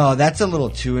 No, that's a little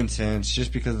too intense.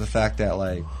 Just because of the fact that,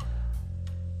 like,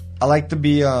 I like to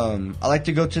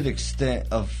go to the extent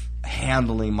of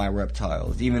handling my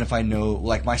reptiles, even if I know,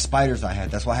 like my spiders I had.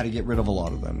 That's why I had to get rid of a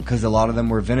lot of them, because a lot of them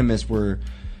were venomous. Where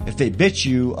if they bit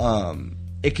you,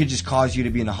 it could just cause you to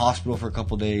be in the hospital for a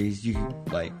couple days. You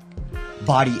could, like,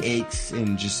 body aches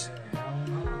and just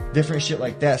different shit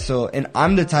like that. So, and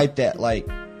I'm the type that, like,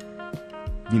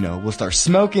 you know, will start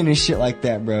smoking and shit like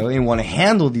that, bro, and want to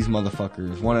handle these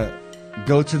motherfuckers. Want to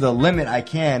go to the limit I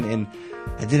can, and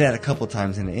I did that a couple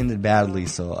times and it ended badly.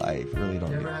 So I really don't.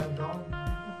 You ever had a dog?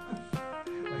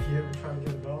 Like, you ever try to get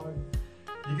a dog?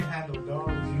 You can handle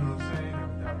dogs, you know what I'm saying? Or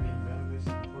without being venomous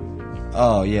and poisonous.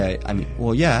 Oh yeah, I mean,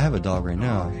 well, yeah, I have a dog right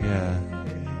now. Yeah,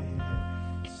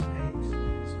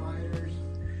 Snakes, spiders.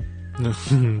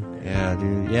 yeah,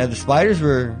 dude. Yeah, the spiders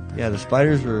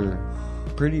were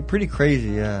pretty crazy.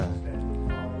 Yeah.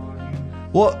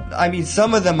 Well, I mean,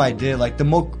 some of them I did. Like, the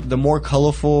more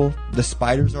colorful the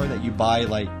spiders are that you buy,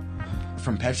 like,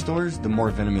 from pet stores, the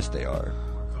more venomous they are.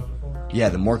 Yeah,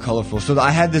 the more colorful. So I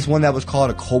had this one that was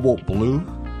called a cobalt blue.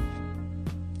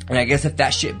 And I guess if that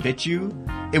shit bit you,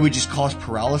 it would just cause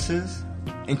paralysis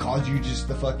and cause you just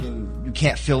you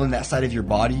can't feel in that side of your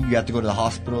body. You have to go to the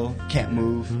hospital, can't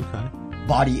move,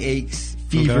 body aches,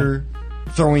 fever,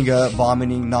 throwing up,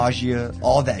 vomiting, nausea,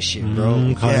 all that shit,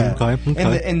 bro. Okay.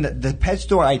 And the pet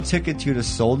store I took it to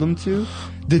sold them to,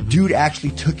 the dude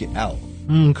actually took it out.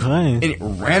 Okay. And it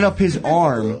ran up his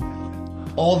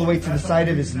arm all the way to the side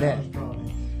of his neck.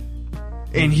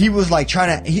 And he was like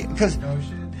trying to, he was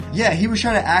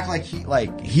trying to act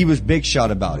like he was big shot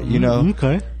about it, you know?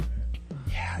 Okay.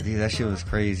 Yeah, dude, that shit was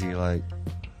crazy. Like,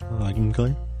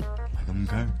 Okay.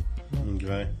 okay.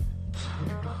 Okay.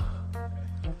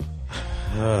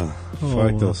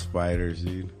 Fuck those spiders,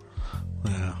 dude.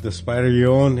 Yeah. The spider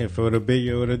you own, if it would have bit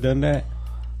you, it would have done that?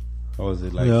 Or was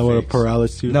it like Yeah, what a fixed?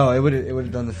 paralysis. No, it would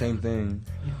have done the same thing.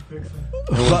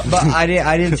 but I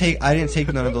didn't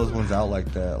take none of those ones out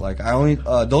like that. Like, I only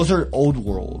those are old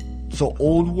world. So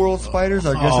old world spiders,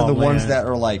 I guess, Oh, are the ones man. that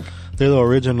are like They're the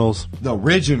originals. the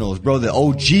originals, bro, the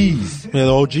OGs. Yeah,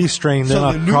 the OG strain. They're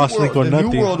So not cross-linked or the nothing.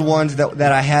 New World ones that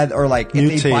I had are like, if they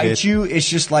Mutated. bite you, it's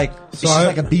just like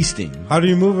a bee sting. How do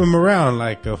you move them around?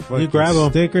 Like a fucking grab 'em.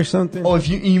 stick or something? Oh, if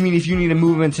you need to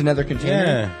move them into another container,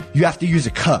 Yeah. you have to use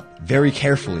a cup very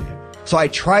carefully. So I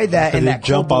tried that, and they that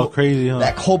jump cobalt, out crazy, huh?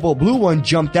 That cobalt blue one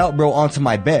jumped out, bro, onto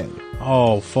my bed,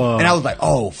 Oh, fuck. and I was like,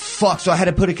 oh fuck! So I had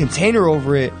to put a container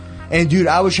over it, and dude,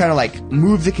 I was trying to like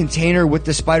move the container with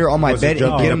the spider on my Was bed it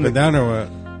and jumping get up him and to. down or what?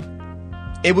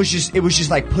 It was just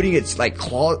like putting its like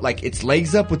claw, like its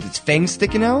legs up with its fangs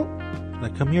sticking out.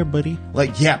 Like, come here, buddy.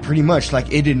 Like, yeah, pretty much.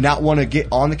 Like, it did not want to get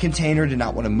on the container, did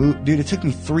not want to move. Dude, it took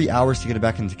me 3 hours to get it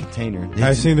back into the container. Have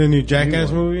you seen the new Jackass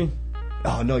one. movie?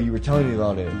 Oh, no, you were telling me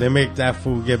about it. They make that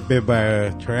fool get bit by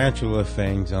a tarantula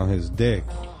fangs on his dick.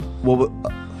 Well,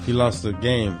 He lost the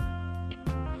game.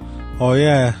 Oh,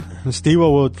 yeah.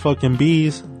 Steve-O with fucking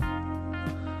bees.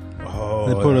 Oh, Oh,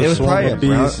 They put It was swarm probably a of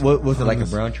brown. bees. What was it, like a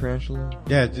Honest. brown tarantula?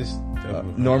 yeah, just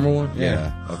Normal one?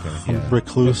 Yeah. Okay. Yeah.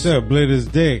 Recluse. Still bit his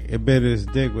dick. It bit his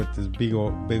dick with this big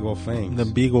old fangs. The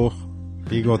beagle.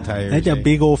 Beagle tires. Had the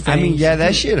big old I fangs. mean, yeah,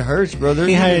 that shit hurts, bro. There's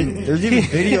even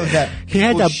videos that he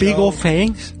had people the big old show,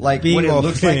 fangs. like Big what it old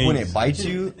looks like when fangs. it bites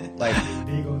you, like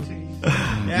Beagle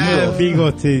titties. Yeah,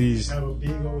 beagle titties. Have a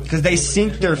beagle. because they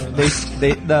sink their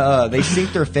they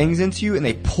sink their fangs into you and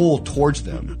they pull towards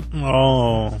them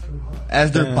Oh,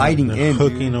 as they're biting they're in.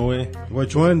 hooking Dude. away.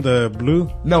 Which one? The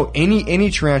blue? No, any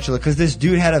tarantula, because this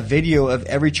dude had a video of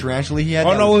every tarantula he had.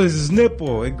 Oh that no, was- it was his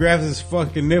nipple. It grabs his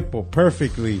fucking nipple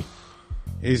perfectly.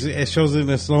 It shows it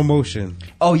in slow motion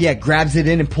oh yeah, grabs it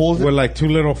in and pulls it. with like two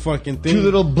little fucking things. Two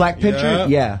little black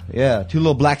pictures. Yeah, two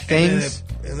little black And, fangs.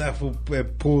 and that fool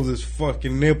it pulls his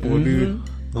fucking nipple, dude.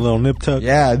 A little nip tuck.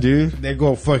 Yeah, dude. They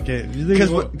go fucking.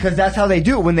 Because that's how they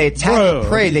do it when they attack Bro, the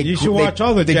prey. They you should watch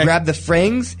all the they Jack- grab the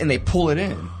fangs and they pull it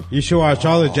in. You should watch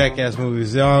all the Jackass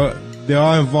movies. They all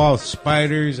involve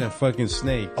spiders and fucking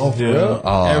snakes. Oh, for Yeah. real?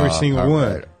 Every single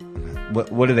one.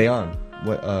 What are they on?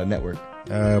 What network?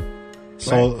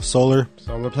 Solar. Solar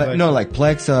Plex, no, like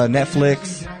Plex,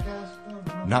 Netflix.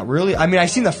 Not really. I mean, I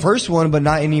seen the first one, but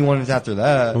not any ones after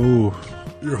that. Ooh.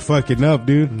 You're fucking up,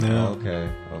 dude. Yeah. Okay.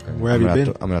 Where have you been?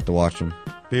 I'm gonna have to watch them.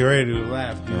 Be ready to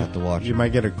laugh, dude. have to watch You it.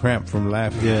 might get a cramp from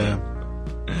laughing. Yeah.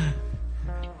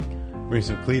 Bring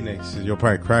some Kleenex. You'll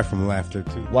probably cry from laughter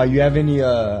too. Why, you have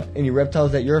any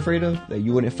reptiles that you're afraid of that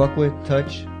you wouldn't fuck with,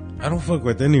 touch? I don't fuck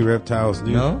with any reptiles,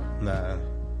 dude. No? Nah.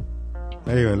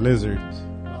 Not even lizards.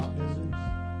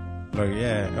 Like,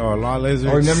 yeah. Oh, law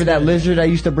lizards. Or remember that lizard I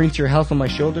used to bring to your house on my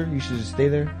shoulder? You should just stay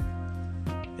there.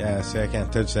 Yeah, see, I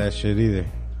can't touch that shit either.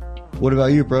 What about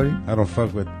you, Brody? I don't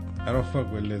fuck with lizards. I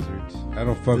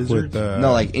don't fuck Lizards? with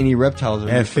No, like any reptiles. Or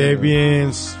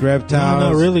amphibians, reptiles.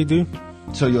 No, not really, dude.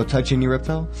 So you'll touch any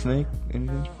reptile, snake,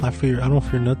 anything? I don't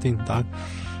fear nothing, dog.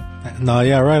 No,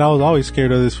 yeah, right. I was always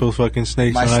scared of this fool's fucking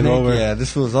snakes My when I snake, go over. yeah,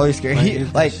 this was always scary.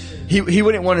 He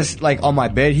wouldn't want to like on my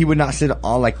bed. He would not sit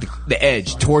on like the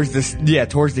edge towards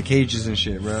towards the cages and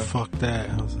shit, bro. Fuck that.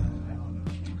 I was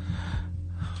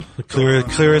the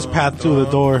clearest path to the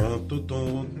door.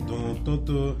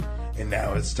 And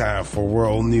now it's time for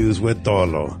World News with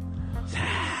Dolo.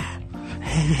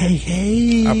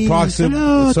 Hey.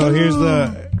 Approximately. So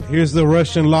here's the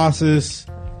Russian losses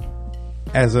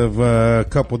as of a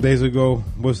couple days ago.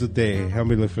 What's the day? Help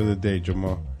me look for the day,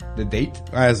 Jamal. The date?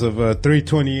 As of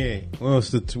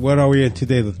 3/28. What are we in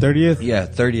today? The 30th. Yeah,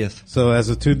 30th. So as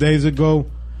of 2 days ago,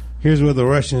 here's where the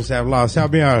Russians have lost.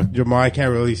 Help me out, Jamal. I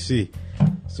can't really see.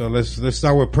 So let's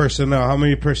start with personnel. How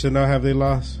many personnel have they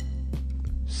lost?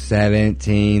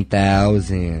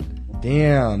 17,000.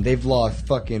 Damn, they've lost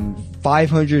fucking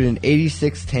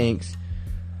 586 tanks,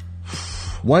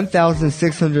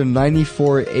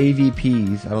 1,694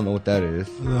 AVPs. I don't know what that is.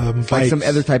 It's like some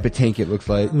other type of tank. It looks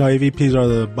like. No, AVPs are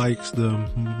the bikes, the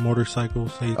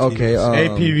motorcycles. ATVs. Okay.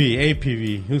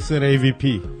 APV. Who said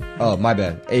AVP? Oh, my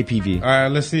bad. APV. All right,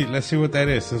 let's see what that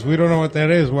is. Since we don't know what that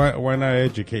is, why not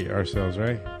educate ourselves,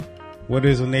 right? What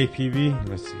is an APV?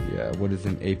 Let's see. Yeah. What is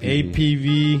an APV?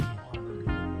 APV.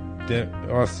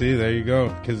 Oh, see, there you go.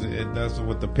 Because that's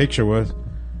what the picture was.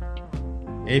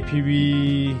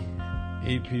 APV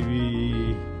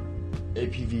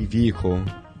vehicle.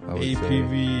 I would say.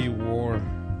 APV war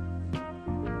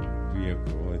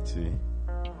vehicle. Let's see.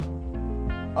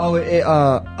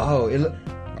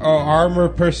 Armor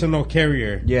personal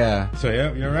carrier. Yeah. So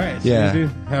yeah, you're right. Yeah. See, dude?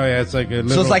 Hell yeah, it's like a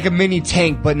little. So it's like a mini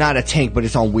tank, but not a tank, but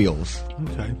it's on wheels.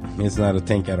 Okay. It's not a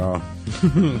tank at all.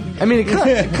 I mean,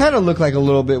 it kind of looked like a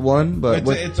little bit one, but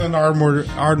It's an armored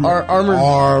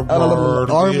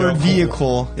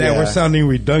vehicle. Yeah, Yeah. we're sounding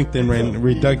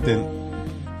redundant.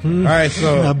 All right, A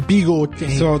so big old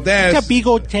tank. that's a big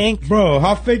old tank. bro.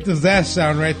 How fake does that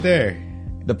sound right there?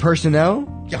 The personnel,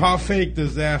 How fake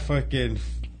does that fucking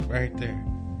right there?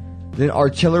 then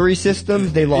artillery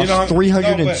systems, they lost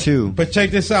 302. No, but check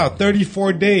this out: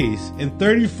 34 days. In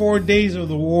 34 days of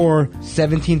the war,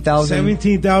 17,000.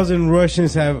 17,000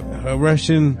 Russians have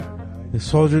Russian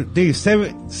soldiers.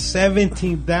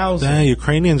 17,000. Damn,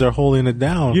 Ukrainians are holding it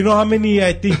down. You know how many?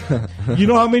 I think. You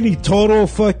know how many total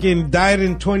fucking died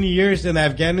in 20 years in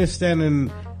Afghanistan and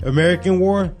American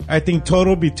war? I think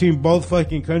total between both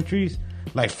fucking countries,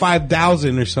 like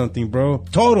 5,000 or something, bro.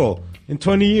 Total in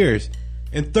 20 years.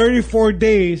 In 34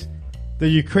 days, the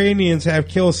Ukrainians have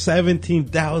killed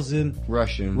 17,000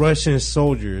 Russian. Russian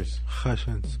soldiers.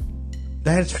 Russians.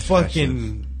 That's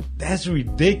fucking. That's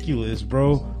ridiculous,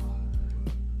 bro.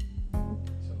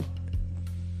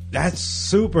 That's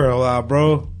super a lot,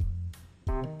 bro.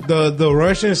 the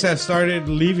Russians have started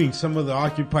leaving some of the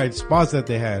occupied spots that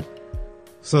they had.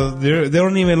 So they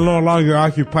don't even no longer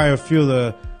occupy a few of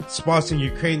the spots in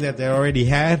Ukraine that they already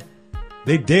had.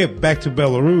 They dip back to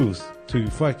Belarus to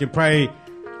fucking probably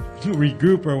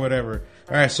regroup or whatever.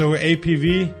 All right, so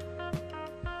APV,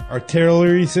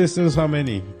 artillery systems, how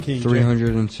many? King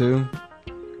 302.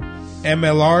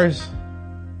 MLRs,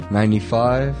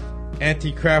 95.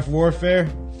 anti-craft warfare,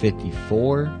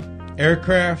 54.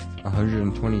 aircraft.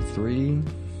 123.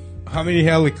 How many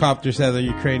helicopters have the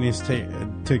Ukrainians took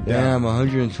down? Damn,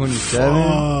 127.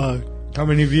 Fuck. How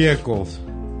many vehicles?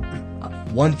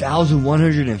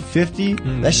 1,150.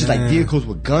 That's just like man. vehicles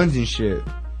with guns and shit.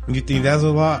 You think that's a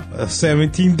lot?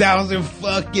 17,000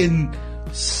 fucking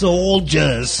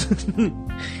soldiers. All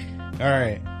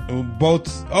right.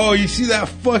 Boats. Oh, you see that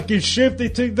fucking ship they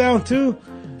took down too?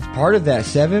 Part of that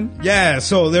 7. Yeah,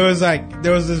 so there was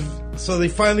this, so they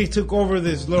finally took over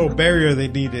this little barrier they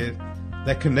needed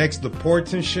that connects the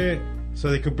ports and shit, so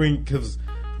they could bring, because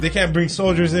they can't bring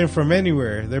soldiers in from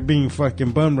anywhere. They're being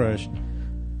fucking bum rushed.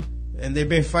 And they've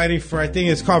been fighting for, I think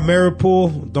it's called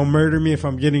Mariupol. Don't murder me if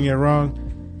I'm getting it wrong.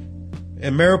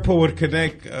 And Mariupol would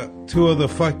connect two of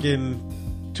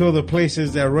the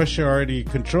places that Russia already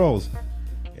controls.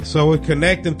 So it would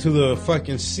connect them to the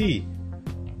fucking sea.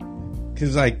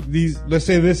 Cause like let's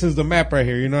say this is the map right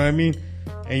here, you know what I mean?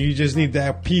 And you just need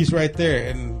that piece right there,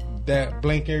 and that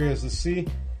blank area is the sea.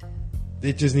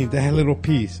 They just need that little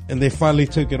piece, and they finally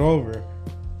took it over.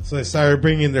 So they started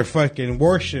bringing their fucking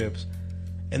warships,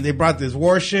 and they brought this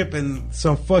warship and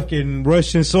some fucking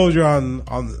Russian soldier on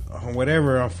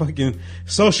whatever, on fucking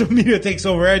social media takes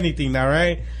over anything now,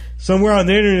 right? Somewhere on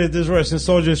the internet, this Russian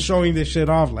soldier is showing this shit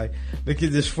off. Like, look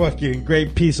at this fucking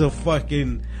great piece of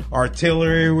fucking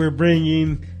artillery we're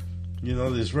bringing. You know,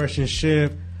 this Russian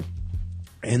ship.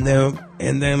 And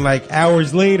then like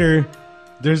hours later,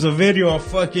 there's a video of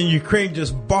fucking Ukraine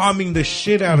just bombing the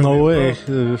shit out of it. No way.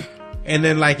 Bro. And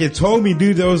then like it told me,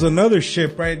 dude, there was another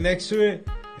ship right next to it,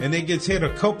 and it gets hit a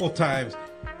couple times.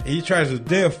 And he tries to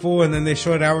dip, fool, and then they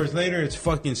show it hours later, it's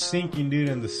fucking sinking, dude,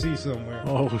 in the sea somewhere.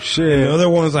 Oh shit. And the other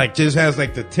one's like just has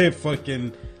like the tip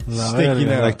fucking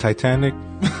sticking out. Like Titanic.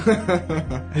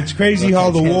 It's crazy how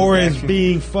the war is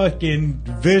being fucking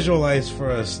visualized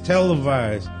for us,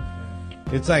 televised.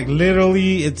 It's like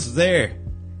literally, it's there.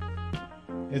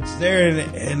 It's there,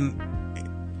 and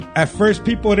at first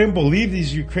people didn't believe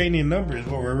these Ukrainian numbers,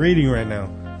 what we're reading right now.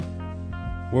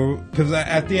 Because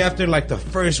I think after like the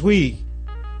first week,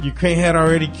 Ukraine had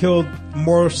already killed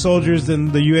more soldiers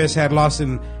than the U.S. had lost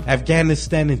in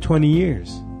Afghanistan in 20 years.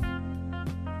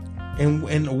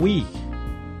 In a week.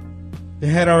 They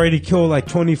had already killed like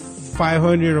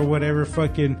 2,500 or whatever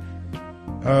fucking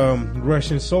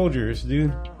Russian soldiers,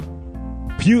 dude.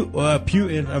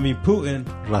 Putin.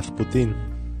 Rasputin.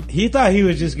 He thought he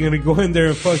was just going to go in there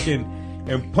and fucking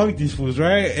and punk these fools,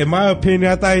 right? In my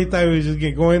opinion, I thought he was just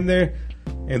going to go in there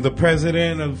and the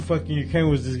president of fucking Ukraine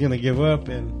was just going to give up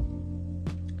and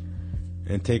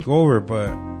take over.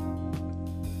 But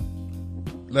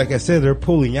like I said, they're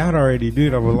pulling out already,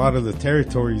 dude, of a lot of the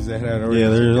territories that had already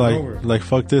they're taken like, over. like,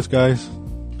 fuck this, guys.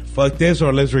 Fuck this,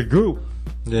 or let's regroup.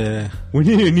 Yeah. We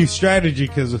need a new strategy,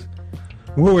 because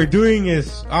what we're doing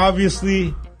is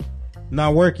obviously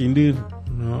not working, dude.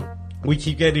 No. We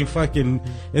keep getting fucking,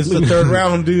 it's the third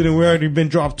round, dude, and we already been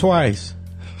dropped twice.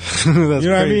 That's You know what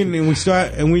I crazy. mean?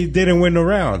 And we didn't win the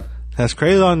round. That's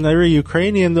crazy on every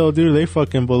Ukrainian though, dude. They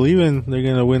fucking believing they're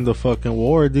gonna win the fucking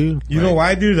war, dude. You know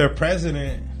why, dude? Their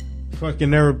president fucking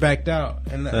never backed out,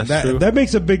 and That's true. that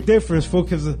makes a big difference, fool.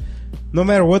 Because no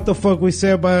matter what the fuck we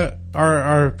say about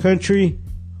our country,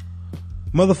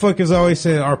 motherfuckers always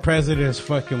say our president's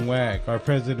fucking whack, our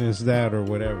president's that or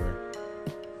whatever.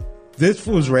 This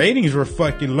fool's ratings were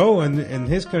fucking low in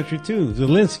his country too,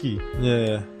 Zelensky.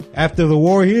 Yeah. After the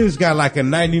war, he's got like a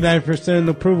 99%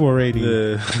 approval rating.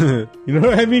 Yeah. You know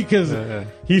what I mean? Because Yeah.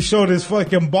 he showed his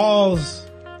fucking balls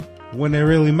when it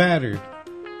really mattered.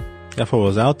 That fool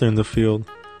was out there in the field.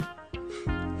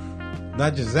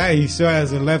 Not just that, he still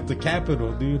hasn't left the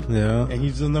capital, dude. Yeah. And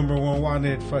he's the number one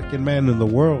wanted fucking man in the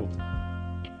world.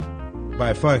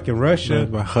 By fucking Russia.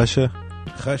 By Russia.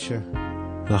 Russia.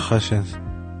 The Russians.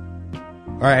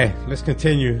 Alright, let's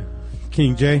continue.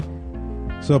 King J.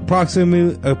 So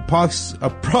approximately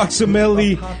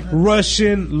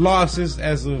Russian losses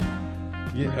as of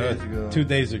 2 days ago. 2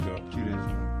 days ago.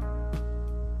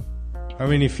 How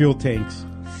many fuel tanks?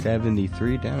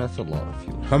 73. Damn, that's a lot of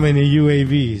fuel. How many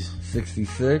UAVs?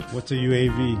 66. What's a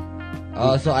UAV?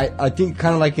 So I think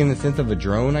kind of like in the sense of a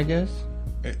drone, I guess.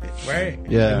 Right?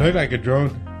 Yeah. It looked like a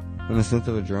drone. In the sense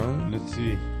of a drone. Let's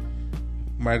see.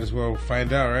 Might as well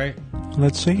find out, right?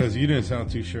 Let's see. Because you didn't sound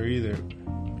too sure either.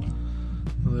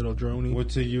 A little droney.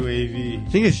 What's a UAV? I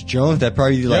think it's drones that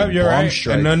probably do like Yep, you're bomb right.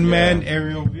 strikes. An unmanned Yeah.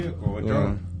 aerial vehicle, a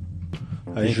drone.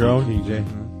 A drone. TJ.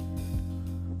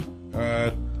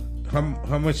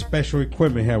 How much special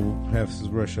equipment has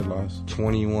Russia lost?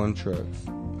 21 trucks.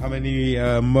 How many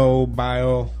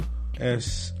mobile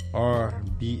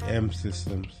SRBM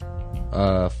systems?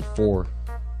 4.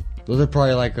 Those are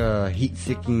probably like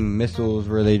heat-seeking missiles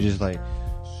where they just like.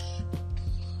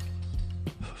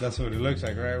 That's what it looks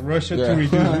like, right? Russia Yeah. to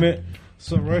reduce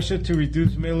Russia to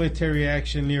reduce military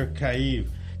action near Kyiv.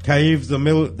 Kyiv's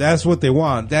that's what they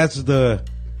want. That's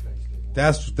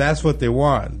what they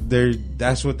want.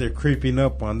 That's what they're creeping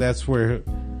up on. That's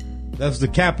the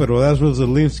capital. That's where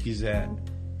Zelensky's at.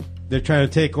 They're trying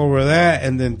to take over that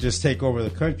and then just take over the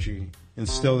country and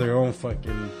steal their own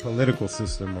fucking political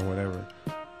system or whatever.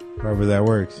 However that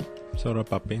works. Soda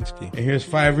Papinski. And here's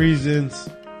 5 reasons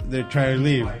they're trying to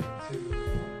leave.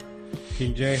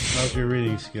 King J, how's your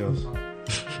reading skills?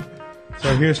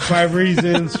 So here's 5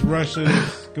 reasons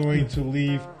Russia's going to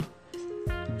leave,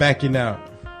 backing out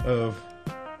of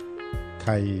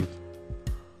Kyiv.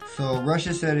 So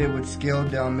Russia said it would scale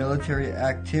down military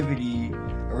activity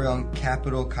around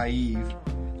capital Kyiv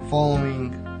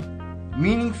following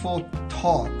meaningful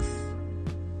talks.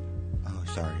 Oh,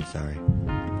 sorry.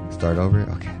 Start over?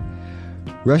 Okay.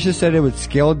 Russia said it would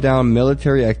scale down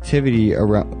military activity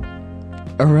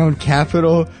around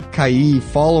capital Kyiv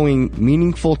following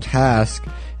meaningful tasks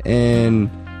in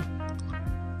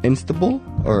Istanbul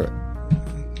or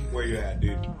Where you at,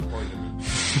 dude? Point to me.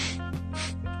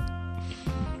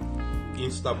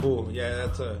 Istanbul. Yeah,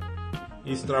 that's a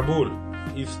Istanbul.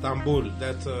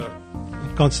 That's a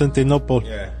Constantinople.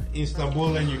 yeah.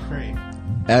 Istanbul and Ukraine.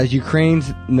 as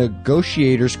Ukraine's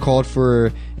negotiators called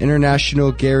for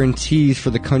international guarantees for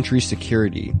the country's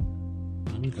security.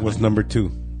 What's number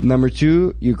 2? Number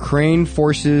 2, Ukraine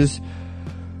forces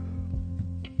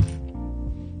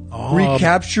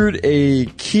recaptured a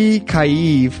key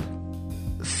Kyiv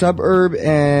suburb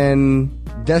and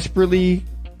desperately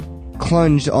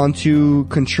clung onto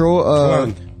control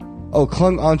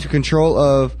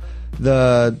of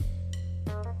the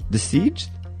siege.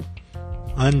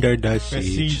 Under the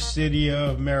Besieged siege. city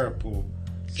of Mariupol.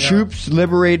 Troops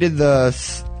liberated the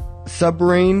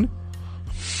submarine.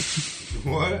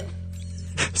 What?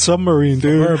 Submarine,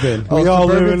 dude. Suburban. We all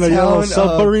live suburban in a yellow town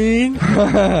submarine.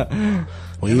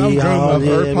 We And I'm all from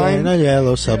live Irvine. in a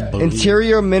yellow submarine.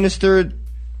 Interior Minister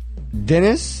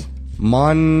Denis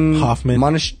Hoffman.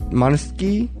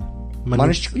 Monitsky.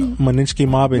 Maninsky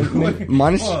Mobbin.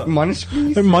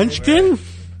 Monitsky. Munchkin?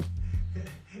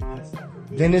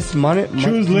 Dennis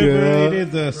Troops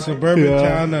liberated Yeah. the suburban Yeah.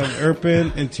 town of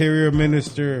Irpin. Interior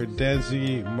Minister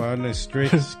Desi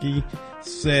Monastrsky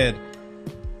said,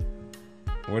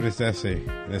 what does that say?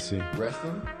 Let's see.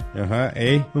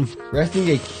 Resting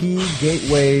a key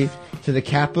gateway to the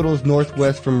capital's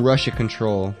northwest from Russia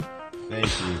control. Thank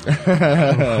you.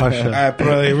 All right,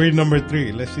 brother, read number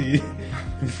 3. Let's see.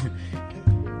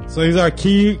 So these are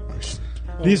key.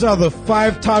 These are the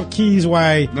 5 top keys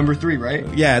why. Number 3, right?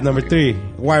 Yeah, number 3.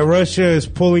 Why Russia is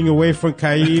pulling away from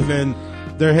Kyiv and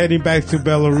they're heading back to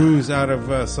Belarus out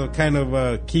of some kind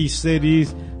of key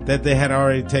cities that they had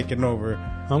already taken over.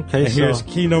 Okay, And here's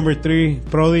key number 3.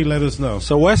 Brody, let us know.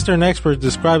 So Western experts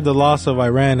describe the loss of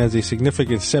Iran as a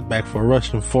significant setback for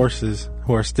Russian forces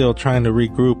who are still trying to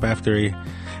regroup after a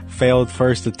failed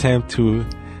first attempt to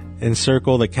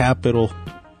encircle the capital.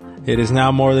 It is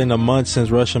now more than a month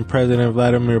since Russian President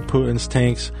Vladimir Putin's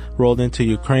tanks rolled into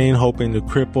Ukraine hoping to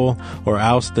cripple or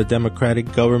oust the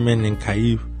democratic government in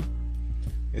Kyiv.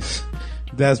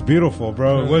 That's beautiful,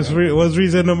 bro. What's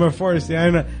reason number 4? See,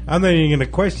 I'm not even going to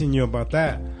question you about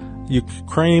that.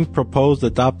 Ukraine proposed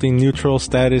adopting neutral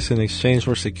status in exchange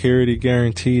for security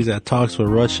guarantees at talks with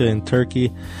Russia and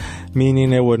Turkey,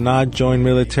 meaning it would not join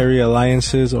military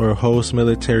alliances or host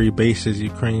military bases,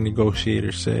 Ukraine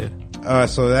negotiators said.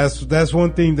 So that's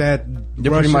one thing that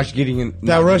They're pretty much getting in.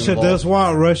 that Russia does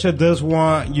want. Russia does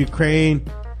want Ukraine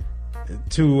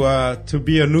to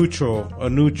be a neutral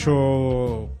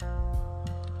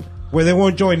where they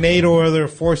won't join NATO or other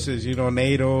forces. You know,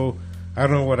 NATO. I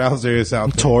don't know what else there is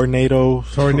out there. Tornado.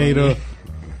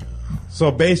 So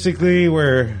basically,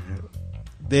 where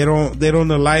they don't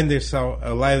ally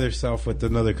themselves with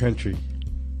another country.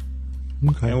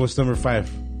 Okay. And what's number 5,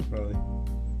 probably?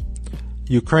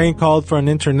 Ukraine called for an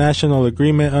international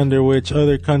agreement under which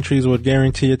other countries would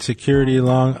guarantee its security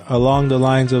along the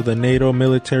lines of the NATO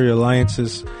military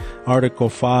alliances. Article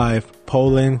 5.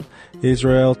 Poland,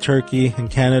 Israel, Turkey, and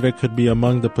Canada could be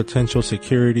among the potential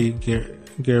security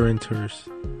guarantors.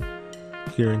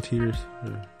 Guarantors.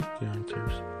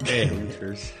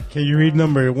 Can you read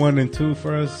number 1 and 2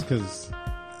 for us? Because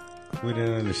we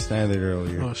didn't understand it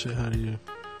earlier. Oh shit! How do you?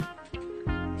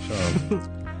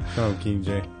 Show him, King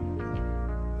J.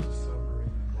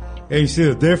 Hey, you see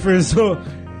the difference? So,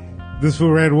 this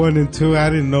fool read 1 and 2. I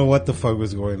didn't know what the fuck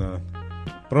was going on.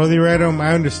 Brody read them.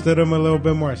 I understood them a little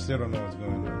bit more. I still don't know what's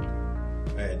going on.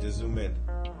 All right, just zoom in.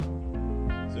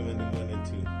 Zoom in to 1 and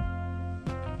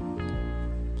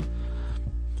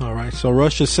 2. All right. So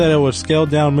Russia said it would scale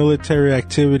down military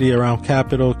activity around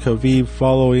capital Kyiv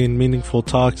following meaningful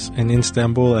talks in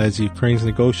Istanbul as Ukraine's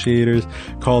negotiators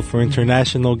called for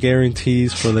international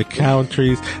guarantees for the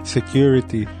country's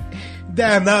security.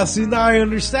 Damn, now I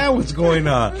understand what's going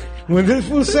on. When this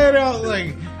fool said it, I was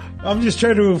like, I'm just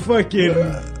trying to fucking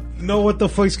know what the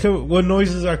what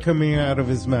noises are coming out of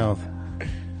his mouth.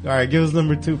 All right, give us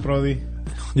number 2, Brody.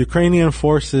 Ukrainian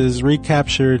forces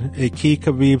recaptured a key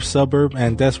Kyiv suburb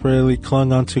and desperately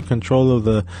clung onto control of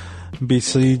the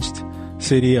besieged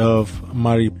city of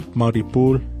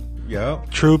Mariupol. Yep.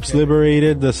 Troops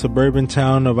liberated the suburban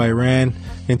town of Iran.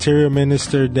 Interior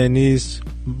Minister Denis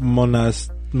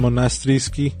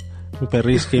Monastrisky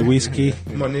Whiskey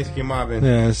Moniski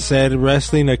Marvin. said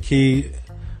wrestling a key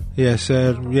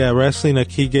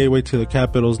gateway to the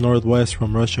capital's northwest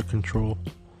from Russia control.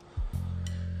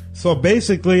 So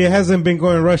basically, it hasn't been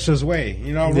going Russia's way.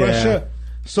 You know, Yeah. Russia.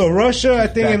 So Russia, I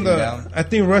think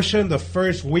Backing down. Russia in the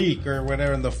first week or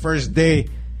whatever, in the first day,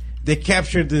 they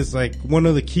captured this like one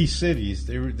of the key cities.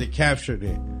 They captured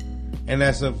it, and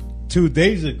as of 2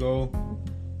 days ago,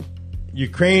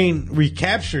 Ukraine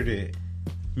recaptured it,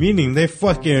 meaning they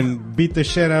fucking beat the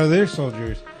shit out of their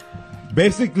soldiers.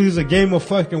 Basically, it's a game of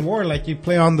fucking war, like you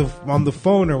play on the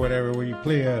phone or whatever, where you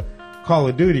play a Call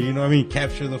of Duty. You know what I mean?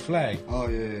 Capture the flag. Oh,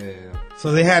 yeah.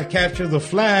 So they had captured the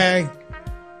flag,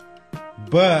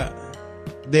 but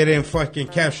they didn't fucking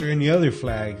capture any other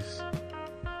flags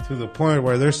to the point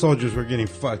where their soldiers were getting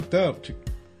fucked up. You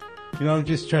know, I'm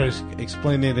just trying to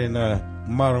explain it in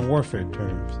modern warfare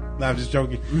terms. No, I'm just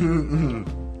joking.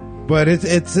 But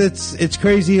it's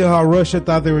crazy how Russia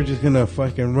thought they were just gonna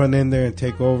fucking run in there and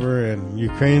take over, and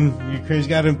Ukraine's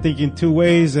got them thinking 2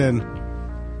 ways, and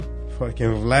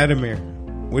fucking Vladimir.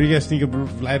 What do you guys think of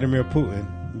Vladimir Putin?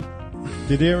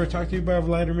 Did they ever talk to you about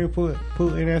Vladimir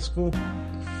Putin at school?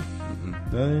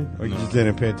 Nothing? Or you just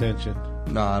didn't pay attention?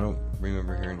 No, I don't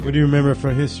remember hearing it. What do you remember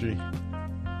from history?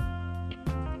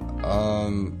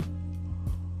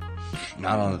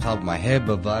 Not on the top of my head,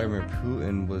 but Vladimir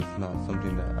Putin was not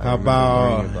something that I How remember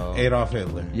about learning about. Adolf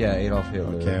Hitler? Yeah, Adolf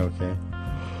Hitler. Okay.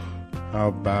 How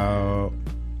about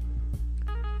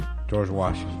George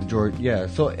Washington? Yeah,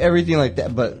 so everything like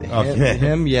that, but Okay.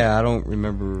 him, yeah, I don't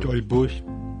remember. George Bush.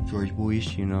 George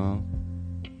Bush, you know.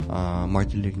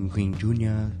 Martin Luther King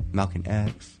Jr., Malcolm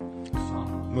X.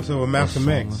 What's up with Malcolm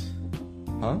Osama. X?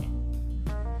 Huh?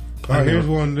 Oh, here's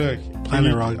one. Look.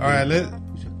 Planet Rock. All right,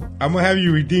 I'm gonna have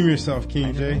you redeem yourself,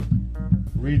 King J.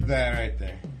 Read that right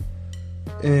there.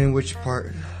 In which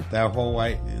part? That whole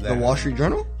white. The Wall Street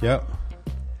Journal? Yep.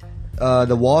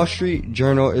 The Wall Street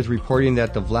Journal is reporting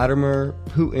that the Vladimir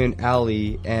Putin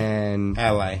ally and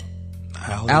Chelsea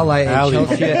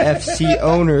FC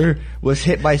owner was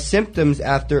hit by symptoms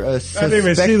after a didn't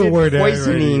even see the suspected word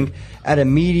poisoning already. at a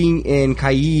meeting in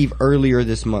Kyiv earlier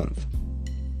this month.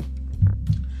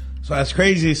 So that's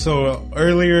crazy. So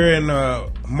earlier in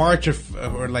March or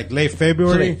like late So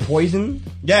February. they poisoned?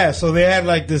 Yeah, so they had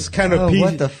like this kind of Oh, peace.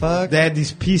 what the fuck? They had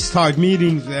these peace talk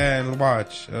meetings, and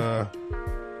watch.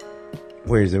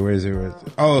 Where is it?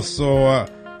 Oh, so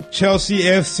Chelsea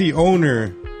FC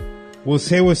owner was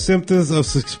hit with symptoms of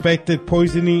suspected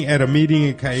poisoning at a meeting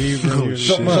in Kyiv earlier this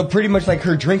So month. pretty much like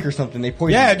her drink or something. They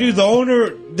poisoned. Yeah, dude, the owner.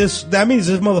 That means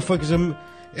this motherfucker's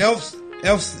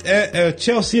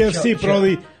Chelsea FC,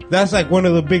 probably. That's like one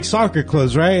of the big soccer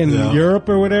clubs, right? In Yeah. Europe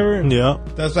or whatever. Yeah.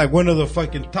 That's like one of the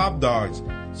fucking top dogs.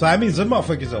 So that means this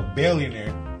motherfucker's a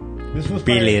billionaire. This was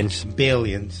probably- Billions.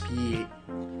 Billions.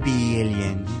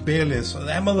 Billions. Billions. So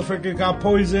that motherfucker got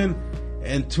poisoned,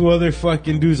 and 2 other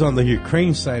fucking dudes on the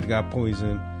Ukraine side got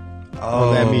poisoned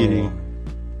on that meeting.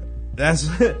 That's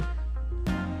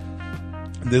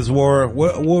this war.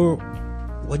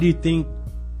 What do you think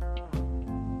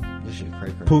This shit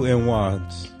crazy. Putin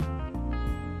wants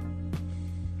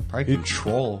Probably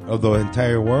control. of the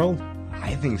entire world,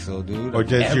 I think so, dude. or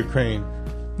just Ukraine?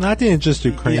 No, I think it's just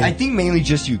Ukraine. I think mainly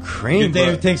just Ukraine. You think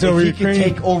but he takes if over he Ukraine? could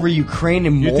take over Ukraine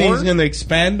and You more. think he's gonna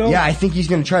expand though? Yeah, I think he's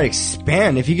gonna try to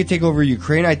expand. If he could take over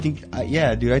Ukraine, I think,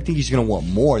 yeah, dude, I think he's gonna want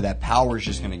more. That power is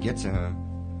just gonna get to him.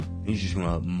 He's just gonna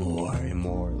want more and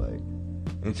more. Like,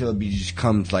 until it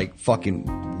becomes like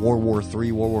fucking World War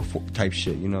III, World War IV type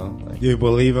shit. You know, like, You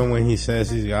believe him when he says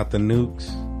he's got the nukes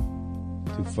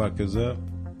to fuck us up?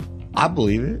 I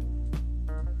believe it.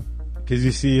 Because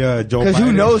you see Joe Because who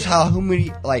Biden- knows how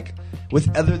many, like,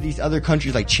 with these other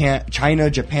countries like China,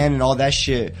 Japan, and all that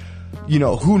shit, you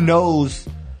know, who knows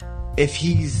if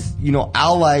he's, you know,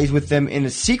 allies with them in a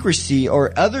secrecy,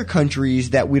 or other countries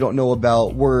that we don't know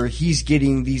about where he's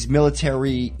getting these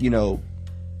military, you know,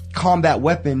 combat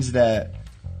weapons that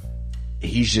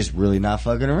he's just really not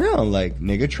fucking around. Like,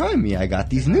 nigga, try me. I got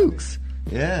these nukes.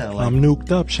 Yeah, like, I'm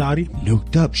nuked up, shawty.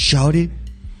 nuked up, shouted.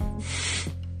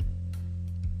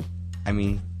 I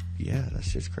mean, yeah,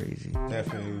 that's just crazy.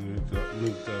 Definitely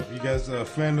nuked up. You guys a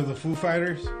fan of the Foo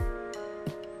Fighters?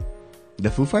 The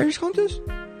Foo Fighters contest?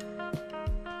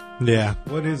 Yeah.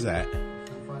 What is that? Foo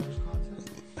Fighters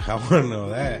contest. I want to know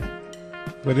that.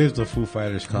 What is the Foo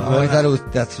Fighters Oh, I contest?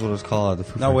 thought that's what it was called. The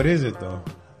Foo No, Fighters. what is it though?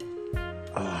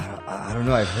 I don't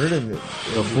know. I've heard of it.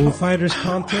 The Foo Fighters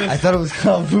contest? I thought it was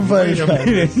called Foo Fighters Wait a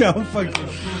contest. minute. No, fucking.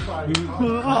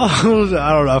 I don't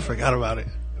know. I forgot about it.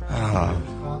 Ah,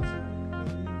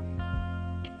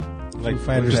 Like Foo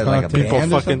Fighters was that like a contest. band? People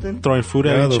or fucking something? throwing food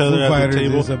Yeah, at the each Foo other at Fighters the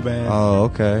table. is a band. oh,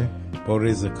 okay. But it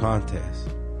is a contest.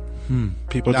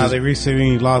 People Now just they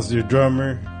recently lost their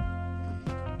drummer,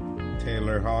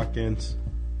 Taylor Hawkins.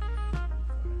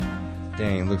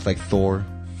 Dang, looks like Thor.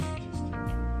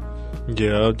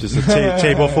 yeah, just a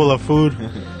table full of food.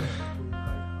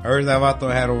 I heard that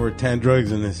vato had over 10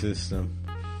 drugs in his system.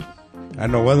 I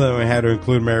know one of them had to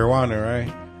include marijuana,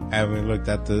 right? I haven't looked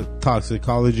at the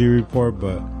toxicology report,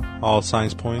 but All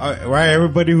signs point. right,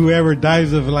 everybody who ever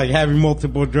dies of like having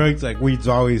multiple drugs, like weed's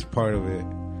always part of it.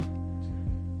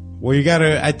 Well,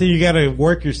 I think you gotta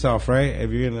work yourself, right? If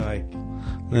you're gonna like,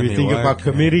 Let if you me think work, about yeah.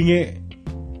 committing it,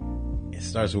 it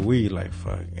starts with weed. Like,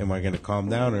 fuck, am I gonna calm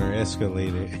down or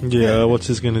escalate it? Yeah, what's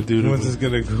this gonna do to When's me? this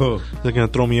gonna go? Is it gonna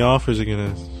throw me off or is it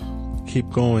gonna keep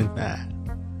going? Nah.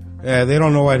 Yeah, they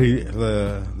don't know what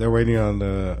they're waiting on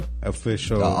the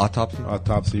official The autopsy?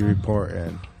 autopsy report,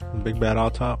 and Big bad all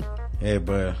top. yeah,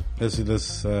 but this is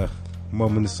this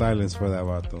moment of silence for that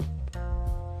vato.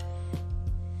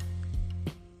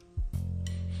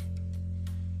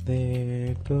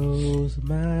 There goes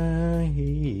my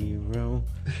hero.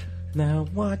 Now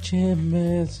watch him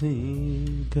as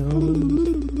he goes.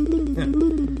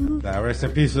 Nah, rest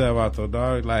in peace to that vato,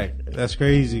 dog. Like, that's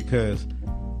crazy because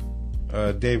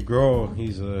Dave Grohl,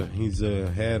 he's the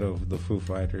head of the Foo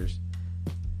Fighters,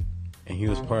 and he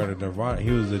was part of Nirvana. He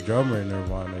was the drummer in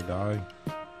Nirvana, dog.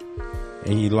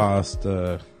 And he lost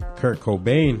Kurt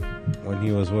Cobain when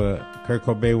he was what? Kurt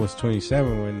Cobain was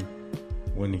 27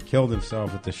 when he killed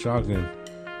himself with the shotgun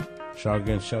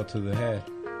shot to the head.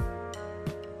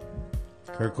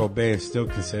 Kurt Cobain is still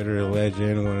considered a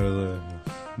legend, one of the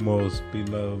most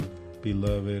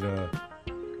beloved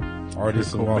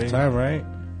artists Kurt of all Cobain. time, right?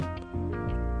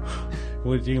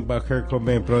 What do you think about Kurt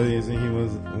Cobain, bro? Isn't he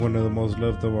was one of the most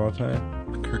loved of all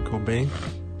time? Kurt Cobain.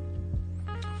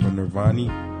 From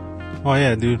Nirvana. Oh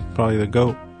yeah, dude. Probably the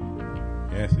GOAT.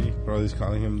 Yeah, see? Brothers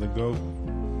calling him the GOAT.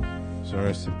 So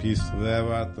rest in peace to that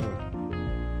vato.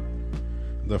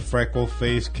 The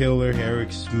freckle-faced killer,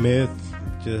 Eric Smith,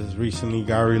 just recently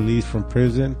got released from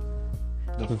prison.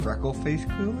 The freckle face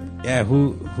killer? Yeah,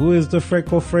 who is the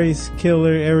freckle-faced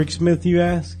killer, Eric Smith, you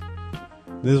ask?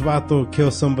 This vato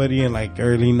killed somebody in like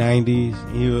early 90s.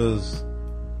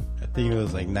 I think he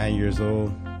was like 8 years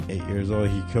old. He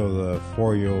killed a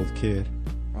 4-year-old kid.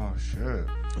 Oh, shit.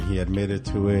 He admitted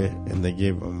to it, and they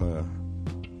gave him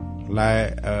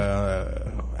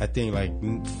I think like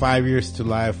 5 years to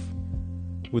life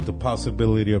with the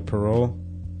possibility of parole.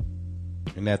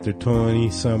 And after 20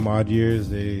 some odd years,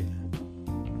 they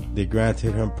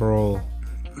granted him parole.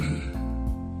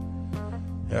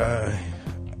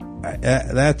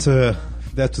 That's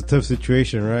a tough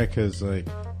situation, right? Because like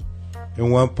in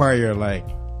one part you're like,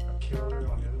 A killer.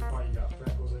 On the other part, you got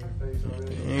freckles in your face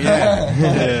already. yeah,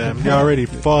 Yeah, you're already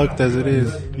fucked as it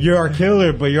is. you're a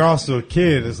killer, but you're also a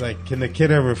kid. It's like, can the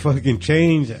kid ever fucking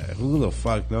change? Who the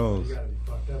fuck knows? You gotta be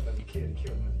fucked up as a kid and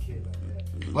kill another kid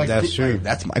like that. Like, That's true. like,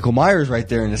 that's Michael Myers right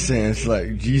there in a sense.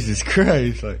 Like, Jesus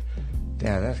Christ. Like,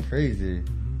 damn, that's crazy.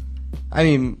 I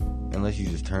mean, unless he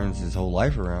just turns his whole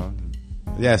life around.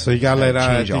 Yeah, so he got let out.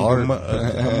 I Change think art.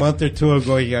 a month or two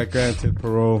ago, he got granted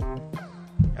parole.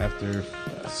 After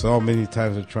so many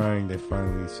times of trying, they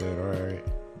finally said, "All right."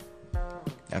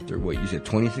 After what you said,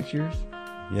 26 years?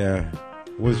 Yeah.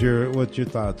 What's your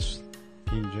thoughts,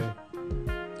 King J?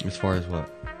 As far as what?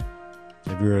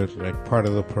 If you're like part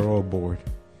of the parole board,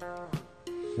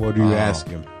 what do you ask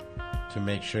him to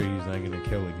make sure he's not going to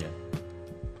kill again?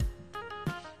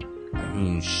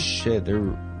 mean, shit, there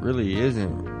really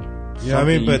isn't. Yeah, I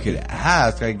mean, but you could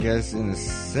ask, I guess, in a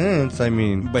sense. I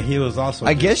mean, but he was also.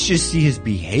 I guess just see his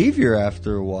behavior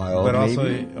after a while. But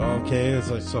maybe. also, okay,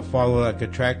 it's like so follow like a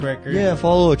track record. Yeah,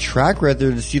 follow a track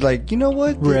record to see, like, you know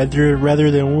what? Rather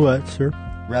than what, sir?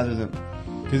 Rather than.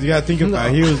 Because you got to think about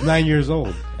it. He was 9 years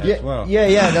old as Yeah, well.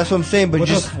 yeah, that's what I'm saying. But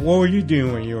What were you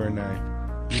doing when you were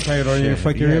 9? You probably don't even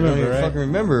fucking don't remember, even right? fucking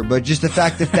remember. But just the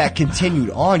fact that continued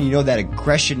on, you know, that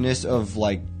aggressionness of,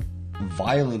 like,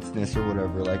 violenceness or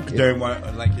whatever. Like, During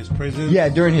like his prison? yeah,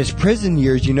 during his prison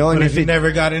years, you know. But And if he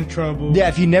never got in trouble. yeah,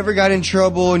 if he never got in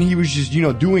trouble and he was just, you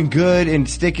know, doing good and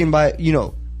sticking by, you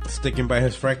know, Sticking by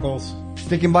his freckles.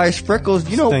 sticking by his freckles,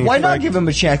 you know, Staying why not frecked. give him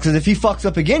a chance? Because if he fucks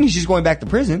up again, he's just going back to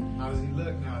prison. How does he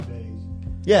look nowadays?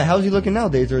 Yeah, how's he looking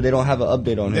nowadays? Or they don't have an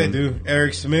update on They him? do.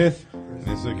 Eric Smith.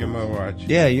 Let's look at my watch.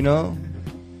 Yeah, you know,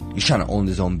 he's trying to own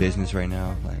his own business right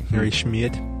now. Like, Harry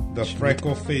Schmidt. The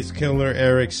freckle face killer,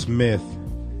 Eric Smith.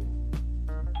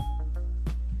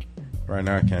 Right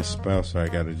now I can't spell, so I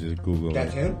gotta just Google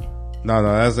it. him. No,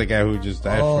 that's the guy who just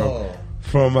died Oh.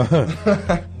 from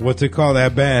what's it called,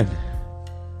 that band?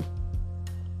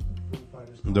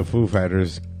 The Foo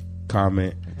Fighters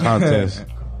contest.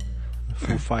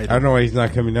 Foo I Fighter. don't know why he's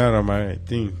not coming out on my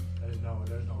thing. There's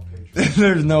no picture.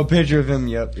 There's no picture of him.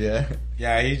 Yep. Yeah.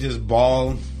 Yeah, he just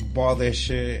bald that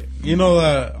shit. You know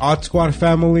the Odd Squad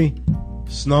family?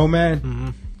 Snowman? Mm-hmm.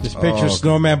 Just picture okay.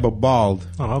 Snowman but bald.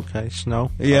 Oh, okay.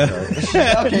 Snow. Yeah.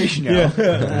 Okay, Snow.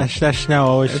 That's Snow.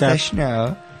 Always That's chef.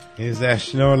 Snow. Is that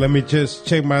Snow? Let me just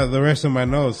check the rest of my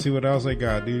notes, see what else I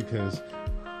got, dude, because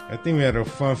I think we had a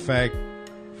fun fact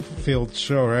filled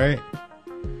show, right?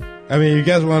 I mean, you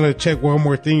guys want to check one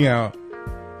more thing out.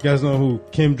 You guys know who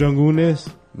Kim Jong-un is?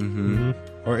 Mm-hmm.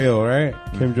 Or Il, right?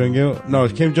 Kim Jong-il? No,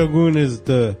 Kim Jong-un is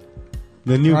the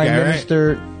new Prime guy, right?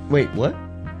 Minister. Wait, what?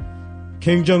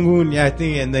 Kim Jong-un, yeah, I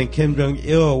think, and then Kim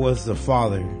Jong-il was the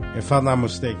father, if I'm not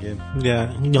mistaken.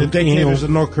 Yeah. The dictators of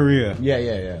North Korea.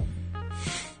 Yeah.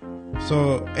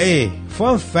 So, hey,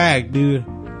 fun fact, dude.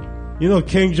 You know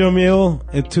Kim Jong-il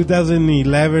in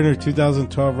 2011 or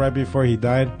 2012, right before he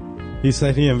died, he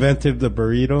said he invented the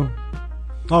burrito.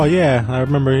 Oh, yeah. I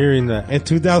remember hearing that. In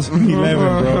 2011,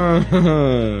 bro.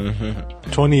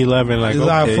 2011, like, It's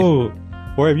not okay. food.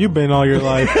 Where have you been all your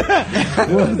life?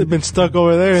 They've been stuck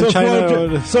over there in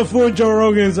China. So fool Joe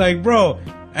Rogan's like, bro,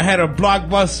 I had a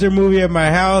blockbuster movie at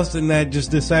my house and I just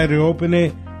decided to open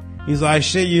it. He's like,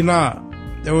 shit, you not.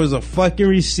 There was a fucking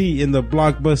receipt in the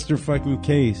blockbuster fucking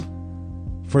case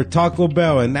for Taco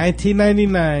Bell in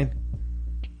 1999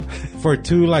 for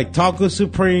 2 like Taco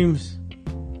Supremes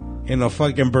and a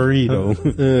fucking burrito.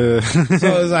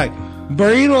 So it's like,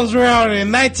 burritos were out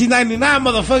in 1999,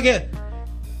 motherfucker.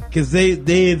 Because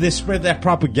they spread that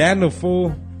propaganda,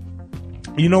 fool.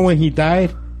 You know when he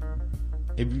died?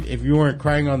 If you weren't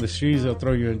crying on the streets, they'll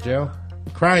throw you in jail.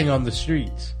 Crying on the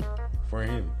streets for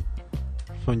him.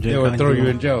 They would throw you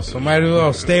in jail. So might as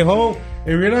well stay home. If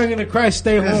you're not going to cry,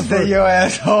 stay home. Stay your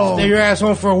ass home. Stay your ass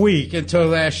home for a week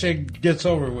until that shit gets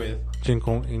over with.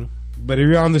 But if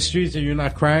you're on the streets and you're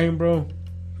not crying, bro,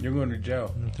 you're going to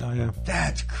jail. Oh, yeah.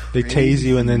 That's They crazy. tase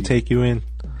you and then take you in.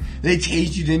 They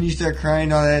tase you, then you start crying.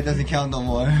 No, that doesn't count no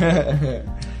more.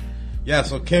 Yeah,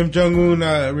 so Kim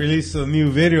Jong-un released a new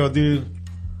video, dude,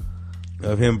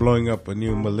 of him blowing up a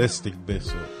new ballistic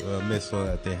missile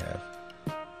that they have.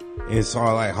 And it's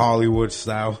all like Hollywood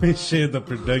style and shit, the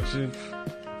production.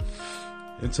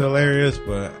 It's hilarious,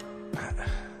 but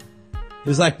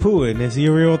it's like Putin. Is he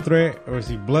a real threat or is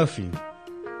he bluffing?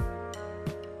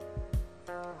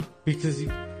 Because he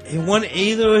want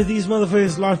either of these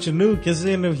motherfuckers launch a nuke, it's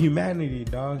the end of humanity,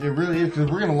 dog. It really is, because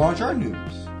we're going to launch our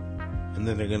nukes. And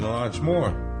then they're gonna launch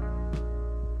more.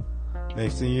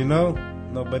 Next thing you know,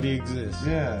 nobody exists.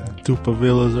 Yeah. Dupa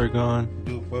villas are gone.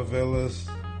 Dupa villas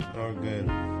are good.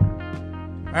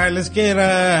 Alright, let's get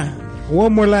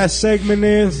one more last segment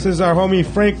in. This is our homie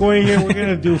Franco in here. We're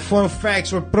gonna do fun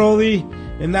facts with Brody.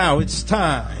 And now it's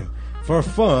time for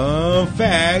fun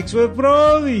facts with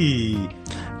Brody.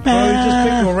 Brody, just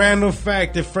pick a random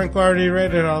fact. If Franco already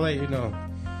read it, I'll let you know.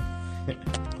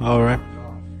 All right.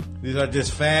 These are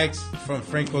just facts from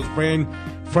Franco's brain.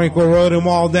 Franco wrote them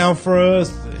all down for us.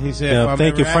 He said, Yeah, if I'm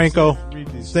thank you, ever Franco. asked to read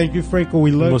these. Thank you, Franco.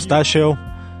 We love you. Mustachio.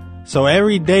 So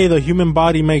every day the human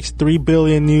body makes 3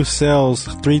 billion new cells,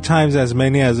 3 times as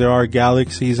many as there are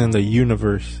galaxies in the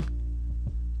universe.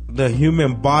 The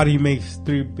human body makes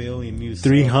 3 billion new cells.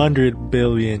 300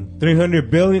 billion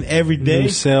 300 billion every day? new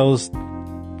cells.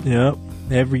 Yep.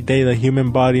 Every day the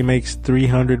human body makes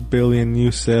 300 billion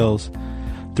new cells,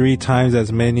 3 times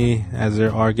as many as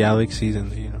there are galaxies in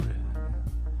the universe.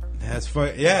 That's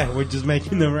fun. Yeah, we're just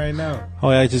making them right now.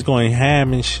 Oh yeah, just going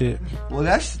ham and shit. Well,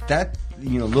 that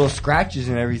little scratches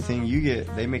and everything you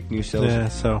get. They make new cells. Yeah,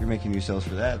 so- you're making new cells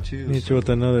for that too. Hit you with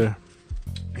another.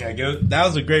 Yeah, that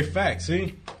was a great fact.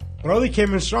 See, Brody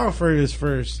came in strong for his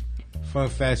first fun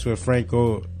facts with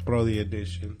Franco Brody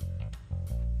edition.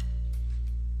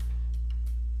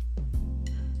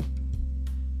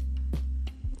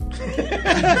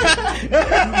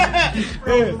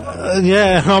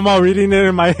 Yeah, I'm all reading it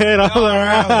in my head.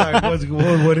 I was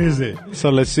like, what is it? So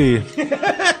let's see.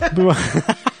 Am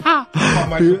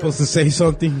I supposed to say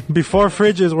something? Before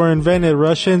fridges were invented,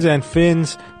 Russians and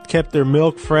Finns kept their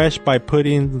milk fresh by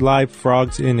putting live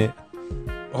frogs in it.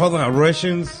 Hold on,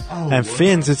 Russians And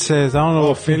Finns, it says, I don't know.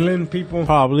 Oh, Finland people.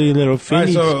 Probably little All right,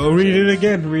 Finnies. so read it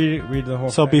again. Read the whole.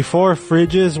 So fact. before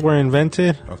fridges were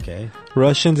invented, Okay.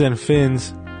 Russians and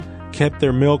Finns kept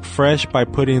their milk fresh by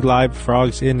putting live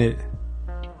frogs in it.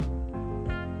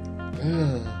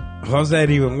 How's that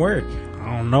even work?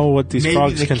 I don't know what these Maybe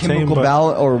frogs the contain, chemical but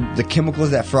balance or the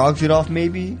chemicals that frogs get off.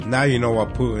 Maybe Now you know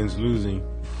what Putin's losing.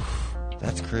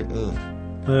 that's crazy.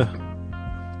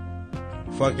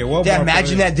 Fuck it. What Yeah, more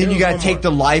imagine for that. Then this? you gotta One take more.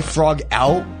 the live frog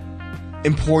out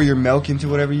and pour your milk into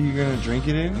whatever you're gonna drink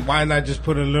it in. Why not just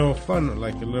put a little fun,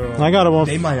 like a little? I got a one.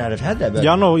 They might not have had that. Back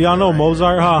Y'all know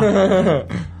Mozart, huh?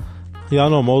 Y'all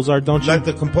know Mozart, don't you? like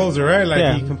the composer, right? Like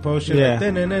Yeah. he composed shit. Yeah. Like,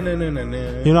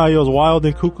 "Da-na-na-na-na-na-na." You know how he was wild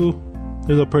and cuckoo?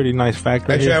 There's a pretty nice fact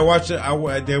right Actually, I here. watched it.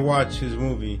 I did watch his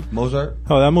movie. Mozart.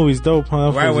 Oh, that movie's dope,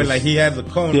 huh? That Right was when just- like he had the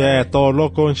cone. yeah, right? todo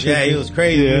loco and shit. Yeah, he was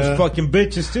crazy. He Yeah. was fucking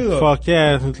bitches too. Though. Fuck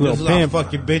yeah, his There's little a lot of pimp.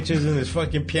 fucking bitches in his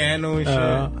fucking piano and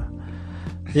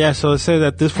shit. Yeah, so it says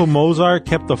that this fool Mozart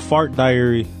kept a fart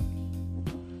diary.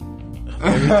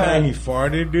 Every time he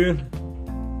farted, dude.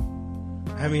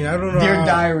 I mean, I don't know. Dear how-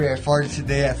 diary, I farted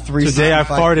today at 3. Today I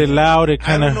farted loud. It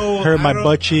kind of don't know, hurt I my don't-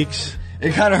 butt cheeks.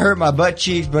 It kind of hurt my butt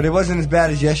cheeks, but it wasn't as bad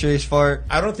as yesterday's fart.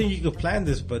 I don't think you could plan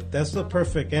this, but that's the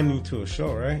perfect ending to a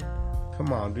show, right?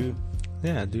 Come on, dude.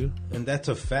 Yeah, dude. And that's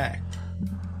a fact.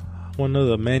 One of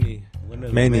the many One of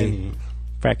the Many.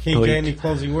 Can you get any factoids.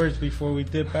 closing words before we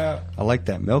dip out? I like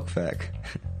that milk fact.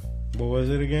 What was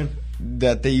it again?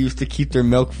 That they used to keep their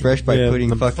milk fresh by Yeah, putting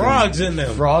the fucking Frogs in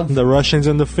them. frogs, The Russians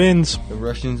and the Finns. the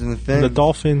Russians and the The Finns.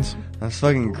 Dolphins. That's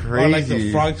fucking Or crazy. like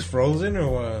the frogs frozen or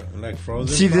what? Like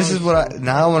frozen. See, this is frogs? what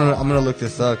I'm gonna look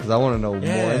this up because I want to know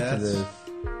Yeah, more into that's- this.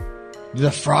 Do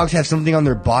the frogs have something on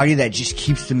their body that just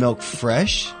keeps the milk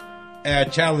fresh? Hey, I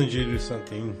challenge you to do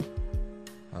something.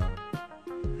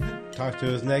 Talk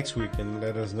to us next week and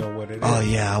let us know what it is. Oh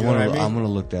yeah, You know what I mean? I'm gonna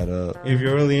look that up. If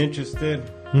you're really interested,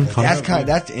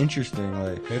 That's interesting.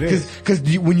 Like, It is. because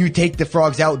when you take the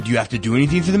frogs out, do you have to do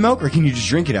anything for the milk, or can you just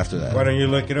drink it after that? why don't you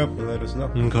look it up and let us know?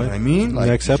 You know what I Okay. mean? Like,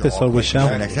 Next episode we shall.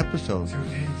 Next episode.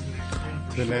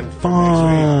 Till then, for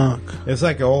next week. Fuck. It's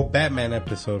like an old Batman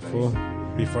episode, fool.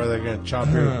 Before they're gonna chop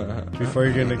before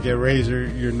you're gonna get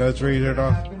your nuts razored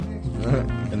off,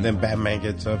 and then Batman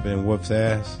gets up and whoops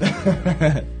ass.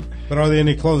 But are there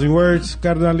any closing words,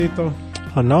 Carnalito?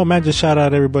 Oh no, man, just shout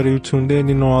out everybody who tuned in.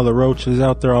 You know, all the roaches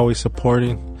out there always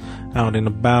supporting, out and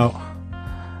about.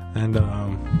 And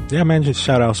yeah, man, just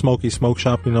shout out Smokey Smoke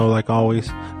Shop, you know, like always.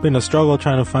 Been a struggle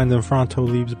trying to find them Fronto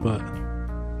leaves, but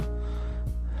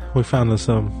we found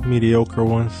some mediocre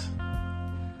ones.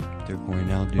 They're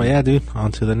going out, dude. But yeah, dude,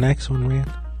 on to the next one, man.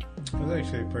 It was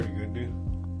actually pretty good, dude.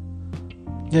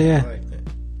 Yeah, I yeah. liked it.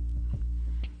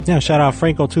 Yeah, shout out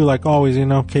Franco too, like always, you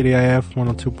know, KDIF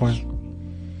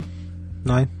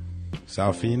 102.9.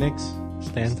 South Phoenix,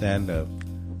 stand up.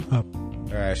 Up. All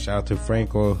right, shout out to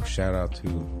Franco. Shout out to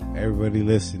everybody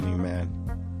listening, man.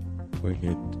 We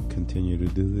can continue to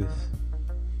do this.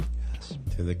 Yes.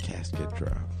 To the casket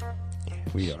drop.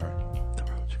 We are The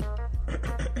roach.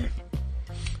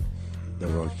 the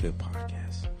Roadkill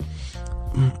Podcast.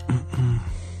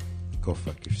 Go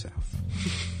fuck yourself,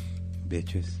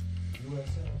 bitches.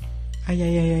 Ay,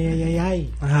 ay, ay, ay, ay, ay, ay.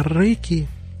 Ah, Ricky.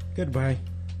 Goodbye.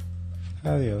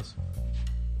 Adios.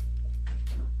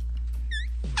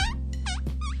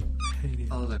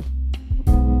 Oh, the